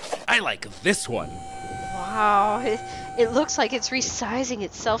 I like this one. Wow, it looks like it's resizing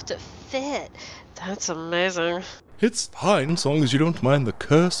itself to fit. That's amazing. It's fine, as long as you don't mind the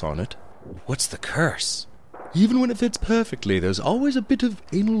curse on it. What's the curse? Even when it fits perfectly, there's always a bit of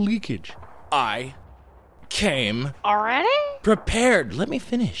anal leakage. I came already? Prepared. Let me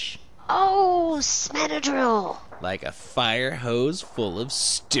finish. Oh, Smedadrill. Like a fire hose full of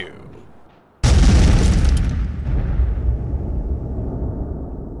stew.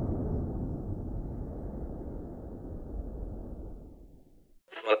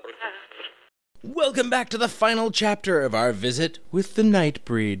 Welcome back to the final chapter of our visit with the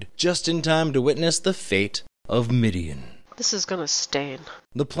Nightbreed, just in time to witness the fate of Midian. This is gonna stain.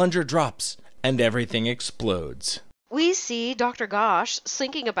 The plunger drops, and everything explodes. We see Dr. Gosh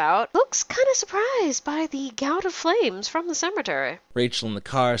slinking about, looks kind of surprised by the gout of flames from the cemetery. Rachel in the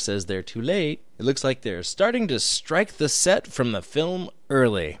car says they're too late. It looks like they're starting to strike the set from the film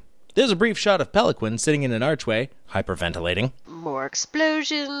early. There's a brief shot of Peliquin sitting in an archway, hyperventilating. More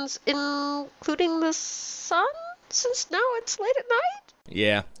explosions, including the sun, since now it's late at night?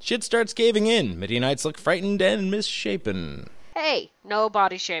 Yeah, shit starts caving in. Midianites look frightened and misshapen. Hey, no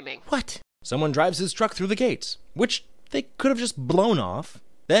body shaming. What? Someone drives his truck through the gates, which they could have just blown off.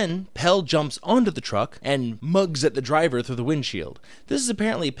 Then Pell jumps onto the truck and mugs at the driver through the windshield. This is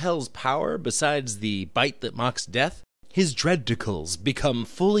apparently Pell's power, besides the bite that mocks death. His dreadicles become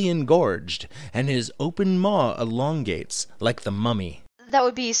fully engorged, and his open maw elongates like the mummy. That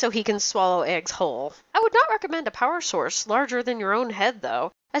would be so he can swallow eggs whole. I would not recommend a power source larger than your own head,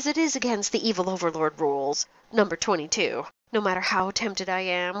 though, as it is against the evil overlord rules. Number 22. No matter how tempted I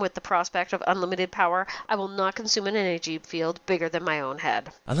am with the prospect of unlimited power, I will not consume an energy field bigger than my own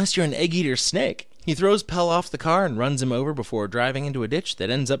head. Unless you're an egg-eater snake. He throws Pell off the car and runs him over before driving into a ditch that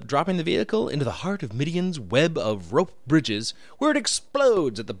ends up dropping the vehicle into the heart of Midian's web of rope bridges, where it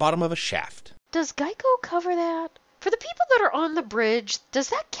explodes at the bottom of a shaft. Does Geico cover that? For the people that are on the bridge, does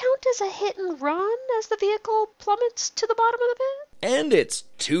that count as a hit and run as the vehicle plummets to the bottom of the pit? And it's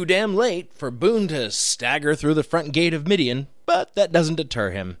too damn late for Boone to stagger through the front gate of Midian, but that doesn't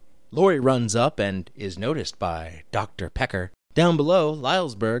deter him. Laurie runs up and is noticed by Dr. Pecker. Down below,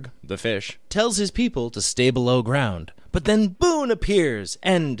 Lylesburg, the fish, tells his people to stay below ground. But then Boone appears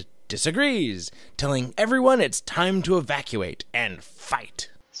and disagrees, telling everyone it's time to evacuate and fight.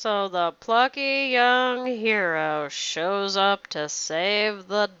 So the plucky young hero shows up to save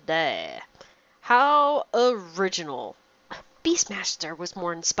the day. How original. Beastmaster was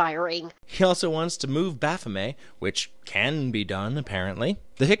more inspiring. He also wants to move Baphomet, which can be done, apparently.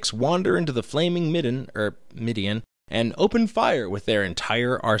 The Hicks wander into the flaming Midian, and open fire with their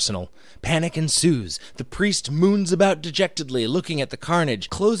entire arsenal. Panic ensues. The priest moons about dejectedly, looking at the carnage,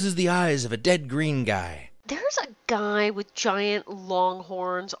 closes the eyes of a dead green guy. There's a guy with giant long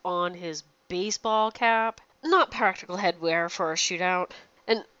horns on his baseball cap. Not practical headwear for a shootout.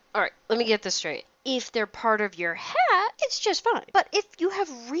 And, alright, let me get this straight. If they're part of your hat, it's just fine. But if you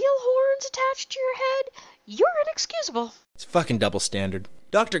have real horns attached to your head, you're inexcusable. It's fucking double standard.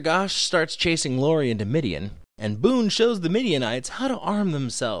 Dr. Gosh starts chasing Laurie into Midian, and Boone shows the Midianites how to arm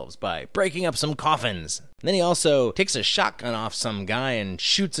themselves by breaking up some coffins. And then he also takes a shotgun off some guy and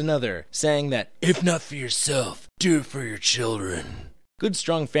shoots another, saying that, if not for yourself, do it for your children. Good,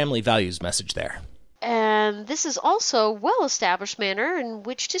 strong family values message there. And this is also a well-established manner in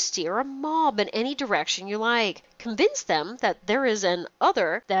which to steer a mob in any direction you like. Convince them that there is an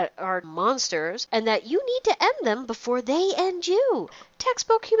other that are monsters, and that you need to end them before they end you.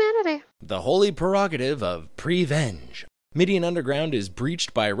 Textbook humanity. The holy prerogative of prevenge. Midian Underground is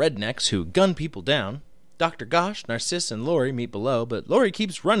breached by rednecks who gun people down. Dr. Gosh, Narcisse, and Laurie meet below, but Laurie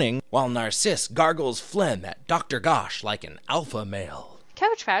keeps running while Narcisse gargles phlegm at Dr. Gosh like an alpha male.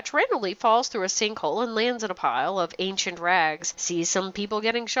 Cabbage Patch randomly falls through a sinkhole and lands in a pile of ancient rags, sees some people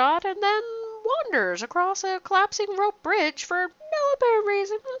getting shot, and then wanders across a collapsing rope bridge for no apparent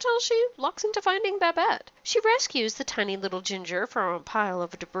reason until she lucks into finding Babette. She rescues the tiny little ginger from a pile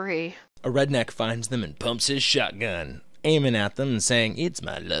of debris. A redneck finds them and pumps his shotgun, aiming at them and saying, "It's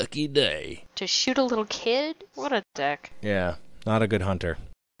my lucky day." To shoot a little kid? What a dick. Yeah, not a good hunter.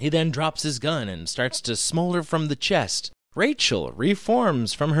 He then drops his gun and starts to smolder from the chest. Rachel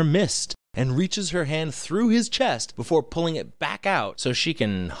reforms from her mist and reaches her hand through his chest before pulling it back out so she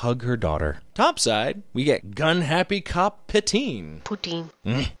can hug her daughter. Topside, we get gun-happy cop Poutine,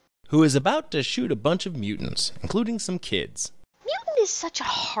 who is about to shoot a bunch of mutants, including some kids. Mutant is such a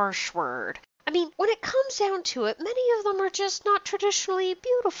harsh word. I mean, when it comes down to it, many of them are just not traditionally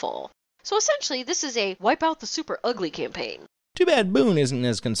beautiful. So essentially, this is a wipe out the super ugly campaign. Too bad Boone isn't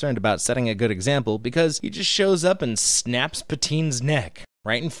as concerned about setting a good example, because he just shows up and snaps Poutine's neck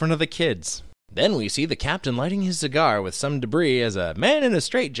right in front of the kids. Then we see the captain lighting his cigar with some debris as a man in a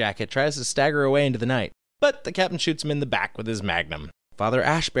straitjacket tries to stagger away into the night, but the captain shoots him in the back with his magnum. Father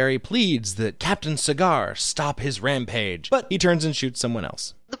Ashbury pleads that Captain Cigar stop his rampage, but he turns and shoots someone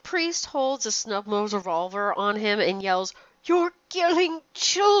else. The priest holds a snub-nosed revolver on him and yells, "You're killing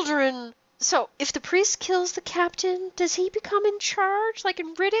children!" So, if the priest kills the captain, does he become in charge, like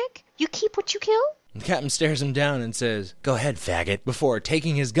in Riddick? You keep what you kill? The captain stares him down and says, "Go ahead, faggot," before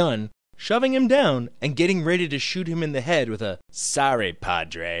taking his gun, shoving him down, and getting ready to shoot him in the head with a "Sorry,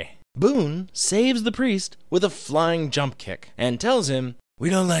 Padre." Boone saves the priest with a flying jump kick and tells him, "We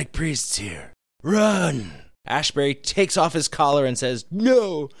don't like priests here. Run!" Ashbury takes off his collar and says,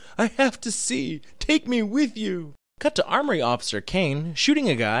 "No, I have to see. Take me with you." Cut to Armory Officer Kane shooting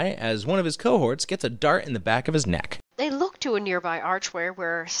a guy as one of his cohorts gets a dart in the back of his neck. They look to a nearby archway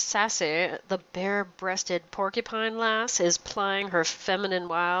where Sassy, the bare-breasted porcupine lass, is plying her feminine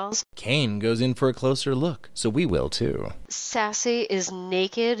wiles. Kane goes in for a closer look, so we will too. Sassy is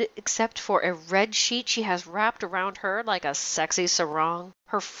naked except for a red sheet she has wrapped around her like a sexy sarong.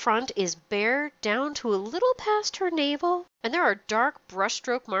 Her front is bare down to a little past her navel, and there are dark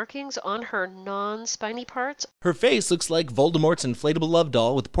brushstroke markings on her non-spiny parts. Her face looks like Voldemort's inflatable love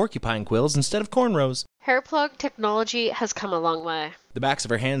doll with porcupine quills instead of cornrows. Hairplug technology has come a long way. The backs of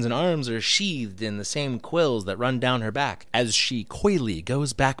her hands and arms are sheathed in the same quills that run down her back, as she coyly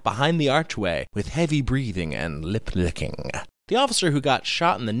goes back behind the archway with heavy breathing and lip-licking. The officer who got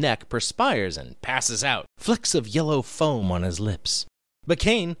shot in the neck perspires and passes out, flecks of yellow foam on his lips. But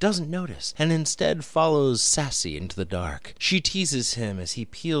Kane doesn't notice, and instead follows Sassy into the dark. She teases him as he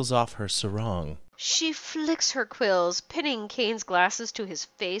peels off her sarong. She flicks her quills, pinning Kane's glasses to his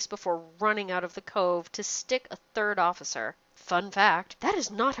face before running out of the cove to stick a third officer. Fun fact, that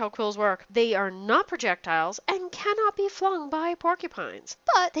is not how quills work. They are not projectiles and cannot be flung by porcupines.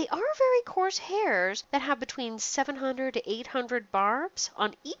 But they are very coarse hairs that have between 700 to 800 barbs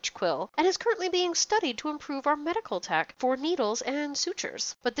on each quill and is currently being studied to improve our medical tech for needles and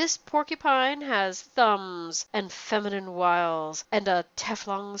sutures. But this porcupine has thumbs and feminine wiles and a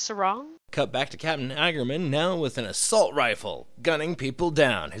Teflon sarong. Cut back to Captain Agerman, now with an assault rifle, gunning people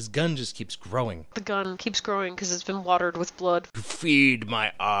down. His gun just keeps growing. The gun keeps growing because it's been watered with blood. Feed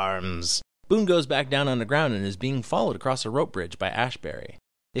my arms. Boone goes back down on the ground and is being followed across a rope bridge by Ashbury.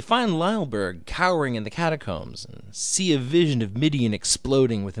 They find Lyleberg cowering in the catacombs and see a vision of Midian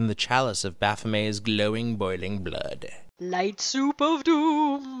exploding within the chalice of Baphomet's glowing, boiling blood. Light soup of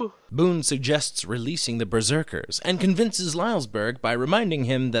doom. Boone suggests releasing the berserkers and convinces Lylesburg by reminding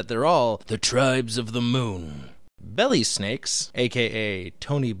him that they're all the tribes of the moon. Belly Snakes, a.k.a.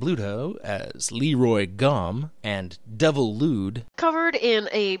 Tony Bluto as Leroy Gom, and Devil Lude, covered in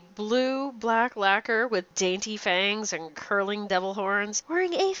a blue-black lacquer with dainty fangs and curling devil horns,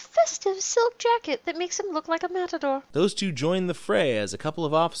 wearing a festive silk jacket that makes him look like a matador. Those two join the fray as a couple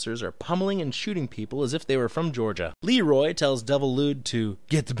of officers are pummeling and shooting people as if they were from Georgia. Leroy tells Devil Lude to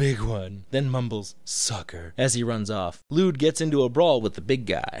get the big one, then mumbles, "Sucker," as he runs off. Lude gets into a brawl with the big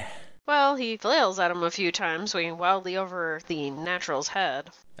guy. Well, he flails at him a few times, swinging wildly over the natural's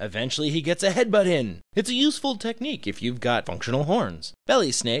head. Eventually, he gets a headbutt in. It's a useful technique if you've got functional horns.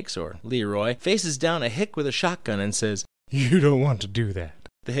 Belly Snakes, or Leroy, faces down a hick with a shotgun and says, "You don't want to do that."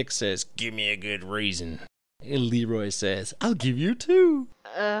 The hick says, "Give me a good reason." And Leroy says, "I'll give you two."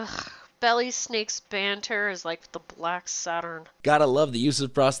 Belly Snake's banter is like the Black Saturn. Gotta love the use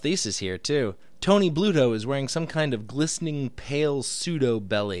of prosthesis here, too. Tony Bluto is wearing some kind of glistening pale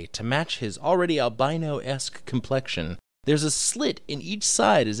pseudo-belly to match his already albino-esque complexion. There's a slit in each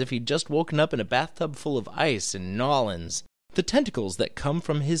side as if he'd just woken up in a bathtub full of ice in Nolans. The tentacles that come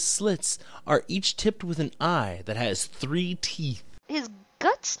from his slits are each tipped with an eye that has 3 teeth. His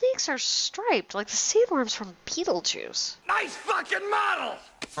gut snakes are striped like the sandworms from Beetlejuice. Nice fucking model!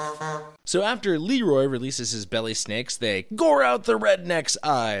 So after Leroy releases his belly snakes, they gore out the redneck's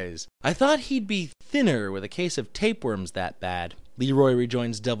eyes. I thought he'd be thinner with a case of tapeworms that bad. Leroy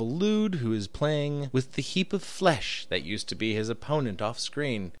rejoins Devil Lude, who is playing with the heap of flesh that used to be his opponent off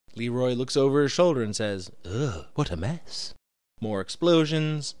screen. Leroy looks over his shoulder and says, "Ugh, what a mess." More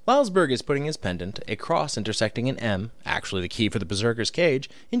explosions. Lylesburg is putting his pendant, a cross intersecting an M, actually the key for the Berserker's cage,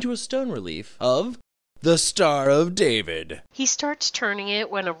 into a stone relief of the Star of David. He starts turning it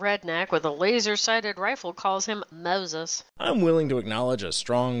when a redneck with a laser-sighted rifle calls him Moses. I'm willing to acknowledge a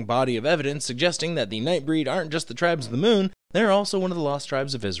strong body of evidence suggesting that the Nightbreed aren't just the tribes of the moon, they're also one of the lost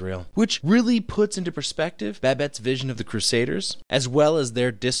tribes of Israel, which really puts into perspective Babette's vision of the Crusaders, as well as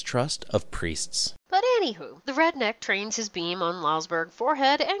their distrust of priests. But anywho, the redneck trains his beam on Lylesburg's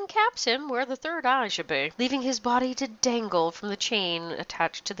forehead and caps him where the third eye should be, leaving his body to dangle from the chain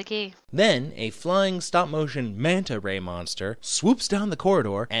attached to the key. Then, a flying stop-motion manta ray monster swoops down the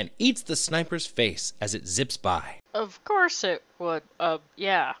corridor and eats the sniper's face as it zips by. Of course it would,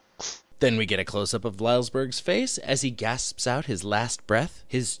 yeah. Then we get a close-up of Lylesburg's face as he gasps out his last breath.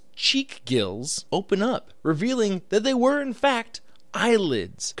 His cheek gills open up, revealing that they were, in fact,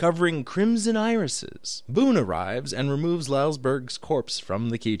 eyelids covering crimson irises. Boone arrives and removes Lylesburg's corpse from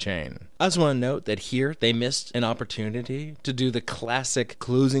the keychain. I just want to note that here they missed an opportunity to do the classic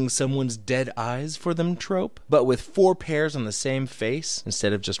closing someone's dead eyes for them trope, but with 4 pairs on the same face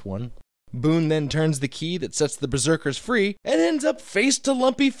instead of just one. Boone then turns the key that sets the berserkers free and ends up face to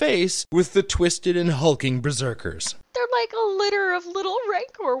lumpy face with the twisted and hulking berserkers. They're like a litter of little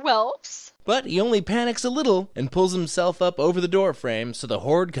rancor whelps. But he only panics a little and pulls himself up over the doorframe so the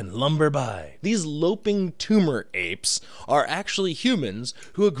horde can lumber by. These loping tumor apes are actually humans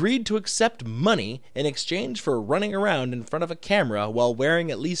who agreed to accept money in exchange for running around in front of a camera while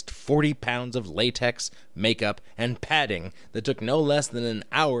wearing at least 40 pounds of latex, makeup, and padding that took no less than an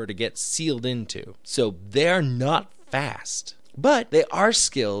hour to get sealed into. So they're not fast. But they are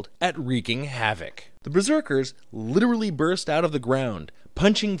skilled at wreaking havoc. The berserkers literally burst out of the ground,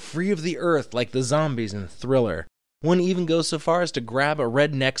 punching free of the earth like the zombies in Thriller. One even goes so far as to grab a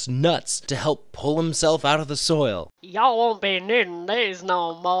redneck's nuts to help pull himself out of the soil. Y'all won't be needing these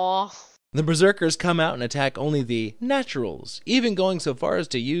no more. The berserkers come out and attack only the naturals, even going so far as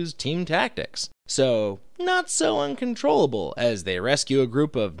to use team tactics. So, not so uncontrollable as they rescue a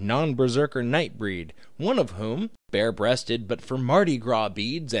group of non-berserker Nightbreed, one of whom, bare-breasted but for Mardi Gras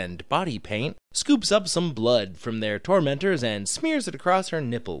beads and body paint, scoops up some blood from their tormentors and smears it across her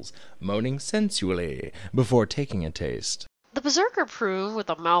nipples, moaning sensually before taking a taste. The berserker prune with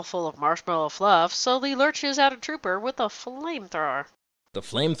a mouthful of marshmallow fluff slowly lurches at a trooper with a flamethrower. The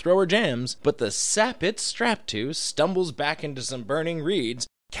flamethrower jams, but the sap it's strapped to stumbles back into some burning reeds,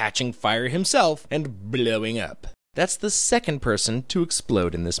 catching fire himself and blowing up. That's the second person to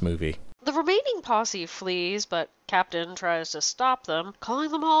explode in this movie. The remaining posse flees, but Captain tries to stop them,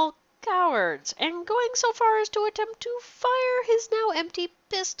 calling them all cowards, and going so far as to attempt to fire his now empty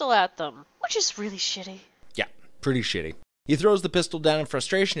pistol at them, which is really shitty. Yeah, pretty shitty. He throws the pistol down in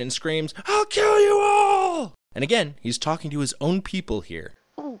frustration and screams, "I'll kill you all!" And again, he's talking to his own people here.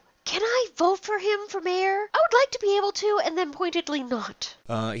 Ooh, can I vote for him for mayor? I would like to be able to, and then pointedly not.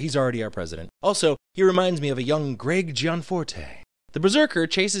 He's already our president. Also, he reminds me of a young Greg Gianforte. The berserker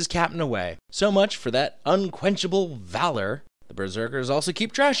chases Captain away. So much for that unquenchable valor. The berserkers also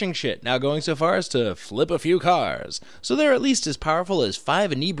keep trashing shit, now going so far as to flip a few cars. So they're at least as powerful as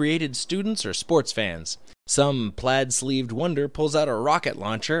 5 inebriated students or sports fans. Some plaid-sleeved wonder pulls out a rocket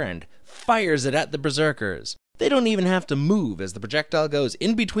launcher and fires it at the berserkers. They don't even have to move as the projectile goes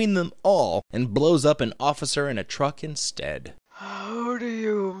in between them all and blows up an officer in a truck instead. How do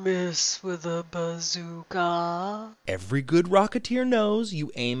you miss with a bazooka? Every good rocketeer knows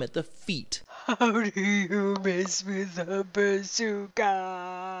you aim at the feet. How do you miss with a bazooka?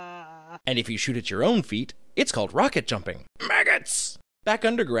 And if you shoot at your own feet, it's called rocket jumping. Maggots! Back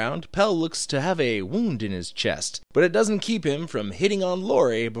underground, Pell looks to have a wound in his chest, but it doesn't keep him from hitting on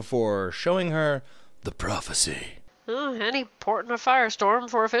Lori before showing her the prophecy. Any port in a firestorm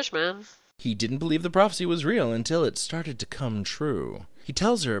for a fishman. He didn't believe the prophecy was real until it started to come true. He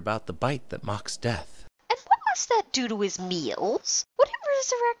tells her about the bite that mocks death. And what must that do to his meals? Would it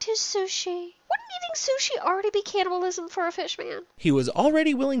resurrect his sushi? Wouldn't eating sushi already be cannibalism for a fishman? He was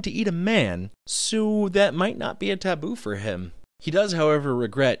already willing to eat a man, so that might not be a taboo for him. He does, however,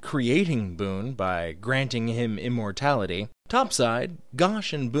 regret creating Boone by granting him immortality. Topside,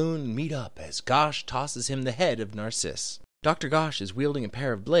 Gosh and Boone meet up as Gosh tosses him the head of Narcisse. Dr. Gosh is wielding a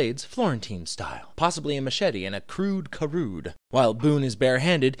pair of blades, Florentine style, possibly a machete and a crude carood. While Boone is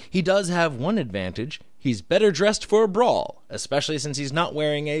barehanded, he does have one advantage. He's better dressed for a brawl, especially since he's not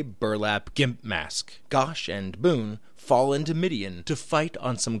wearing a burlap gimp mask. Gosh and Boone fall into Midian to fight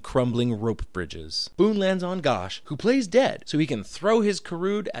on some crumbling rope bridges. Boone lands on Gosh, who plays dead, so he can throw his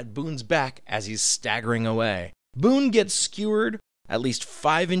carood at Boone's back as he's staggering away. Boone gets skewered, at least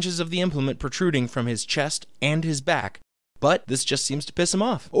 5 inches of the implement protruding from his chest and his back, but this just seems to piss him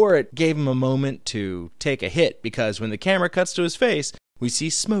off. Or it gave him a moment to take a hit, because when the camera cuts to his face, we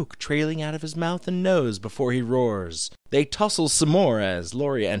see smoke trailing out of his mouth and nose before he roars. They tussle some more as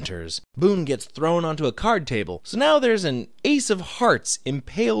Lori enters. Boone gets thrown onto a card table, so now there's an ace of hearts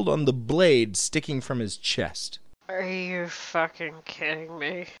impaled on the blade sticking from his chest. Are you fucking kidding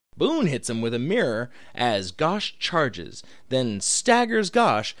me? Boone hits him with a mirror as Gosh charges, then staggers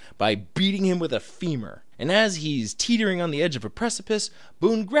Gosh by beating him with a femur. And as he's teetering on the edge of a precipice,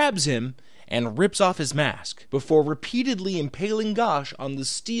 Boone grabs him and rips off his mask, before repeatedly impaling Gosh on the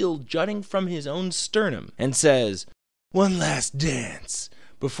steel jutting from his own sternum, and says, "One last dance,"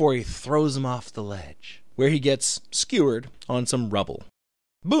 before he throws him off the ledge, where he gets skewered on some rubble.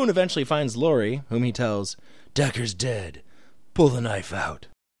 Boone eventually finds Lori, whom he tells, "Decker's dead. Pull the knife out."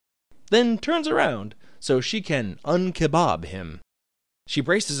 Then turns around so she can unkebab him. She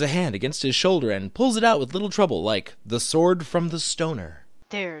braces a hand against his shoulder and pulls it out with little trouble, like the sword from the stoner.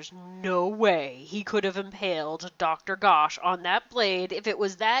 There's no way he could have impaled Dr. Gosh on that blade if it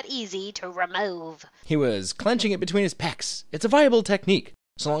was that easy to remove. He was clenching it between his pecs. It's a viable technique.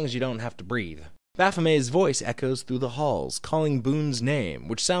 so long as you don't have to breathe. Baphomet's voice echoes through the halls, calling Boone's name,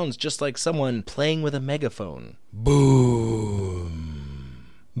 which sounds just like someone playing with a megaphone. Boom!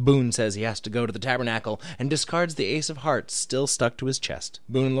 Boone says he has to go to the tabernacle and discards the ace of hearts still stuck to his chest.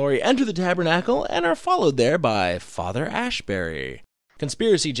 Boone and Laurie enter the tabernacle and are followed there by Father Ashbury.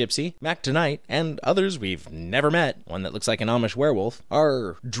 Conspiracy Gypsy, Mac Tonight, and others we've never met, one that looks like an Amish werewolf,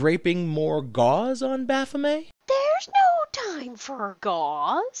 are draping more gauze on Baphomet. There's no time for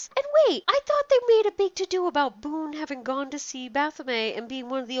gauze. And wait, I thought they made a big to-do about Boone having gone to see Baphomet and being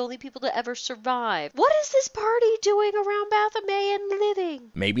one of the only people to ever survive. What is this party doing around Baphomet and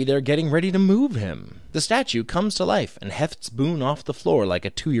living? Maybe they're getting ready to move him. The statue comes to life and hefts Boone off the floor like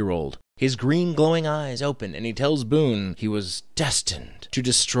a 2-year-old. His green glowing eyes open, and he tells Boone he was destined to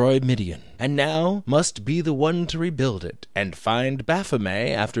destroy Midian, and now must be the one to rebuild it, and find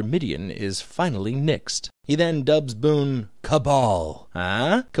Baphomet after Midian is finally nixed. He then dubs Boone Cabal.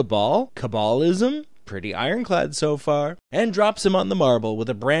 Huh? Cabal? Cabalism? Pretty ironclad so far. And drops him on the marble with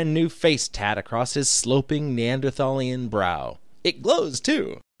a brand new face tat across his sloping Neanderthalian brow. It glows,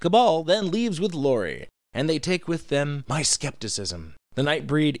 too. Cabal then leaves with Laurie, and they take with them my skepticism. The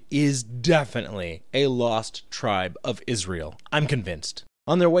Nightbreed is definitely a lost tribe of Israel. I'm convinced.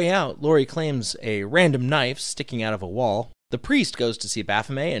 On their way out, Laurie claims a random knife sticking out of a wall. The priest goes to see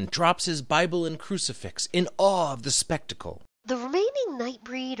Baphomet and drops his Bible and crucifix in awe of the spectacle. The remaining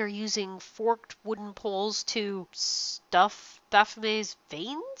Nightbreed are using forked wooden poles to stuff Baphomet's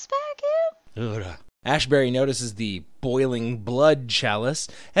veins back in? Ugh. Ashbury notices the boiling blood chalice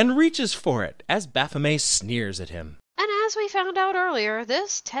and reaches for it as Baphomet sneers at him. And as we found out earlier,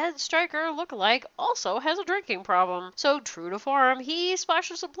 this Ted Stryker lookalike also has a drinking problem. So true to form, he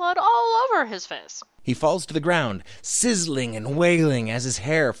splashes some blood all over his face. He falls to the ground, sizzling and wailing as his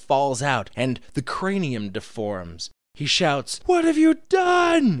hair falls out and the cranium deforms. He shouts, "What have you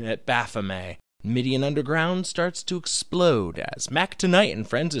done?" at Baphomet. Midian Underground starts to explode as Mac Tonight and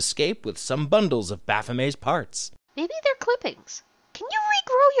friends escape with some bundles of Baphomet's parts. Maybe they're clippings. Can you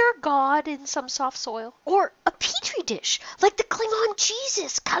regrow your god in some soft soil? Or a petri dish, like the Klingon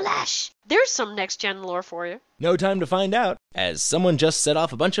Jesus, Kalash? There's some next-gen lore for you. No time to find out, as someone just set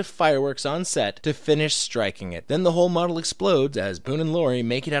off a bunch of fireworks on set to finish striking it. Then the whole model explodes as Boone and Laurie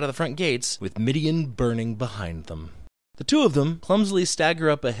make it out of the front gates, with Midian burning behind them. The two of them clumsily stagger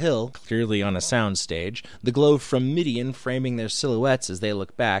up a hill, clearly on a soundstage, the glow from Midian framing their silhouettes as they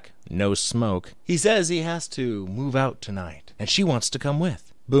look back. No smoke. He says he has to move out tonight, and she wants to come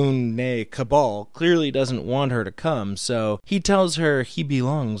with. Boone, nay Cabal, clearly doesn't want her to come, so he tells her he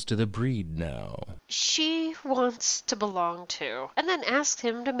belongs to the breed now. She wants to belong too, and then asks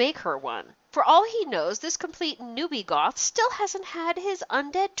him to make her one. For all he knows, this complete newbie goth still hasn't had his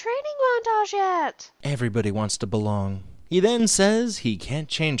undead training montage yet. Everybody wants to belong. He then says he can't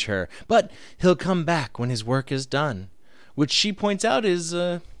change her, but he'll come back when his work is done, which she points out is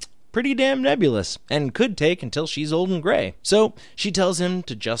pretty damn nebulous and could take until she's old and gray. So she tells him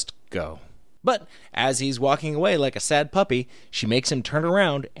to just go. But as he's walking away like a sad puppy, she makes him turn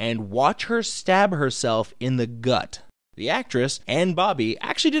around and watch her stab herself in the gut. The actress, Ann Bobby,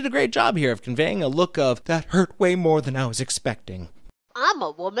 actually did a great job here of conveying a look of, "That hurt way more than I was expecting." I'm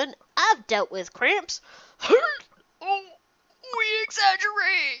a woman. I've dealt with cramps. Oh, we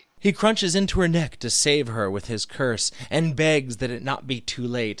exaggerate. He crunches into her neck to save her with his curse and begs that it not be too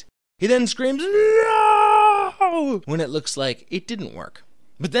late. He then screams, "No!" when it looks like it didn't work.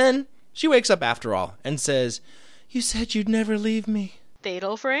 But then she wakes up after all and says, "You said you'd never leave me."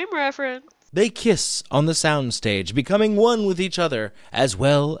 Fatal Frame reference. They kiss on the soundstage, becoming one with each other as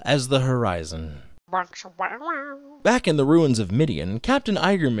well as the horizon. Back in the ruins of Midian, Captain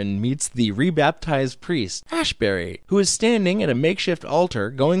Eigerman meets the rebaptized priest, Ashbury, who is standing at a makeshift altar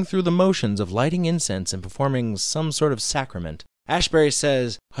going through the motions of lighting incense and performing some sort of sacrament. Ashbury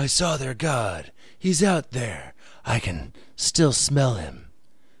says, "I saw their god. He's out there. I can still smell him."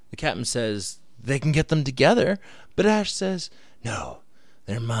 The captain says they can get them together, but Ash says, "No,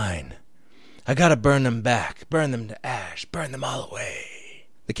 they're mine. I gotta burn them back, burn them to ash, burn them all away."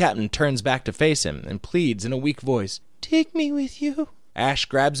 The captain turns back to face him and pleads in a weak voice, "Take me with you." Ash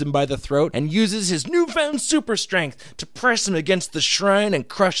grabs him by the throat and uses his newfound super strength to press him against the shrine and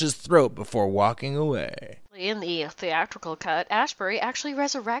crush his throat before walking away. In the theatrical cut, Ashbury actually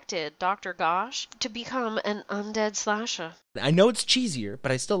resurrected Dr. Gosh to become an undead slasher. I know it's cheesier,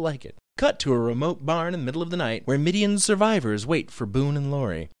 but I still like it. Cut to a remote barn in the middle of the night where Midian's survivors wait for Boone and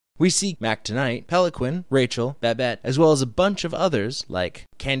Laurie. We see Mac Tonight, Peliquin, Rachel, Babette, as well as a bunch of others, like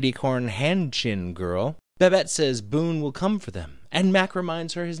Candy Corn Hand Chin Girl. Babette says Boone will come for them, and Mac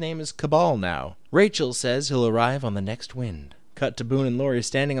reminds her his name is Cabal now. Rachel says he'll arrive on the next wind. Cut to Boone and Laurie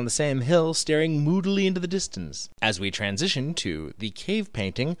standing on the same hill, staring moodily into the distance, as we transition to the cave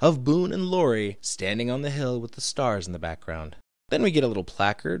painting of Boone and Laurie standing on the hill with the stars in the background. Then we get a little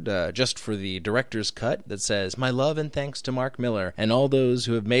placard, just for the director's cut, that says, "My love and thanks to Mark Miller and all those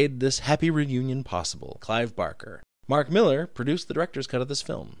who have made this happy reunion possible. Clive Barker." Mark Miller produced the director's cut of this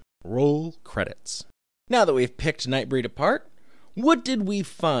film. Roll credits. Now that we've picked Nightbreed apart, what did we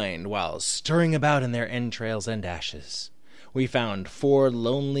find while stirring about in their entrails and ashes? We found 4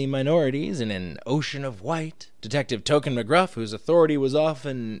 lonely minorities in an ocean of white. Detective Token McGruff, whose authority was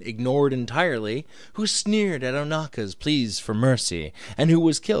often ignored entirely, who sneered at Onaka's pleas for mercy, and who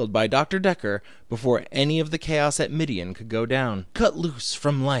was killed by Dr. Decker before any of the chaos at Midian could go down. Cut loose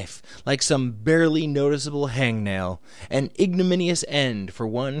from life like some barely noticeable hangnail, an ignominious end for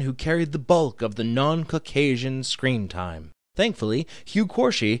one who carried the bulk of the non-Caucasian screen time. Thankfully, Hugh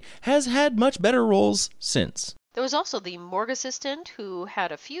Corshi has had much better roles since. There was also the morgue assistant, who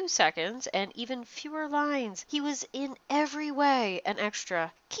had a few seconds and even fewer lines. He was in every way an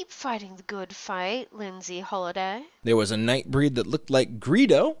extra. Keep fighting the good fight, Lindsay Holiday. There was a Nightbreed that looked like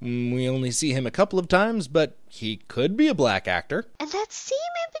Greedo. We only see him a couple of times, but he could be a black actor. And that same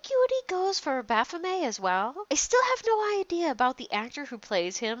ambiguity goes for Baphomet as well. I still have no idea about the actor who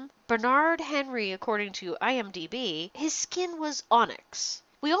plays him. Bernard Henry, according to IMDb, his skin was onyx.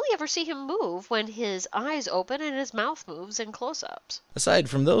 We only ever see him move when his eyes open and his mouth moves in close-ups. Aside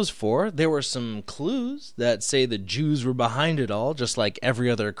from those 4, there were some clues that say the Jews were behind it all, just like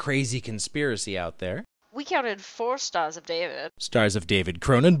every other crazy conspiracy out there. We counted 4 Stars of David. Stars of David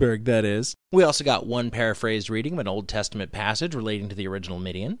Cronenberg, that is. We also got one paraphrased reading of an Old Testament passage relating to the original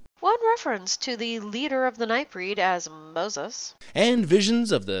Midian. One reference to the leader of the Nightbreed as Moses. And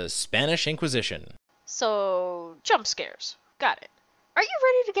visions of the Spanish Inquisition. So, jump scares. Got it. Are you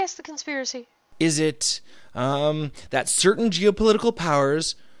ready to guess the conspiracy? Is it that certain geopolitical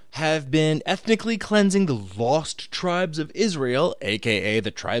powers have been ethnically cleansing the lost tribes of Israel, aka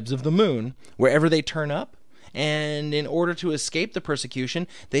the tribes of the moon, wherever they turn up? And in order to escape the persecution,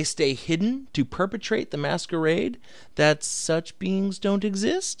 they stay hidden to perpetrate the masquerade that such beings don't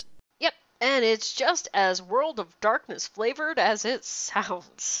exist? Yep, and it's just as World of Darkness flavored as it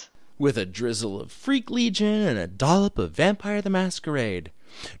sounds. With a drizzle of Freak Legion and a dollop of Vampire the Masquerade.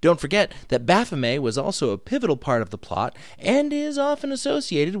 Don't forget that Baphomet was also a pivotal part of the plot and is often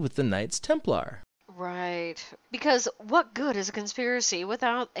associated with the Knights Templar. Right, because what good is a conspiracy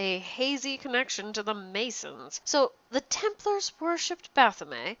without a hazy connection to the Masons? So the Templars worshipped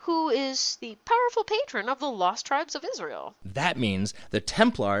Baphomet, who is the powerful patron of the lost tribes of Israel. That means the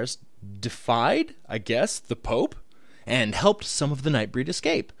Templars defied, I guess, the Pope, and helped some of the Nightbreed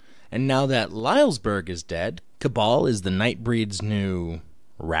escape. And now that Lylesburg is dead, Cabal is the Nightbreed's new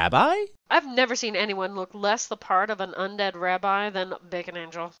rabbi? I've never seen anyone look less the part of an undead rabbi than Bacon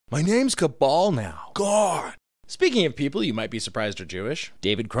Angel. My name's Cabal now. God! Speaking of people you might be surprised are Jewish,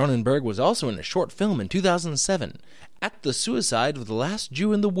 David Cronenberg was also in a short film in 2007, At the Suicide of the Last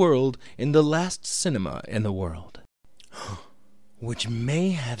Jew in the World in the Last Cinema in the World. Which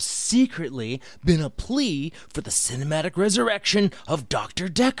may have secretly been a plea for the cinematic resurrection of Dr.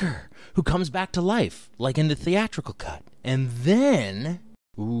 Decker, who comes back to life, like in the theatrical cut. And then,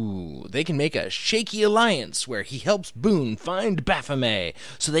 they can make a shaky alliance where he helps Boone find Baphomet,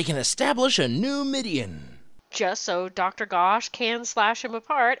 so they can establish a new Midian. Just so Dr. Gosh can slash him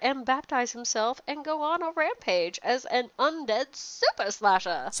apart and baptize himself and go on a rampage as an undead super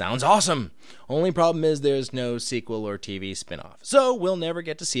slasher. Sounds awesome! Only problem is there's no sequel or TV spin-off, so we'll never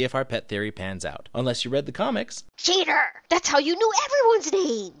get to see if our pet theory pans out. Unless you read the comics. Cheater! That's how you knew everyone's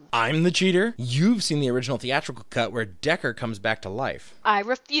name! I'm the cheater? You've seen the original theatrical cut where Decker comes back to life. I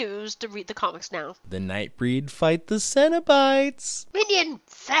refuse to read the comics now. The Nightbreed fight the Semites. Minion,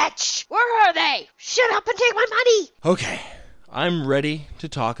 fetch! Where are they? Shut up and take my money! Okay, I'm ready to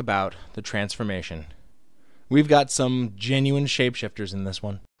talk about the transformation. We've got some genuine shapeshifters in this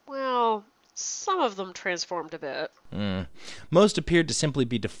one. Well, some of them transformed a bit. Most appeared to simply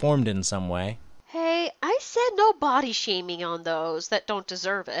be deformed in some way. Hey, I said no body shaming on those that don't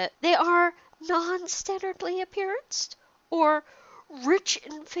deserve it. They are non-standardly appearanced or rich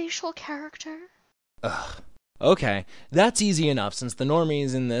in facial character. Ugh. Okay, that's easy enough since the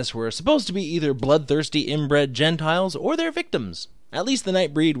normies in this were supposed to be either bloodthirsty inbred Gentiles or their victims. At least the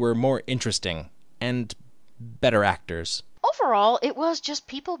Nightbreed were more interesting and better actors. Overall, it was just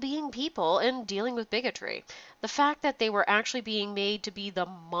people being people and dealing with bigotry. The fact that they were actually being made to be the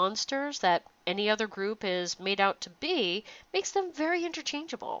monsters that any other group is made out to be makes them very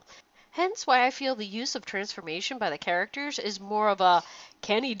interchangeable. Hence why I feel the use of transformation by the characters is more of a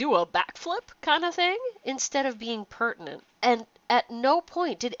can he do a backflip kind of thing instead of being pertinent. And at no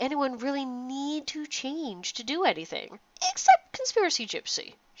point did anyone really need to change to do anything. Except Conspiracy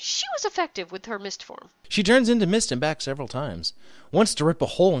Gypsy. She was effective with her mist form. She turns into mist and back several times. Wants to rip a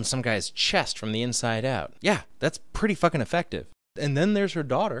hole in some guy's chest from the inside out. Yeah, that's pretty fucking effective. And then there's her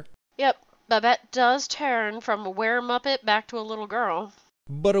daughter. Yep, Babette does turn from a were-muppet back to a little girl.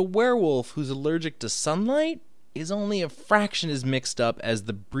 But a werewolf who's allergic to sunlight is only a fraction as mixed up as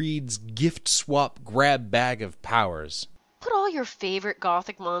the breed's gift swap grab bag of powers. Put all your favorite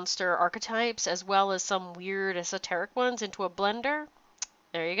gothic monster archetypes as well as some weird esoteric ones into a blender.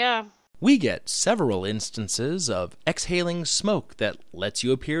 There you go. We get several instances of exhaling smoke that lets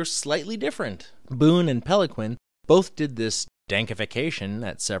you appear slightly different. Boone and Peliquin both did this dankification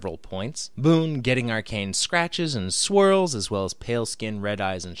at several points. Boone getting arcane scratches and swirls, as well as pale skin, red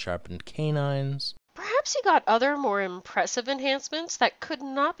eyes, and sharpened canines. Perhaps he got other more impressive enhancements that could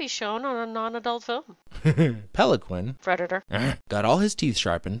not be shown on a non-adult film. Peliquin Predator got all his teeth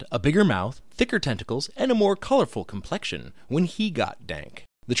sharpened, a bigger mouth, thicker tentacles, and a more colorful complexion when he got dank.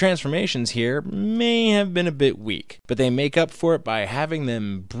 The transformations here may have been a bit weak, but they make up for it by having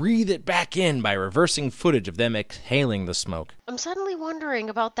them breathe it back in by reversing footage of them exhaling the smoke. I'm suddenly wondering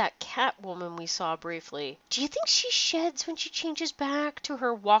about that cat woman we saw briefly. Do you think she sheds when she changes back to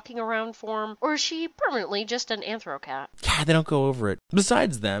her walking around form, or is she permanently just an anthro-cat? God, they don't go over it.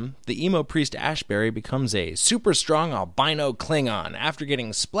 Besides them, the emo priest Ashbury becomes a super strong albino Klingon after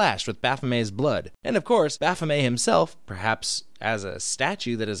getting splashed with Baphomet's blood. And of course, Baphomet himself, perhaps as a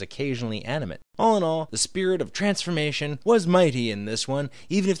statue that is occasionally animate. All in all, the spirit of transformation was mighty in this one,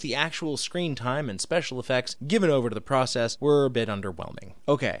 even if the actual screen time and special effects given over to the process were a bit underwhelming.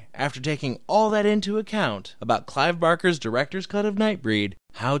 Okay, after taking all that into account about Clive Barker's director's cut of Nightbreed,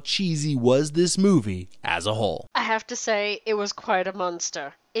 how cheesy was this movie as a whole? I have to say, it was quite a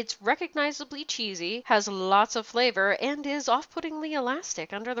monster. It's recognizably cheesy, has lots of flavor, and is off-puttingly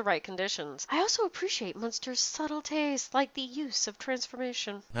elastic under the right conditions. I also appreciate Munster's subtle taste, like the use of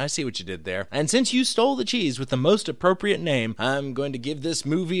transformation. I see what you did there. And since you stole the cheese with the most appropriate name, I'm going to give this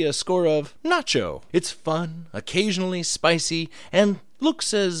movie a score of nacho. It's fun, occasionally spicy, and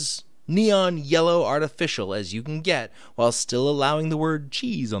looks as neon yellow artificial as you can get while still allowing the word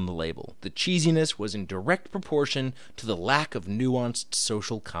cheese on the label. The cheesiness was in direct proportion to the lack of nuanced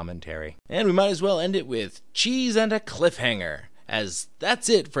social commentary. And we might as well end it with cheese and a cliffhanger, as that's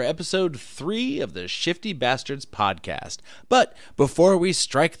it for episode 3 of the Shifty Bastards podcast. But before we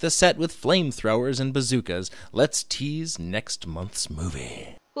strike the set with flamethrowers and bazookas, let's tease next month's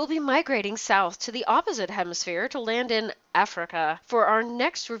movie. We'll be migrating south to the opposite hemisphere to land in Africa for our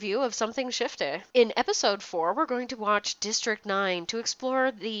next review of something shifty. In episode 4, we're going to watch District 9 to explore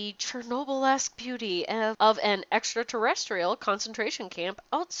the Chernobyl-esque beauty of an extraterrestrial concentration camp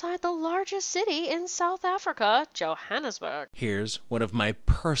outside the largest city in South Africa, Johannesburg. Here's one of my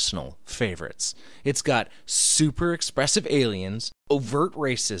personal favorites. It's got super expressive aliens, overt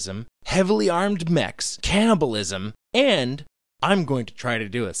racism, heavily armed mechs, cannibalism, and I'm going to try to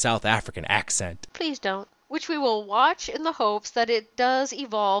do a South African accent. Please don't. Which we will watch in the hopes that it does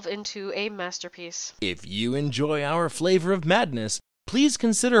evolve into a masterpiece. If you enjoy our flavor of madness, please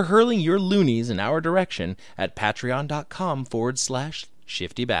consider hurling your loonies in our direction at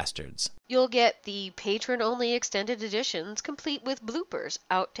patreon.com/Shifty Bastards. You'll get the patron-only extended editions, complete with bloopers,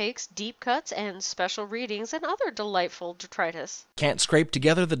 outtakes, deep cuts, and special readings and other delightful detritus. Can't scrape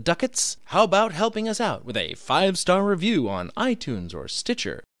together the ducats? How about helping us out with a 5-star review on iTunes or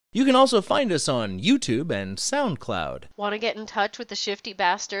Stitcher? You can also find us on YouTube and SoundCloud. Want to get in touch with the Shifty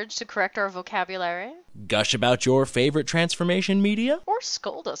Bastards to correct our vocabulary? Gush about your favorite transformation media? Or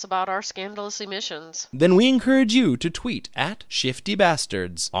scold us about our scandalous emissions? Then we encourage you to tweet at Shifty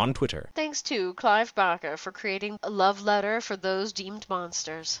Bastards on Twitter. Thanks to Clive Barker for creating a love letter for those deemed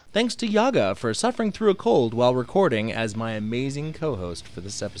monsters. Thanks to Llaga for suffering through a cold while recording as my amazing co-host for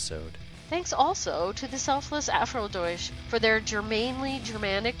this episode. Thanks also to the selfless Afrodeutsch for their germanely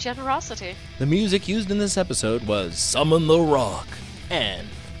Germanic generosity. The music used in this episode was Summon the Rawk and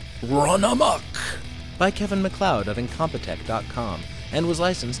Run Amok by Kevin MacLeod of Incompetech.com and was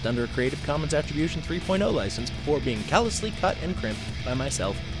licensed under a Creative Commons Attribution 3.0 license before being callously cut and crimped by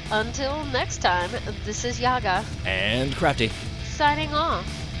myself. Until next time, this is Llaga and Crafty signing off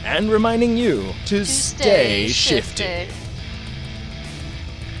and reminding you to stay shifty.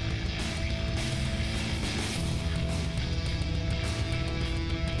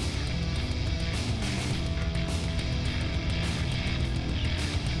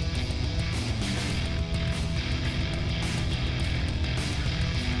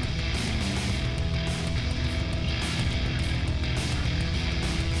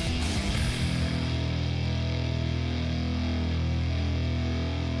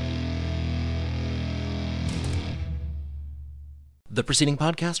 The preceding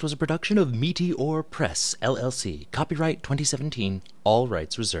podcast was a production of Meteor Press, LLC. Copyright 2017. All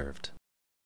rights reserved.